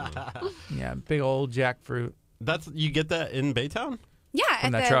 Yeah, big old jackfruit. You get that in Baytown? Yeah, From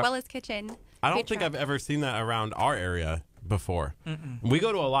at that the truck. Wella's Kitchen. I don't Food think truck. I've ever seen that around our area before. We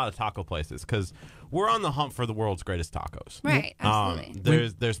go to a lot of taco places because we're on the hunt for the world's greatest tacos. Right,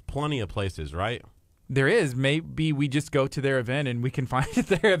 absolutely. There's plenty of places, right? There is. Maybe we just go to their event and we can find it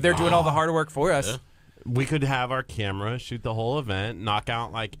there if they're doing all the hard work for us. Yeah. We could have our camera shoot the whole event, knock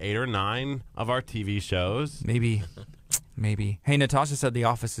out like 8 or 9 of our TV shows. Maybe. Hey, Natasha said The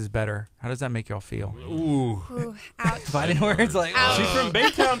Office is better. How does that make y'all feel? Ooh. Ooh, ouch. Fighting words like, Ouch. She's from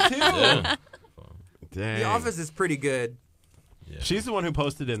Baytown too. Yeah. Dang. The Office is pretty good. She's the one who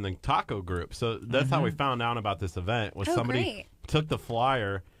posted in the taco group. So that's how we found out about this event. Was Oh, somebody great. took the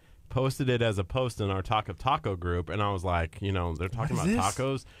flyer, posted it as a post in our Talk of Taco group, and I was like, they're talking What about is this?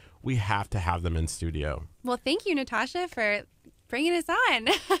 tacos. We have to have them in studio. Well, thank you, Natasha, for bringing us on.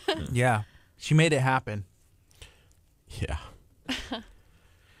 Yeah. She made it happen. Yeah.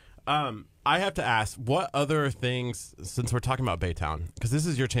 I have to ask, what other things, since we're talking about Baytown, because this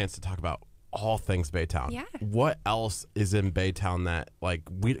is your chance to talk about all things Baytown. Yeah. What else is in Baytown that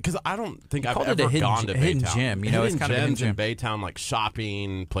because I don't think I've called it a ever hidden gone to ge- hidden Baytown. gem, you know, it's Hidden kind of a hidden gems in Baytown, like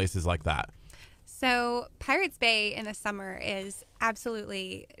shopping places like that. So Pirates Bay in the summer is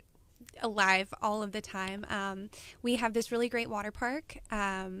absolutely alive all of the time. We have this really great water park,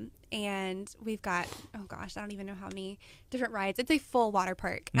 and we've got, oh gosh, I don't even know how many different rides. It's a full water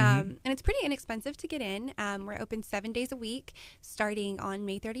park, and it's pretty inexpensive to get in. We're open 7 days a week, starting on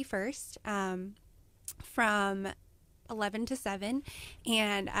May 31st, from 11 to 7,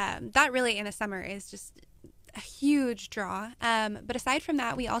 and that really in the summer is just a huge draw. But aside from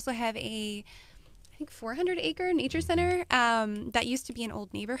that, we also have a 400-acre nature center that used to be an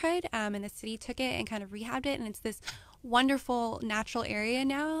old neighborhood, and the city took it and kind of rehabbed it, and it's this wonderful natural area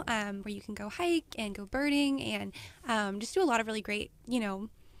now, where you can go hike and go birding and just do a lot of really great,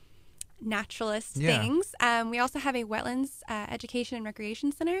 naturalist things. We also have a wetlands education and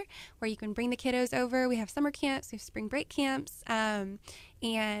recreation center where you can bring the kiddos over. We have summer camps, we have spring break camps,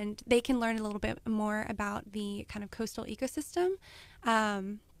 and they can learn a little bit more about the kind of coastal ecosystem.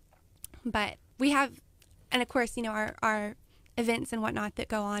 But we have, and of course, our events and whatnot that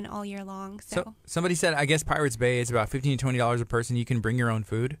go on all year long. So somebody said, I guess Pirates Bay is about $15 to $20 a person. You can bring your own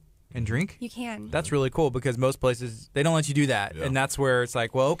food and drink. You can. That's really cool because most places, they don't let you do that. Yeah. And that's where it's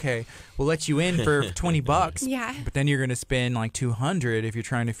like, well, okay, we'll let you in for $20. Yeah. But then you're going to spend like $200 if you're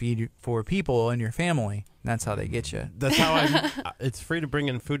trying to feed 4 people and your family. That's how they get you. That's how it's free to bring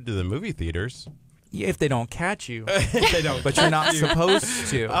in food to the movie theaters. Yeah, if they don't catch you. They don't. But you're not supposed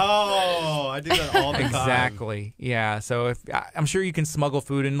to. Oh, I do that all the time. Exactly. Yeah. So I'm sure you can smuggle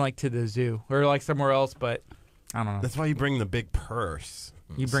food in like to the zoo or like somewhere else, but I don't know. That's why you bring the big purse.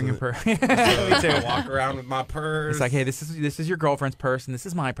 You bring your purse. Me So too. I walk around with my purse. It's like, hey, this is your girlfriend's purse and this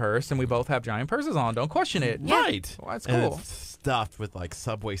is my purse, and we both have giant purses on. Don't question it. Right. Well, that's And cool. it's stuffed with like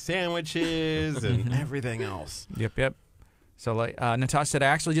Subway sandwiches and everything else. Yep. So like Natasha said, I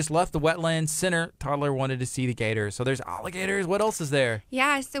actually just left the wetland center. Toddler wanted to see the gators. So there's alligators. What else is there?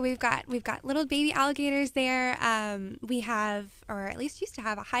 Yeah, so we've got little baby alligators there. We have, or at least used to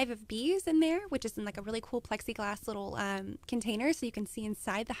have, a hive of bees in there, which is in like a really cool plexiglass little container, so you can see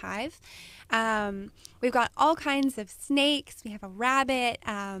inside the hive. We've got all kinds of snakes. We have a rabbit.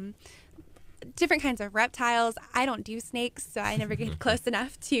 Different kinds of reptiles. I don't do snakes, so I never get close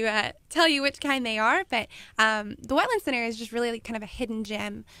enough to tell you which kind they are. But the Wetland Center is just really kind of a hidden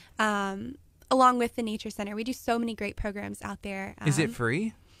gem, along with the Nature Center. We do so many great programs out there. Is it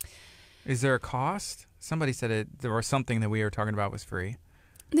free? Is there a cost? Somebody said there was something that we were talking about was free.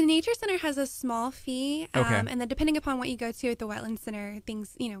 The Nature Center has a small fee, Okay. and then depending upon what you go to at the Wetland Center,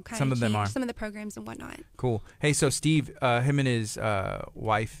 things, kind of Some of them change. are. Some of the programs and whatnot. Cool. Hey, so Steve, him and his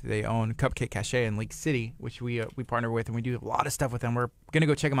wife, they own Cupcake Cache in Lake City, which we partner with, and we do a lot of stuff with them. We're going to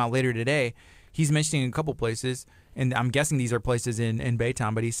go check them out later today. He's mentioning a couple places, and I'm guessing these are places in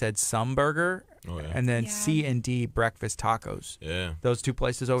Baytown, but he said Some Burger and then Yeah. C&D Breakfast Tacos. Yeah. Those two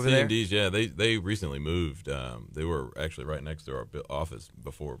places over there? C&D's, yeah, they recently moved. They were actually right next to our office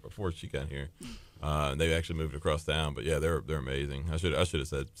before she got here. They actually moved across town, but yeah, they're amazing. I should have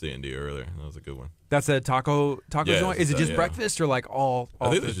said C&D earlier. That was a good one. That's a taco Yeah, joint? Is it just yeah. breakfast or like all I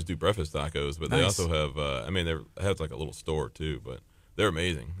think food? they just do breakfast tacos, but they Nice. also have. They have like a little store too, but they're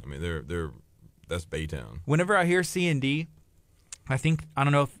amazing. I mean, they're that's Baytown. Whenever I hear C&D, I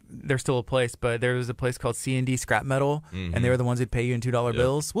don't know if there's still a place, but there was a place called C&D Scrap Metal, and they were the ones that pay you in $2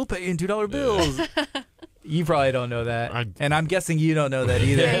 bills. We'll pay you in $2 bills. You probably don't know that, and I'm guessing you don't know that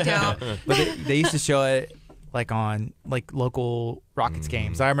either. I don't. But they used to show it like on like local Rockets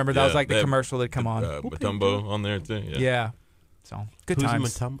games. I remember that was like they the have commercial that come on. Matumbo on there too. Yeah. Yeah. So good Who's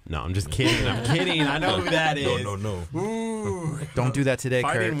times. Matumbo? No, I'm just kidding. I'm kidding. I know who that is. No. Ooh. Don't do that today,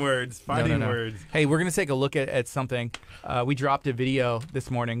 Fighting Kurt. words. No, Fighting no. words. Hey, we're going to take a look at something. We dropped a video this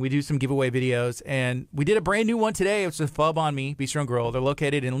morning. We do some giveaway videos, and we did a brand new one today. It's with Fub on Me, Bistro and Grill. They're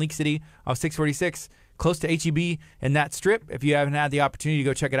located in Leak City off 646, close to HEB and that strip. If you haven't had the opportunity to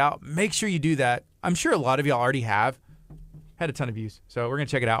go check it out, make sure you do that. I'm sure a lot of y'all already have. Had a ton of views, so we're going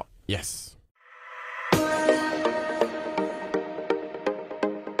to check it out. Yes.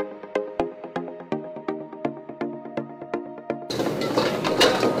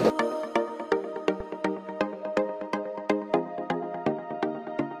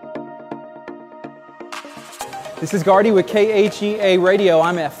 This is Gardy with KHEA Radio.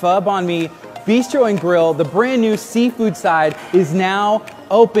 I'm at Fub on Me Bistro and Grill. The brand new seafood side is now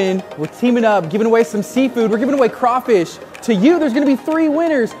open. We're teaming up, giving away some seafood. We're giving away crawfish to you. There's going to be 3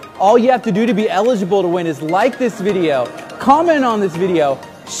 winners. All you have to do to be eligible to win is like this video, comment on this video,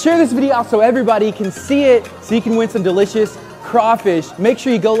 share this video out so everybody can see it, so you can win some delicious crawfish. Make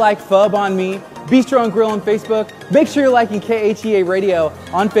sure you go like Fub on Me Bistro and Grill on Facebook. Make sure you're liking KHEA Radio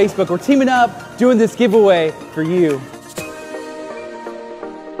on Facebook. We're teaming up, doing this giveaway for you.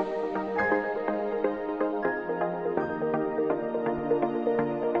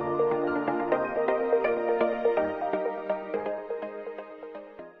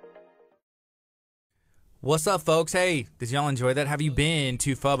 What's up, folks? Hey, did y'all enjoy that? Have you been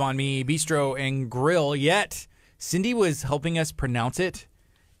to Pho Bon Me Bistro and Grill yet? Cindy was helping us pronounce it,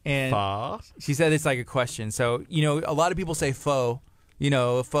 and she said it's like a question. So, a lot of people say pho,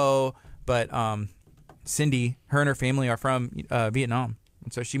 pho, but Cindy, her and her family are from Vietnam.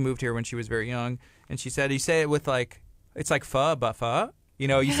 And so she moved here when she was very young. And she said, you say it with it's like pho, but pho. You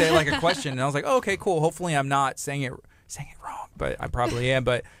say it like a question. And I was like, oh, okay, cool. Hopefully I'm not saying it wrong, but I probably am.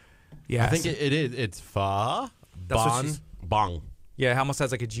 But yeah. I think it is. It's pho, bon, bong. Yeah, it almost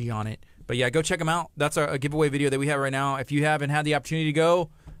has like a G on it. But yeah, go check them out. That's a giveaway video that we have right now. If you haven't had the opportunity to go,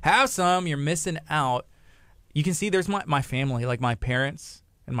 have some. You're missing out. You can see there's my family, like my parents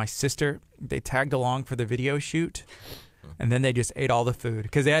and my sister. They tagged along for the video shoot. And then they just ate all the food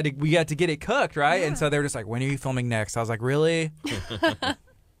because we had to get it cooked, right? Yeah. And so they were just like, when are you filming next? I was like, really?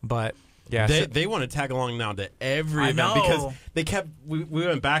 But yeah. They want to tag along now to every event because we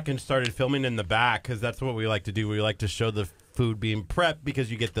went back and started filming in the back because that's what we like to do. We like to show the food being prepped because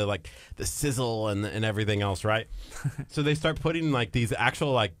you get the sizzle and everything else, right? So they start putting these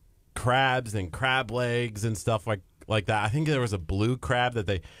actual crabs and crab legs and stuff like that. I think there was a blue crab that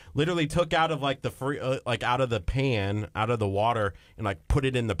they literally took out of out of the pan, out of the water, and put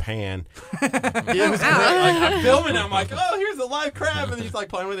it in the pan. It was great. I'm filming it. I'm like, oh, here's a live crab, and he's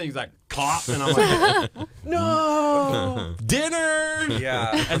playing with it. He's like, pop, and I'm like, no, dinner.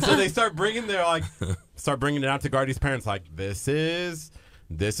 Yeah. And so they start bringing it out to Gardy's parents. Like, this is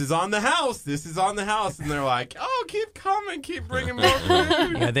on the house. This is on the house. And they're like, oh, keep coming, keep bringing more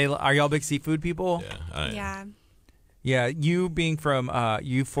food. Yeah, are y'all big seafood people? Yeah. Yeah, you being from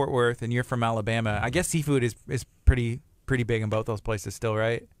Fort Worth and you're from Alabama, I guess seafood is pretty big in both those places still,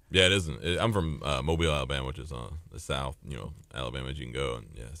 right? Yeah, it isn't. I'm from Mobile, Alabama, which is on the south, Alabama as you can go. And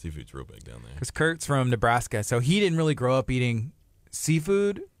yeah, seafood's real big down there. Because Kurt's from Nebraska, so he didn't really grow up eating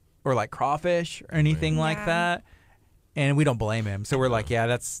seafood or crawfish or anything like that. And we don't blame him. So we're like, yeah,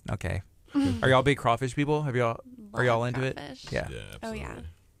 that's okay. Are y'all big crawfish people? Are y'all into crawfish. it? Yeah. Oh, yeah.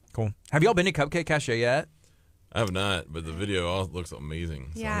 Cool. Have y'all been to Cupcake Cache yet? I have not, but the video looks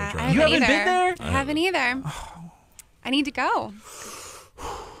amazing. So Yeah, I'm You haven't either. been there? I haven't either. I need to go.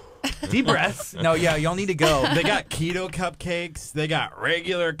 Deep breaths. No, yeah, y'all need to go. They got keto cupcakes. They got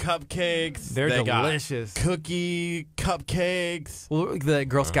regular cupcakes. They're delicious. Got cookie cupcakes. Well, the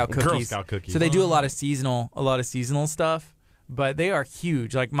Girl Scout cookies. Girl Scout cookies. So they do a lot of seasonal stuff, but they are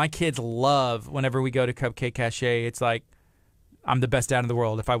huge. My kids love whenever we go to Cupcake Cache. It's like I'm the best dad in the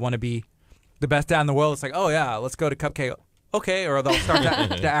world. If I want to be the best dad in the world, it's like, oh yeah, let's go to Cupcake. Okay, or they'll start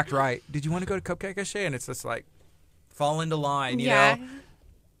to act right. Did you want to go to Cupcake Cache? And it's just fall into line, you know?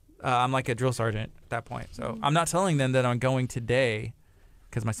 I'm like a drill sergeant at that point. So I'm not telling them that I'm going today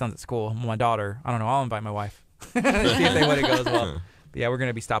because my son's at school. My daughter, I don't know, I'll invite my wife. See if they want to go as well. But yeah, we're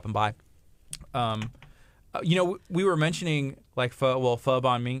going to be stopping by. We were mentioning Pho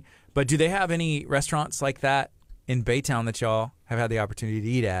Bon Me, but do they have any restaurants like that in Baytown that y'all have had the opportunity to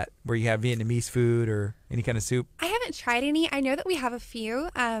eat at, where you have Vietnamese food or any kind of soup? I haven't tried any. I know that we have a few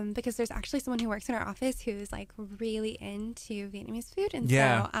because there's actually someone who works in our office who's really into Vietnamese food, and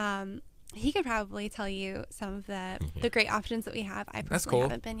so he could probably tell you some of the great options that we have. I personally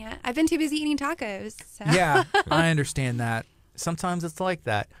haven't been yet. I've been too busy eating tacos. So. Yeah, I understand that. Sometimes it's like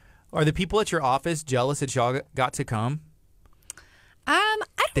that. Are the people at your office jealous that y'all got to come? I don't know.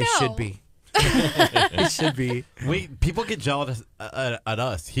 They should be. It should be. People get jealous at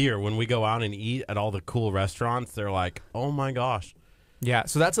us here when we go out and eat at all the cool restaurants. They're like, oh my gosh. Yeah,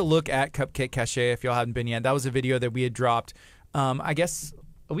 so that's a look at Cupcake Cache if y'all haven't been yet. That was a video that we had dropped, I guess,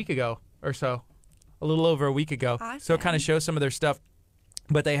 a week ago or so. A little over a week ago. Awesome. So it kind of shows some of their stuff.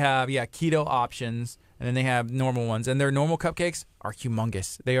 But they have, keto options, and then they have normal ones. And their normal cupcakes are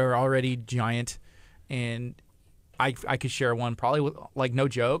humongous. They are already giant. And I could share one probably with, no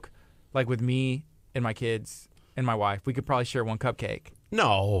joke, with me and my kids and my wife. We could probably share one cupcake.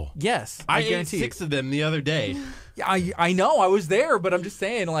 No. Yes. I ate guarantee 6 of them the other day. Yeah, I know. I was there, but I'm just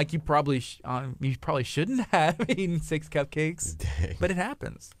saying, you probably shouldn't have eaten 6 cupcakes. Dang. But it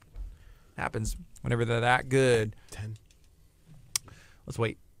happens. Happens whenever they're that good. 10. Let's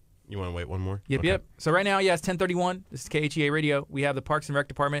wait. You want to wait one more? Yep, Okay. yep. So right now, it's 10:31. This is KHEA Radio. We have the Parks and Rec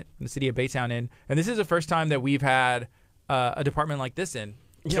Department in the city of Baytown in. And this is the first time that we've had a department like this in.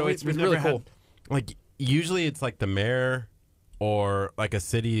 So it's we've really never cool. had- usually it's the mayor or a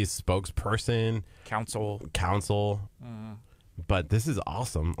city spokesperson, Council. But this is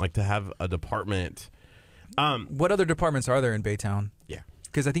awesome. To have a department. What other departments are there in Baytown? Yeah.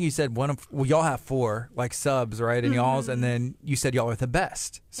 Because I think you said y'all have 4 subs, right? And y'all's, and then you said y'all are the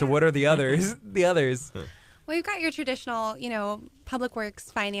best. So what are the others? Well, Well, we've got your traditional, public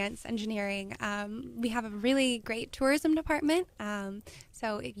works, finance, engineering. We have a really great tourism department,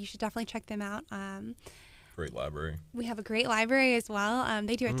 so you should definitely check them out. Great library. We have a great library as well.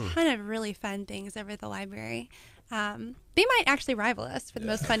 They do a ton of really fun things over at the library. They might actually rival us for the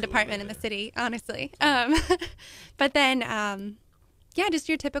most fun department in the city, honestly. But then, just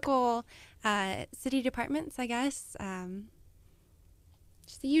your typical city departments, I guess.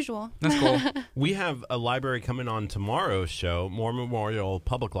 Just the usual. That's cool. We have a library coming on tomorrow's show. Moore Memorial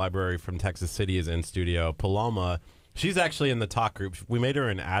Public Library from Texas City is in studio. Paloma, she's actually in the talk group. We made her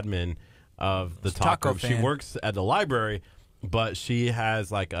an admin of the talk group. She works at the library, but she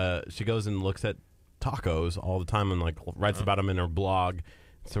has she goes and looks at tacos all the time and writes about them in her blog.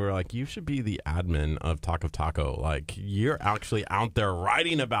 So we're like, you should be the admin of Talk of Taco. Like, you're actually out there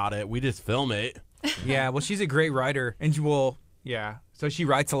writing about it. We just film it. Yeah, well, she's a great writer, and so she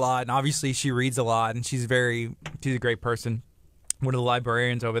writes a lot, and obviously she reads a lot, and she's a great person. One of the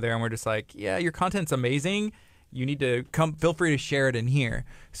librarians over there, and we're just like, yeah, your content's amazing. You need to feel free to share it in here.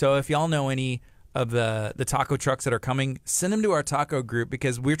 So if y'all know any of the taco trucks that are coming, send them to our taco group,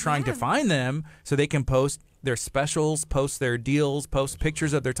 because we're trying to find them so they can post their specials, post their deals, post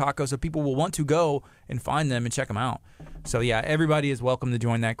pictures of their tacos, so people will want to go and find them and check them out. So yeah, everybody is welcome to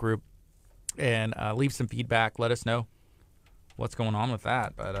join that group and leave some feedback. Let us know what's going on with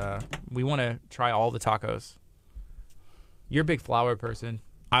that. But we want to try all the tacos. You're a big flour person.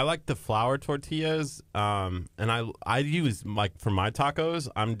 I like the flour tortillas, and I use for my tacos.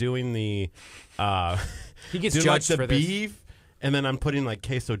 I'm doing the he gets judged the for beef, this. And then I'm putting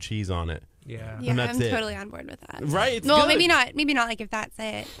queso cheese on it. Yeah, I'm that's it. totally on board with that. Right? It's well, good. maybe not like if that's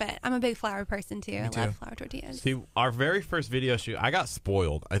it, but I'm a big flour person too. I love flour tortillas. See, our very first video shoot, I got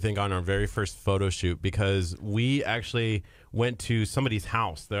spoiled, I think, on our very first photo shoot, because we actually went to somebody's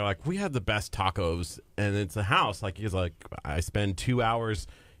house. They're like, we have the best tacos, and it's a house. He's like, I spend 2 hours,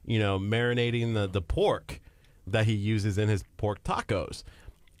 marinating the pork that he uses in his pork tacos.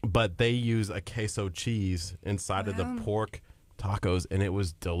 But they use a queso cheese inside of the pork tacos, and it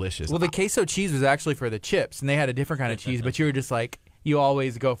was delicious. Well, the queso cheese was actually for the chips, and they had a different kind of cheese, but you were just like, you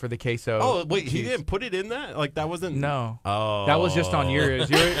always go for the queso. Oh, wait, cheese. He didn't put it in that? That wasn't... No. Oh. That was just on yours.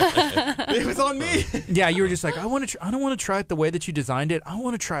 It was on me. Yeah, you were just like, I don't want to try it the way that you designed it. I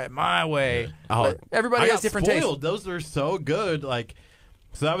want to try it my way. Oh, everybody has different tastes. Those are so good.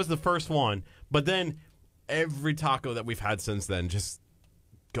 So that was the first one. But then every taco that we've had since then just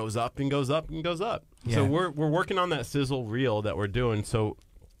goes up and goes up and goes up. Yeah. So we're working on that sizzle reel that we're doing. So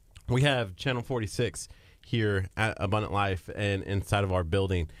we have Channel 46 here at Abundant Life and inside of our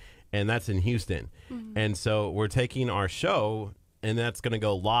building, and that's in Houston. Mm-hmm. And so we're taking our show, and that's going to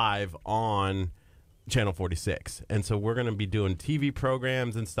go live on Channel 46. And so we're going to be doing TV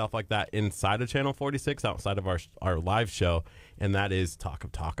programs and stuff like that inside of Channel 46 outside of our live show, and that is Talk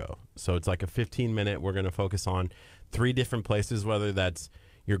of Taco. So it's like a 15-minute. We're going to focus on 3 different places, whether that's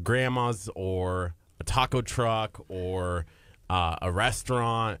your grandma's or a taco truck or a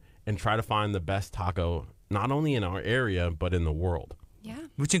restaurant, and try to find the best taco, not only in our area, but in the world. Yeah.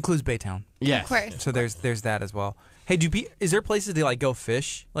 Which includes Baytown. Yes. Of course. So there's that as well. Hey, is there places to go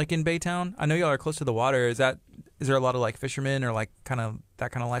fish in Baytown? I know y'all are close to the water. Is there a lot of fishermen or kind of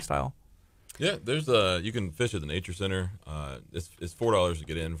that kind of lifestyle? Yeah, there's you can fish at the Nature Center. It's $4 to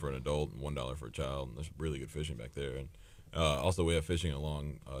get in for an adult and $1 for a child. And there's really good fishing back there. And also we have fishing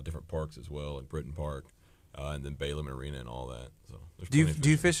along different parks as well, like Britton Park, and then Balaam Arena and all that. So there's Do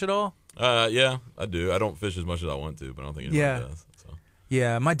you fish at all? Yeah, I do. I don't fish as much as I want to, but I don't think anybody does. So.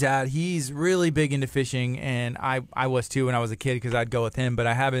 Yeah, my dad, he's really big into fishing, and I was too when I was a kid because I'd go with him, but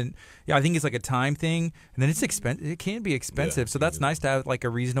I haven't. Yeah, I think it's a time thing, and then it's expensive. It can be expensive, so that's nice to have a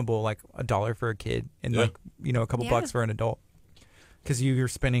reasonable $1 for a kid and a couple bucks for an adult, because you're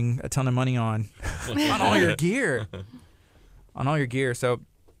spending a ton of money on all your gear, So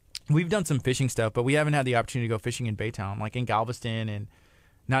we've done some fishing stuff, but we haven't had the opportunity to go fishing in Baytown, like in Galveston, and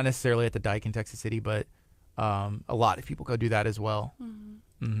not necessarily at the dike in Texas City, but. A lot of people go do that as well.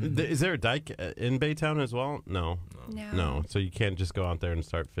 Mm-hmm. Mm-hmm. Is there a dike in Baytown as well? No. So you can't just go out there and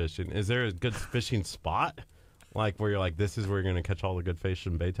start fishing. Is there a good fishing spot, where you're this is where you're going to catch all the good fish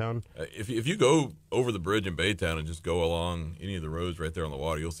in Baytown? If you go over the bridge in Baytown and just go along any of the roads right there on the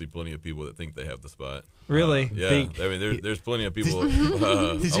water, you'll see plenty of people that think they have the spot. Really? Yeah. I mean, there's plenty of people Did you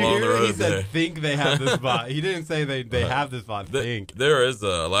along the hear road he said there. think they have the spot? He didn't say they have the spot. Think. There is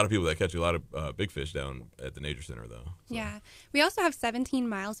a lot of people that catch a lot of big fish down at the Nature Center, though. So. Yeah. We also have 17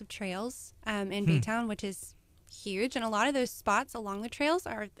 miles of trails in Baytown, which is huge, and a lot of those spots along the trails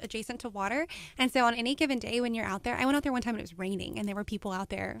are adjacent to water. And so on any given day when you're out there, I went out there one time and it was raining, and there were people out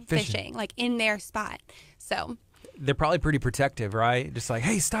there fishing like in their spot. So They're probably pretty protective, right? Just like,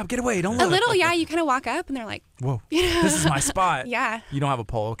 hey, stop, get away, don't look. a little, yeah. You kind of walk up and they're like, Whoa, this is my spot. yeah. You don't have a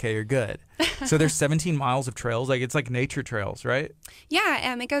pole, okay, you're good. So there's 17 miles of trails, like it's like nature trails, right?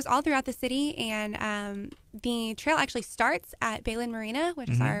 Yeah, it goes all throughout the city, and the trail actually starts at Bayland Marina, which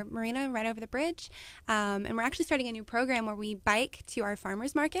is our marina right over the bridge. And we're actually starting a new program where we bike to our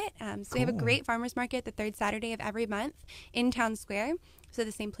farmers market. So we have a great farmers market the third Saturday of every month in Town Square. So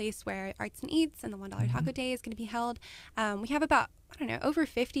the same place where Arts and Eats and the $1 Taco Day is going to be held. We have about, over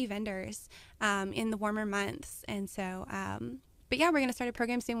 50 vendors in the warmer months. And so, but yeah, we're going to start a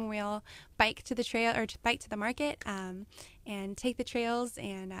program soon where we'll bike to the trail or bike to the market and take the trails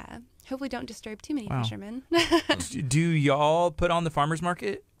and hopefully don't disturb too many fishermen. Do y'all put on the farmer's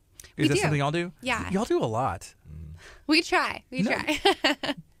market? Is that do. something y'all do? Yeah. Y'all do a lot. We try. We try.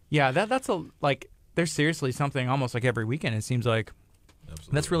 Yeah, that's there's seriously something almost like every weekend, it seems like.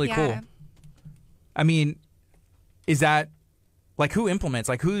 Absolutely. That's really cool. Yeah. I mean, is that like who implements?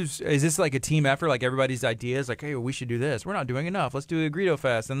 Like is this like a team effort? Like everybody's ideas, like, hey, well, we should do this. We're not doing enough. Let's do a Greedo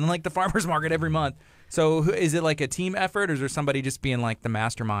Fest, and then like the farmers market every month. So is it like a team effort, or is there somebody just being like the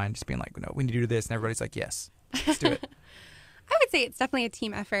mastermind, just being like, no, we need to do this, and everybody's like, yes, let's do it. I would say it's definitely a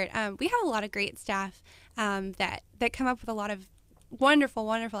team effort. We have a lot of great staff that come up with a lot of wonderful,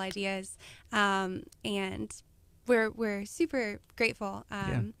 wonderful ideas, and we're super grateful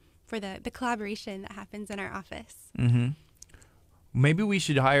for the collaboration that happens in our office. Mm-hmm. Maybe we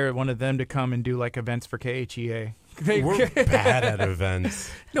should hire one of them to come and do like events for KHEA. We're bad at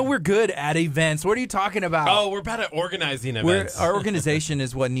events. No, we're good at events. What are you talking about? Oh, we're bad at organizing events. Our organization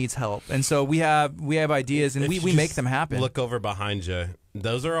is what needs help, and so we have ideas, and If we you make just them happen. Look over behind you.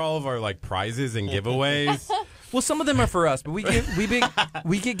 Those are all of our like prizes and giveaways. Well, some of them are for us, but we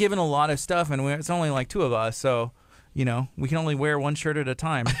get given a lot of stuff, and it's only like two of us, so we can only wear one shirt at a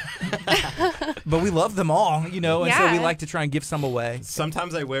time. But we love them all, and so we Yeah. like to try and give some away.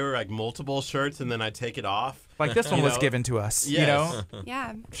 Sometimes I wear like multiple shirts and then I take it off. Like this one You was know? given to us, Yes.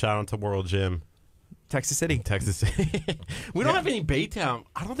 Yeah. Shout out to World Gym, Texas City. Texas City. We don't have any Baytown.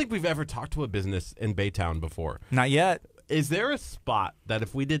 I don't think we've ever talked to a business in Baytown before. Not yet. Is there a spot that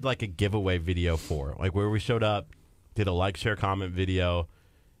if we did like a giveaway video for, like where we showed up, did a like, share, comment video,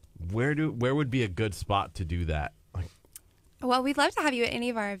 where would be a good spot to do that? Like, Well, we'd love to have you at any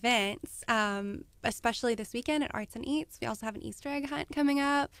of our events, especially this weekend at Arts and Eats. We also have an Easter egg hunt coming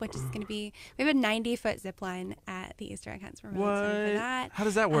up, which is going to be, we have a 90-foot zip line at the Easter egg hunt, so we're really excited for that. How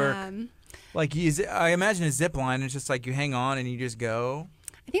does that work? Like, I imagine a zip line. It's just like you hang on and you just go.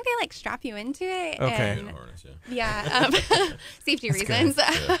 I think they like strap you into it. Okay. And, Harness, yeah. safety That's reasons.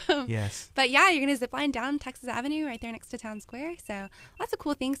 Yes. But yeah, you're going to zip line down Texas Avenue right there next to Town Square. So lots of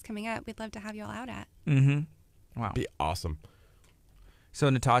cool things coming up. We'd love to have you all out at. Mm-hmm. Wow. be awesome. So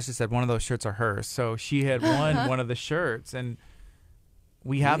Natasha said one of those shirts are hers. So she had won one of the shirts, and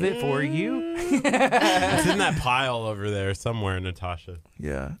we have it for you. It's in that pile over there somewhere, Natasha.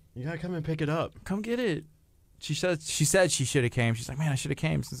 Yeah. You gotta come and pick it up. Come get it. She said she should have came. She's like, man, I should have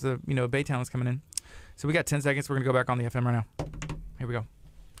came since the Baytown was coming in. So we got 10 seconds. We're gonna go back on the FM right now. Here we go.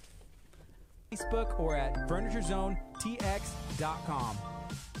 Facebook or at FurnitureZoneTX.com.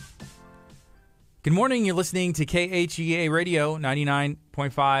 Good morning. You're listening to KHEA Radio 99.5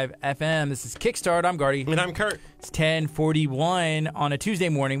 FM. This is Kickstart. I'm Gardy. And I'm Kurt. It's 10:41 on a Tuesday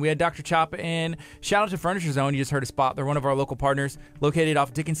morning. We had Dr. Chapa in. Shout out to Furniture Zone. You just heard a spot. They're one of our local partners located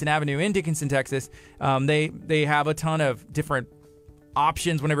off Dickinson Avenue in Dickinson, Texas. They have a ton of different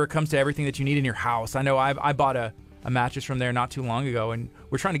options whenever it comes to everything that you need in your house. I know I bought a mattress from there not too long ago, and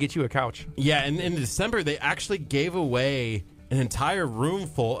we're trying to get you a couch. Yeah, and in December, they actually gave away an entire room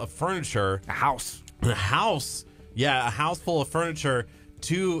full of furniture. A house. A house. Yeah, a house full of furniture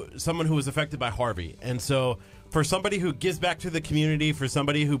to someone who was affected by Harvey. And so for somebody who gives back to the community, for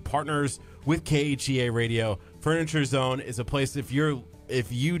somebody who partners with KHEA Radio, Furniture Zone is a place if you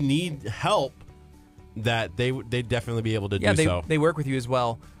need help that they'd definitely be able to do so. They work with you as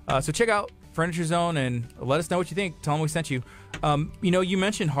well. So check out Furniture Zone and let us know what you think. Tell them we sent you. You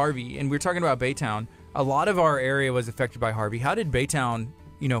mentioned Harvey, and we were talking about Baytown. A lot of our area was affected by Harvey. How did Baytown,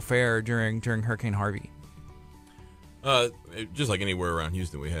 fare during Hurricane Harvey? Just like anywhere around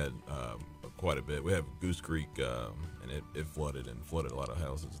Houston, we had quite a bit. We have Goose Creek, and it flooded a lot of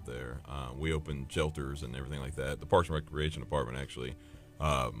houses there. We opened shelters and everything like that. The Parks and Recreation Department actually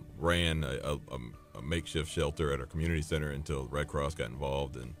ran a makeshift shelter at our community center until Red Cross got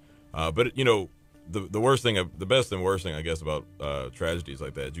involved. And but the worst thing, the best and worst thing, I guess, about tragedies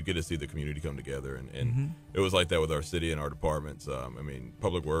like that is you get to see the community come together, and it was like that with our city and our departments. I mean,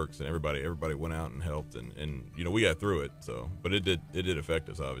 Public Works and everybody went out and helped, and we got through it. So, but it did affect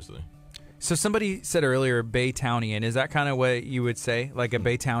us, obviously. So somebody said earlier, Baytownian. Is that kind of what you would say, like a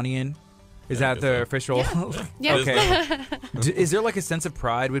Baytownian? Is Yeah, I that guess the so. official? Yeah. Okay. Is there like a sense of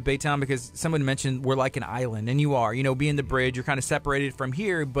pride with Baytown? Because someone mentioned we're like an island, and you are. Being the bridge, you're kind of separated from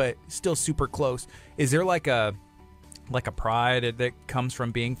here, but still super close. Is there like a pride that comes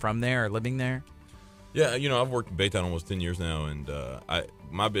from being from there or living there? Yeah, I've worked in Baytown almost 10 years now, and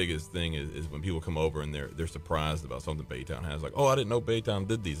my biggest thing is when people come over and they're surprised about something Baytown has, like, oh, I didn't know Baytown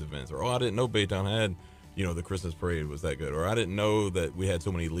did these events, or oh, I didn't know Baytown had, the Christmas parade was that good, or I didn't know that we had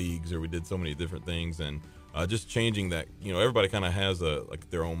so many leagues, or we did so many different things, and just changing that. Everybody kind of has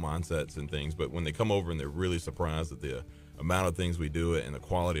their own mindsets and things, but when they come over and they're really surprised at the amount of things we do and the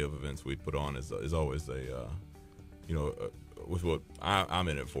quality of events we put on is always with what I'm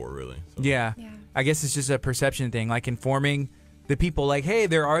in it for, really. So. Yeah. I guess it's just a perception thing, like informing the people, like, hey,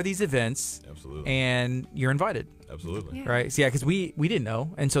 there are these events, Absolutely. and you're invited. Absolutely. Yeah. Right. So, because we didn't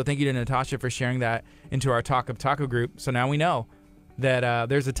know. And so thank you to Natasha for sharing that into our Talk of Taco group. So now we know that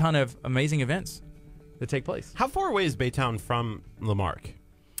there's a ton of amazing events that take place. How far away is Baytown from Lamarck?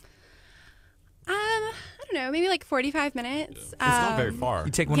 I don't know, maybe like 45 minutes. It's not very far.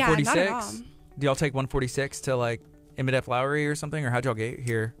 You take Yeah, not 146? at all. Do y'all take 146 to like Emmett F. Lowry or something? Or how'd y'all get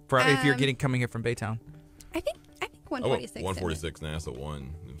here if you're coming here from Baytown? I think I went 146. 146, NASA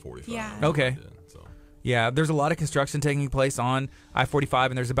 1, and 45. Yeah. Okay. So. Yeah, there's a lot of construction taking place on I-45,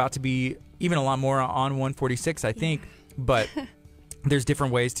 and there's about to be even a lot more on 146, I think. But there's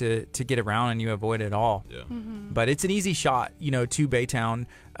different ways to get around, and you avoid it all. Yeah. But it's an easy shot, to Baytown.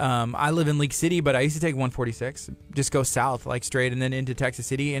 I live in League City, but I used to take 146, just go south, like straight, and then into Texas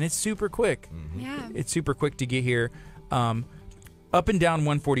City, and it's super quick. Yeah. It's super quick to get here. Up and down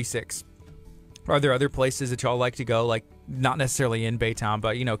 146. Are there other places that y'all like to go? Like, not necessarily in Baytown,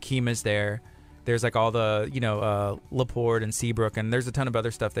 but, Kima's there. There's like all the, LaPorte and Seabrook, and there's a ton of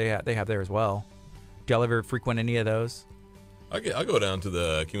other stuff they have there as well. Do y'all ever frequent any of those? I go down to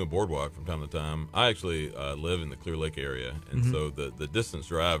the Kima Boardwalk from time to time. I actually live in the Clear Lake area, and so the distance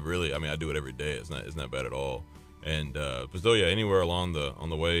drive really, I do it every day. It's not bad at all. And but still, yeah, anywhere on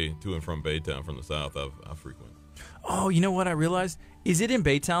the way to and from Baytown from the south, I frequent. Oh, you know what I realized? Is it in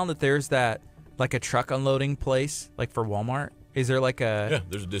Baytown that there's that like a truck unloading place, like for Walmart? Is there like a? Yeah,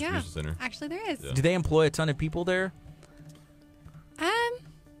 there's a distribution center. Actually, there is. Yeah. Do they employ a ton of people there?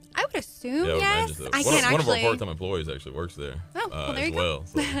 I would assume Yeah, I would yes. imagine so. I One can't of our actually. part-time employees actually works there. Oh, well, there as you go. well.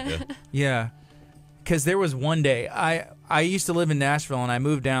 So, yeah. Yeah, because there was one day I used to live in Nashville and I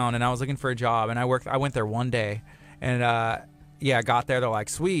moved down and I was looking for a job and I went there one day and I got there. They're like,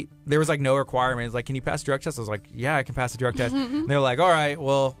 sweet. There was like no requirements. Like, can you pass a drug test? I was like, yeah, I can pass a drug test. And they're like, all right,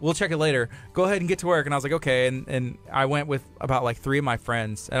 well, we'll check it later. Go ahead and get to work. And I was like, okay. And I went with about like 3 of my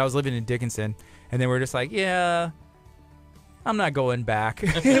friends and I was living in Dickinson. And then we're just like, yeah, I'm not going back.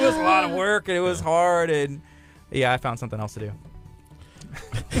 It was a lot of work and it was hard. And yeah, I found something else to do.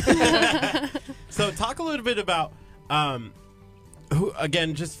 So talk a little bit about who,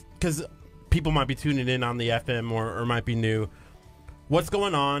 again, just because people might be tuning in on the FM or might be new. What's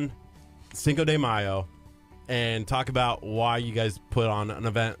going on Cinco de Mayo, and talk about why you guys put on an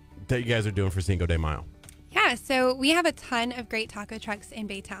event that you guys are doing for Cinco de Mayo. Yeah, so we have a ton of great taco trucks in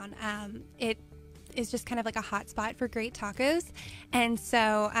Baytown. It is just kind of like a hot spot for great tacos. And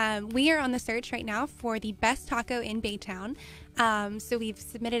so we are on the search right now for the best taco in Baytown. So we've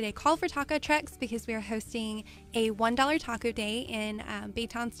submitted a call for taco trucks because we are hosting a $1 taco day in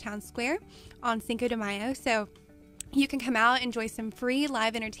Baytown's Town Square on Cinco de Mayo. So you can come out, enjoy some free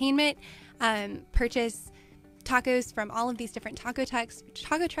live entertainment, purchase tacos from all of these different taco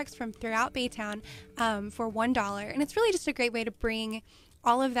trucks from throughout Baytown for $1. And it's really just a great way to bring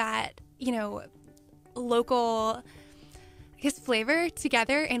all of that, local, flavor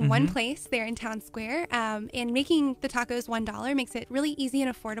together in one place there in Town Square. And making the tacos $1 makes it really easy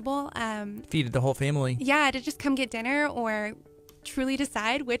and affordable. Feed the whole family. Yeah, to just come get dinner or truly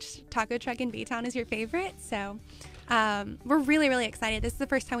decide which taco truck in Baytown is your favorite. So we're really, really excited. This is the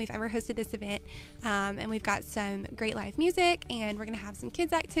first time we've ever hosted this event. And we've got some great live music, and we're going to have some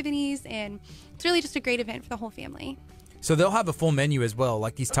kids' activities. And it's really just a great event for the whole family. So they'll have a full menu as well,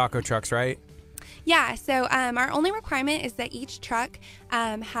 like these taco trucks, right? Yeah, so our only requirement is that each truck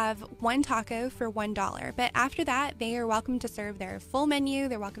have one taco for $1. But after that, they are welcome to serve their full menu.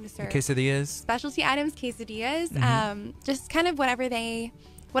 They're welcome to serve Quesadillas. specialty items, quesadillas, just kind of whatever they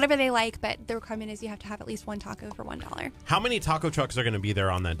like. But the requirement is you have to have at least one taco for $1. How many taco trucks are going to be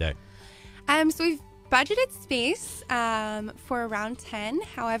there on that day? So we've budgeted space for around 10.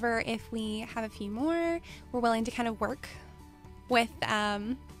 However, if we have a few more, we're willing to kind of work with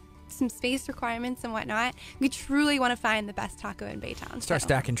some space requirements and whatnot. We truly want to find the best taco in Baytown. Start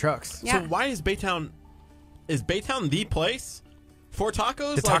stacking trucks. Yeah. So why is Baytown the place for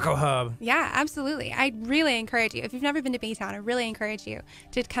tacos? The taco hub. Yeah, absolutely. I really encourage you. If you've never been to Baytown, I really encourage you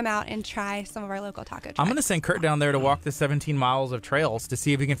to come out and try some of our local taco trucks. I'm going to send Kurt down there to walk the 17 miles of trails to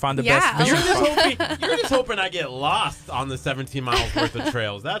see if he can find the Yeah, best You're visual just hoping I get lost on the 17 miles worth of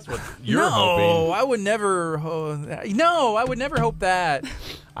trails. That's what you're no, hoping. I would never. No, I would never hope that.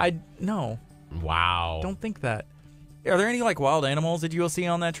 No, Wow. don't think that. Are there any like wild animals that you'll see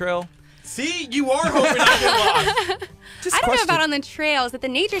on that trail? See, you are hoping I get lost. Just I don't know question. about on the trails. At the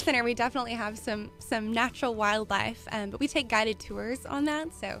nature center, we definitely have some natural wildlife, but we take guided tours on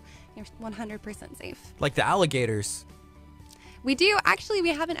that, so you're 100% safe. Like the alligators. We do actually. We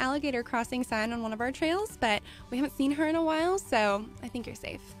have an alligator crossing sign on one of our trails, but we haven't seen her in a while, so I think you're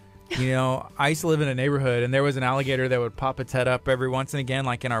safe. You know, I used to live in a neighborhood, and there was an alligator that would pop its head up every once and again,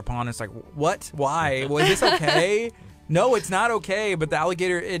 like in our pond. It's like, what? Why? Was this okay? No, it's not okay. But the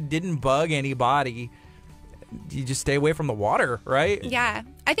alligator, it didn't bug anybody. You just stay away from the water, right? Yeah.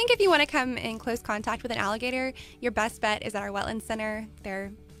 I think if you want to come in close contact with an alligator, your best bet is at our wetland center.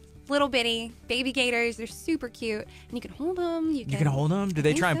 They're little bitty baby gators. They're super cute, and you can hold them. You can hold them. Do they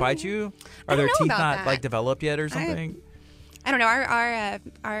think try and so. bite you? I Are their don't know teeth about not that. like developed yet or something? I don't know.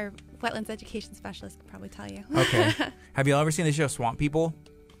 Our wetlands education specialist could probably tell you. Okay. Have you ever seen the show Swamp People?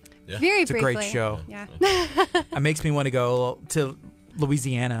 Very It's a briefly. great show. Yeah. It makes me want to go to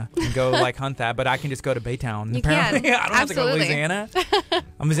Louisiana and go like hunt that, but I can just go to Baytown. You Apparently, can. I don't have to go to Absolutely. Louisiana.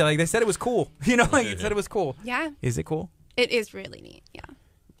 I'm just like they said it was cool. You know, like it said it was cool. Yeah. Is it cool? It is really neat. Yeah.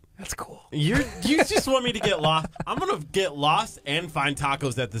 That's cool. You just want me to get lost. I'm going to get lost and find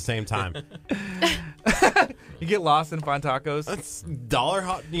tacos at the same time. You get lost and find tacos. That's dollar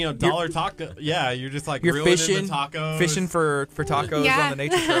taco. Yeah, you're just like You're reeling fishing, in the tacos. fishing for tacos Yeah. on the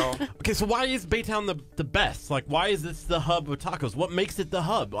nature trail. Okay, so why is Baytown the best? Like, why is this the hub of tacos? What makes it the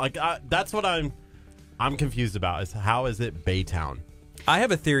hub? Like, that's what I'm confused about. Is how is it Baytown? I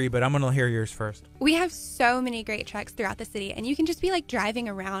have a theory, but I'm gonna hear yours first. We have so many great trucks throughout the city, and you can just be like driving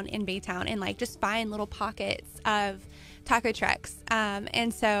around in Baytown and like just find little pockets of taco trucks.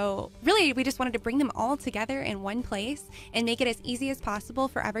 And so really we just wanted to bring them all together in one place and make it as easy as possible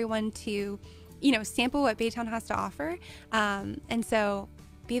for everyone to, sample what Baytown has to offer. And so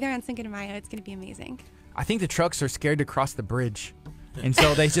be there on Cinco de Mayo. It's going to be amazing. I think the trucks are scared to cross the bridge. And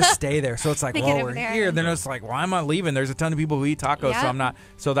so they just stay there. So it's like, They get well, over we're there. here. Then it's like, why am I leaving? There's a ton of people who eat tacos, so Yeah. I'm not.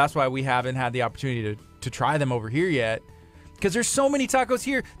 So that's why we haven't had the opportunity to try them over here yet. Because there's so many tacos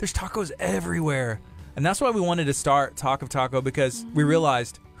here. There's tacos everywhere. And that's why we wanted to start Talk of Taco, because we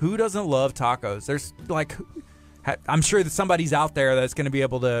realized who doesn't love tacos? There's like, I'm sure that somebody's out there that's going to be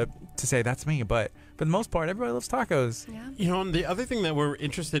able to say that's me. But for the most part, everybody loves tacos. Yeah. And the other thing that we're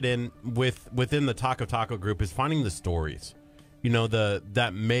interested in within the Talk of Taco group is finding the stories.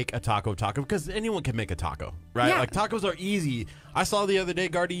 That make a taco, because anyone can make a taco, right? Yeah. Like tacos are easy. I saw the other day,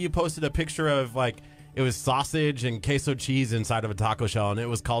 Gardy, you posted a picture of like it was sausage and queso cheese inside of a taco shell, and it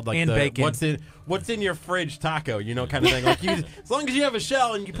was called like And bacon. what's in your fridge taco, kind of thing. Like as long as you have a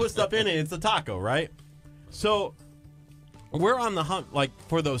shell and you put stuff in it, it's a taco, right? So we're on the hunt like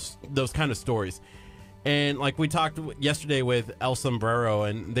for those kind of stories. And like we talked yesterday with El Sombrero,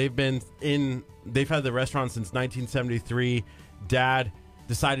 and they've had the restaurant since 1973. Dad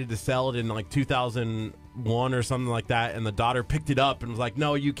decided to sell it in like 2001 or something like that, and the daughter picked it up and was like,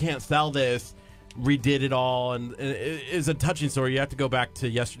 no, you can't sell this. Redid it all, and it is a touching story. You have to go back to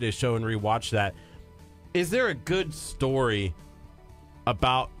yesterday's show and rewatch that. Is there a good story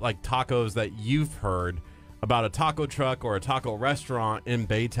about like tacos that you've heard about a taco truck or a taco restaurant in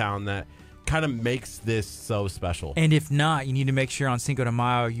Baytown that kind of makes this so special? And if not, you need to make sure on Cinco de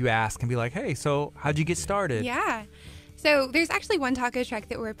Mayo you ask and be like, hey, so how'd you get started? Yeah. So there's actually one taco truck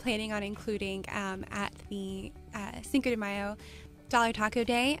that we're planning on including at the Cinco de Mayo Dollar Taco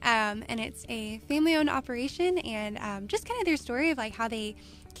Day, and it's a family-owned operation, and just kind of their story of like how they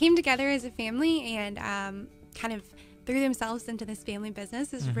came together as a family and kind of threw themselves into this family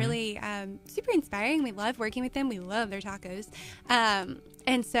business is really super inspiring. We love working with them. We love their tacos.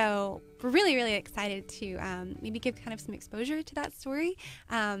 And so we're really, really excited to maybe give kind of some exposure to that story.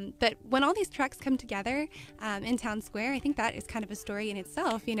 But when all these trucks come together in Town Square, I think that is kind of a story in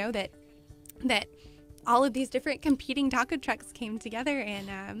itself, that all of these different competing taco trucks came together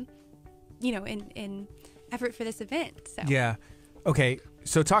and, in effort for this event. So Yeah. Okay.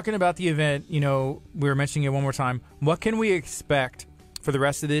 So talking about the event, we were mentioning it one more time. What can we expect for the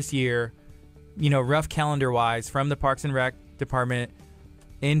rest of this year rough calendar-wise from the Parks and Rec department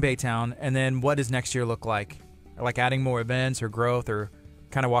in Baytown, and then what does next year look like? Like adding more events or growth, or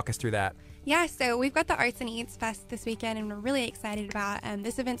kind of walk us through that. Yeah, so we've got the Arts and Eats Fest this weekend, and we're really excited about.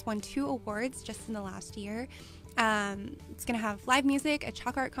 This event's won 2 awards just in the last year. It's going to have live music, a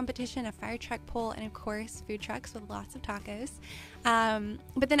chalk art competition, a fire truck pull, and of course, food trucks with lots of tacos.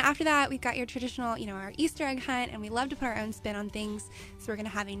 But then after that, we've got your traditional, our Easter egg hunt, and we love to put our own spin on things. So we're going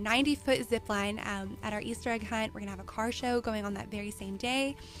to have a 90-foot zip line at our Easter egg hunt. We're going to have a car show going on that very same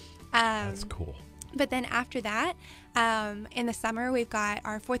day. That's cool. But then after that, in the summer, we've got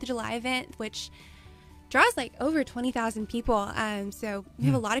our 4th of July event, which draws like over 20,000 people. So we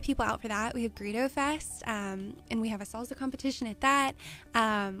have a lot of people out for that. We have Greedo Fest, and we have a salsa competition at that.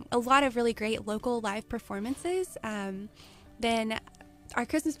 A lot of really great local live performances. Then our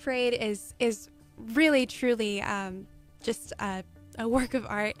Christmas parade is really, truly just a work of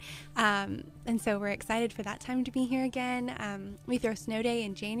art. And so we're excited for that time to be here again. We throw Snow Day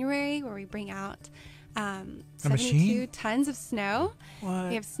in January, where we bring out 72 tons of snow. What?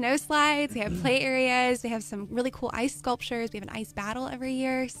 We have snow slides, we have play areas, we have some really cool ice sculptures, we have an ice battle every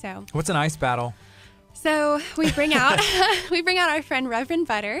year. So What's an ice battle? So we bring out our friend Reverend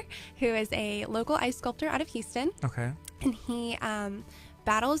Butter, who is a local ice sculptor out of Houston. Okay. And he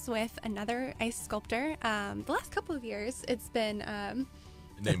battles with another ice sculptor. The last couple of years, it's been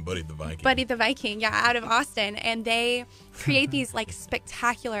Named Buddy the Viking. Buddy the Viking, out of Austin, and they create these like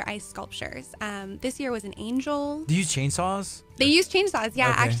spectacular ice sculptures. This year was an angel. Do you use chainsaws? They use chainsaws,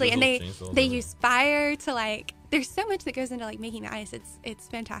 yeah, Okay. actually, and Those little chainsaws, they yeah. use fire to like. There's so much that goes into like making the ice. It's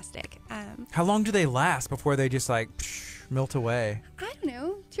fantastic. How long do they last before they just like melt away? I don't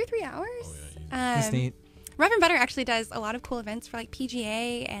know, 2 or 3 hours. Oh, yeah, That's neat. Reverend Butter actually does a lot of cool events for like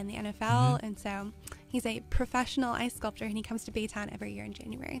PGA and the NFL, and so he's a professional ice sculptor, and he comes to Baytown every year in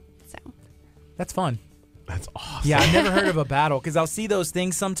January. So That's fun. That's awesome. Yeah, I've never heard of a battle because I'll see those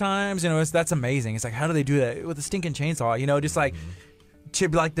things sometimes. That's amazing. It's like, how do they do that with a stinking chainsaw? Just like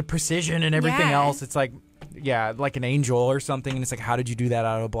like the precision and everything Yeah. else. It's like, like an angel or something. And it's like, how did you do that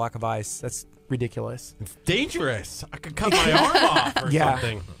out of a block of ice? That's ridiculous. It's dangerous. I could cut my arm off or Yeah.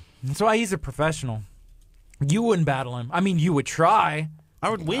 something. That's why he's a professional. You wouldn't battle him. I mean, you would try. I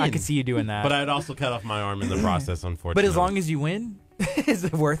would win. I could see you doing that. But I'd also cut off my arm in the process, unfortunately. But as long as you win, is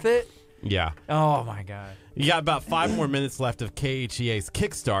it worth it? Yeah. Oh my God. You got about 5 more minutes left of KHEA's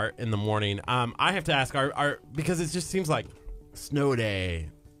Kickstart in the morning. I have to ask, because it just seems like Snow Day,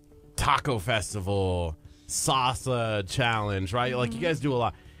 Taco Festival, Salsa Challenge, right? Like, you guys do a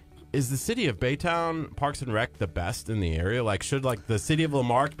lot. Is the city of Baytown Parks and Rec the best in the area? Like, should like the city of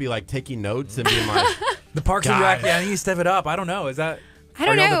Lamarck be like taking notes and being like, The Parks and Rec, Guys. yeah, I think you step it up. I don't know. Is that? I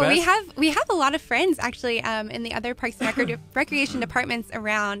don't are y'all know. the We best? have a lot of friends actually in the other parks and recreation departments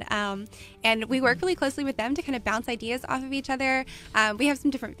around, and we work really closely with them to kind of bounce ideas off of each other. We have some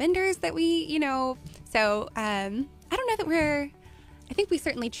different vendors that we, so I don't know that I think we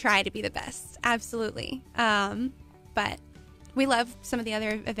certainly try to be the best, absolutely. But we love some of the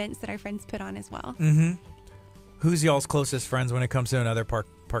other events that our friends put on as well. Who's y'all's closest friends when it comes to another park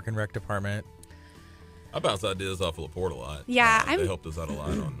and rec department? I bounce ideas off of Laporte a lot. Yeah, They helped us out a lot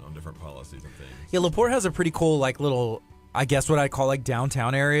on different policies and things. Yeah, Laporte has a pretty cool little, I guess what I call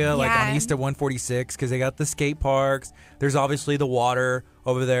downtown area, like on Yeah. east of 146, because they got the skate parks. There's obviously the water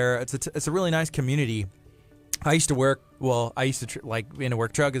over there. It's a really nice community. I used to work, in a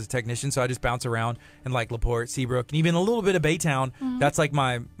work truck as a technician, so I just bounce around in Laporte, Seabrook, and even a little bit of Baytown. That's like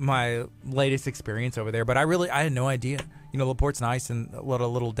my latest experience over there. But I had no idea. Laporte's nice and a lot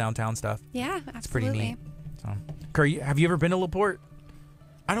of little downtown stuff. Yeah, absolutely. It's pretty neat. So, Curry, have you ever been to Laporte?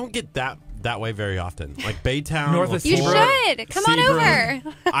 I don't get that way very often. Like Baytown, North of You Seabrook. should come on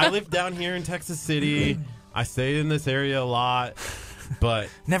Seabrook. over. I live down here in Texas City. I stay in this area a lot, but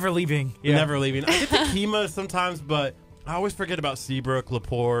Never leaving. Yeah. never leaving. I get to Kemah sometimes, but I always forget about Seabrook,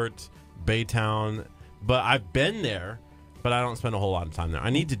 Laporte, Baytown. But I've been there, but I don't spend a whole lot of time there. I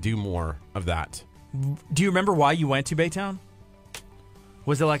need to do more of that. Do you remember why you went to Baytown?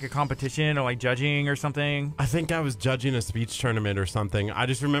 Was it like a competition or judging or something? I think I was judging a speech tournament or something. I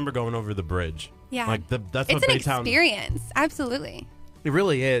just remember going over the bridge. Yeah. That's It's what an Baytown. experience, absolutely. It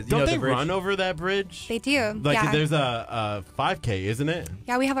really is. Don't they the bridge- run over that bridge? They do. Like yeah. there's a 5K, isn't it?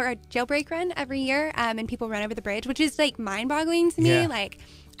 Yeah, we have our jailbreak run every year, and people run over the bridge, which is mind-boggling to me. Yeah.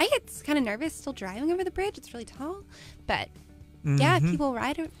 I get kind of nervous still driving over the bridge. It's really tall, but yeah, people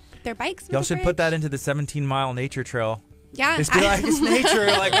ride their bikes. Over Y'all the should bridge. put that into the 17-mile nature trail. Yeah, Just be like, it's nature.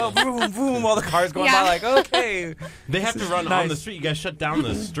 Boom, boom, all the cars going Yeah. by. Okay. They have to run on nice. the street. You guys shut down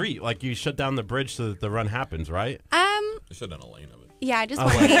the street. Like you shut down the bridge so that the run happens, right? They shut down a lane of it. Yeah, just Oh,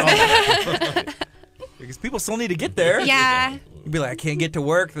 one wait. week. Because people still need to get there. Yeah. You'd be like, I can't get to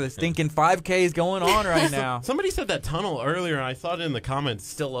work. The stinking 5K is going on right now. Somebody said that tunnel earlier. I saw it in the comments.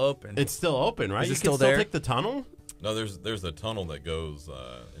 Still open. It's still open, right? Is it You still can still there? take the tunnel? No, there's a tunnel that goes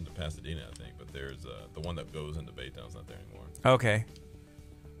into Pasadena, I think, but there's the one that goes into Baytown's not there anymore. Okay.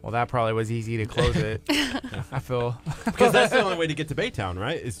 Well, that probably was easy to close it. I feel. Because that's the only way to get to Baytown,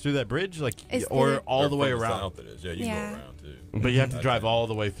 right? Is through that bridge, like, It's or through- all Or the way from around. South it is. Yeah, you Yeah. can go around too. But you have to drive all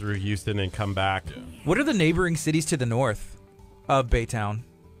the way through Houston and come back. Yeah. What are the neighboring cities to the north of Baytown?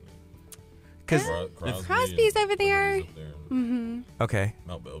 Because Crosby's over there. Up there. Mm-hmm. okay,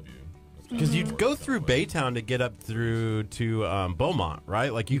 Mount Bellevue. Because you'd go through Baytown to get up through to Beaumont,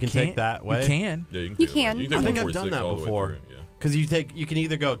 right? Like you can take that way. You can. Yeah, you can. You take it. can. You take I think I've 146 done that all the way before. through, yeah. Because you can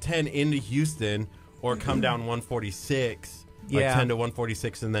either go 10 into Houston or come down 146, like Yeah. 10 to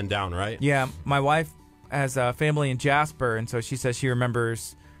 146 and then down, right? Yeah, my wife has a family in Jasper, and so she says she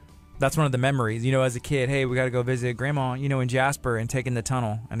remembers. That's one of the memories, as a kid. Hey, we got to go visit Grandma, in Jasper, and taking the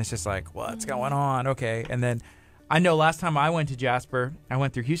tunnel, and it's just like, what's going on? Okay, and then I know last time I went to Jasper, I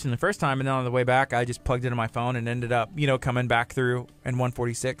went through Houston the first time, and then on the way back, I just plugged it in my phone and ended up, coming back through in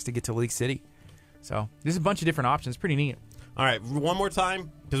 146 to get to League City. So there's a bunch of different options. Pretty neat. All right, one more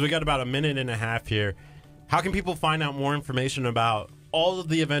time, because we got about a minute and a half here. How can people find out more information about all of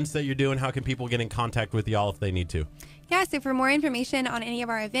the events that you're doing? How can people get in contact with y'all if they need to? Yeah, so for more information on any of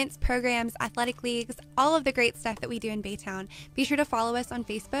our events, programs, athletic leagues, all of the great stuff that we do in Baytown, be sure to follow us on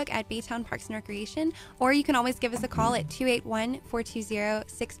Facebook at Baytown Parks and Recreation, or you can always give us a call at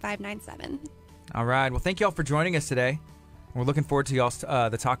 281-420-6597. All right. Well, thank y'all for joining us today. We're looking forward to y'all's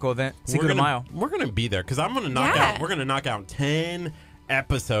the taco event, Cinco de Mayo. We're gonna be there because I'm gonna knock Yeah. out. We're gonna knock out 10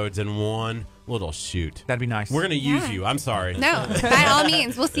 episodes in one little shoot. That'd be nice. We're gonna use Yeah. you. I'm sorry. No, by all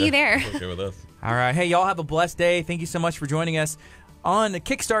means, we'll see you there. It's okay with us. All right. Hey, y'all have a blessed day. Thank you so much for joining us on the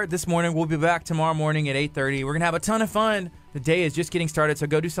Kickstart this morning. We'll be back tomorrow morning at 8:30. We're going to have a ton of fun. The day is just getting started, so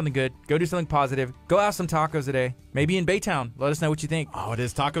go do something good. Go do something positive. Go have some tacos today. Maybe in Baytown. Let us know what you think. Oh, it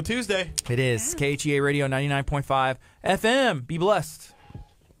is Taco Tuesday. It is KHEA Radio 99.5 FM. Be blessed.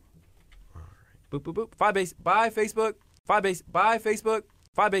 Boop, boop, boop. Five base. Bye, Facebook. Five base. Bye, Facebook.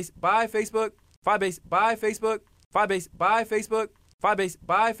 Five base. Bye, Facebook. Five base. Bye, Facebook. Five base. Bye, Facebook. Five base.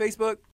 Bye, Facebook.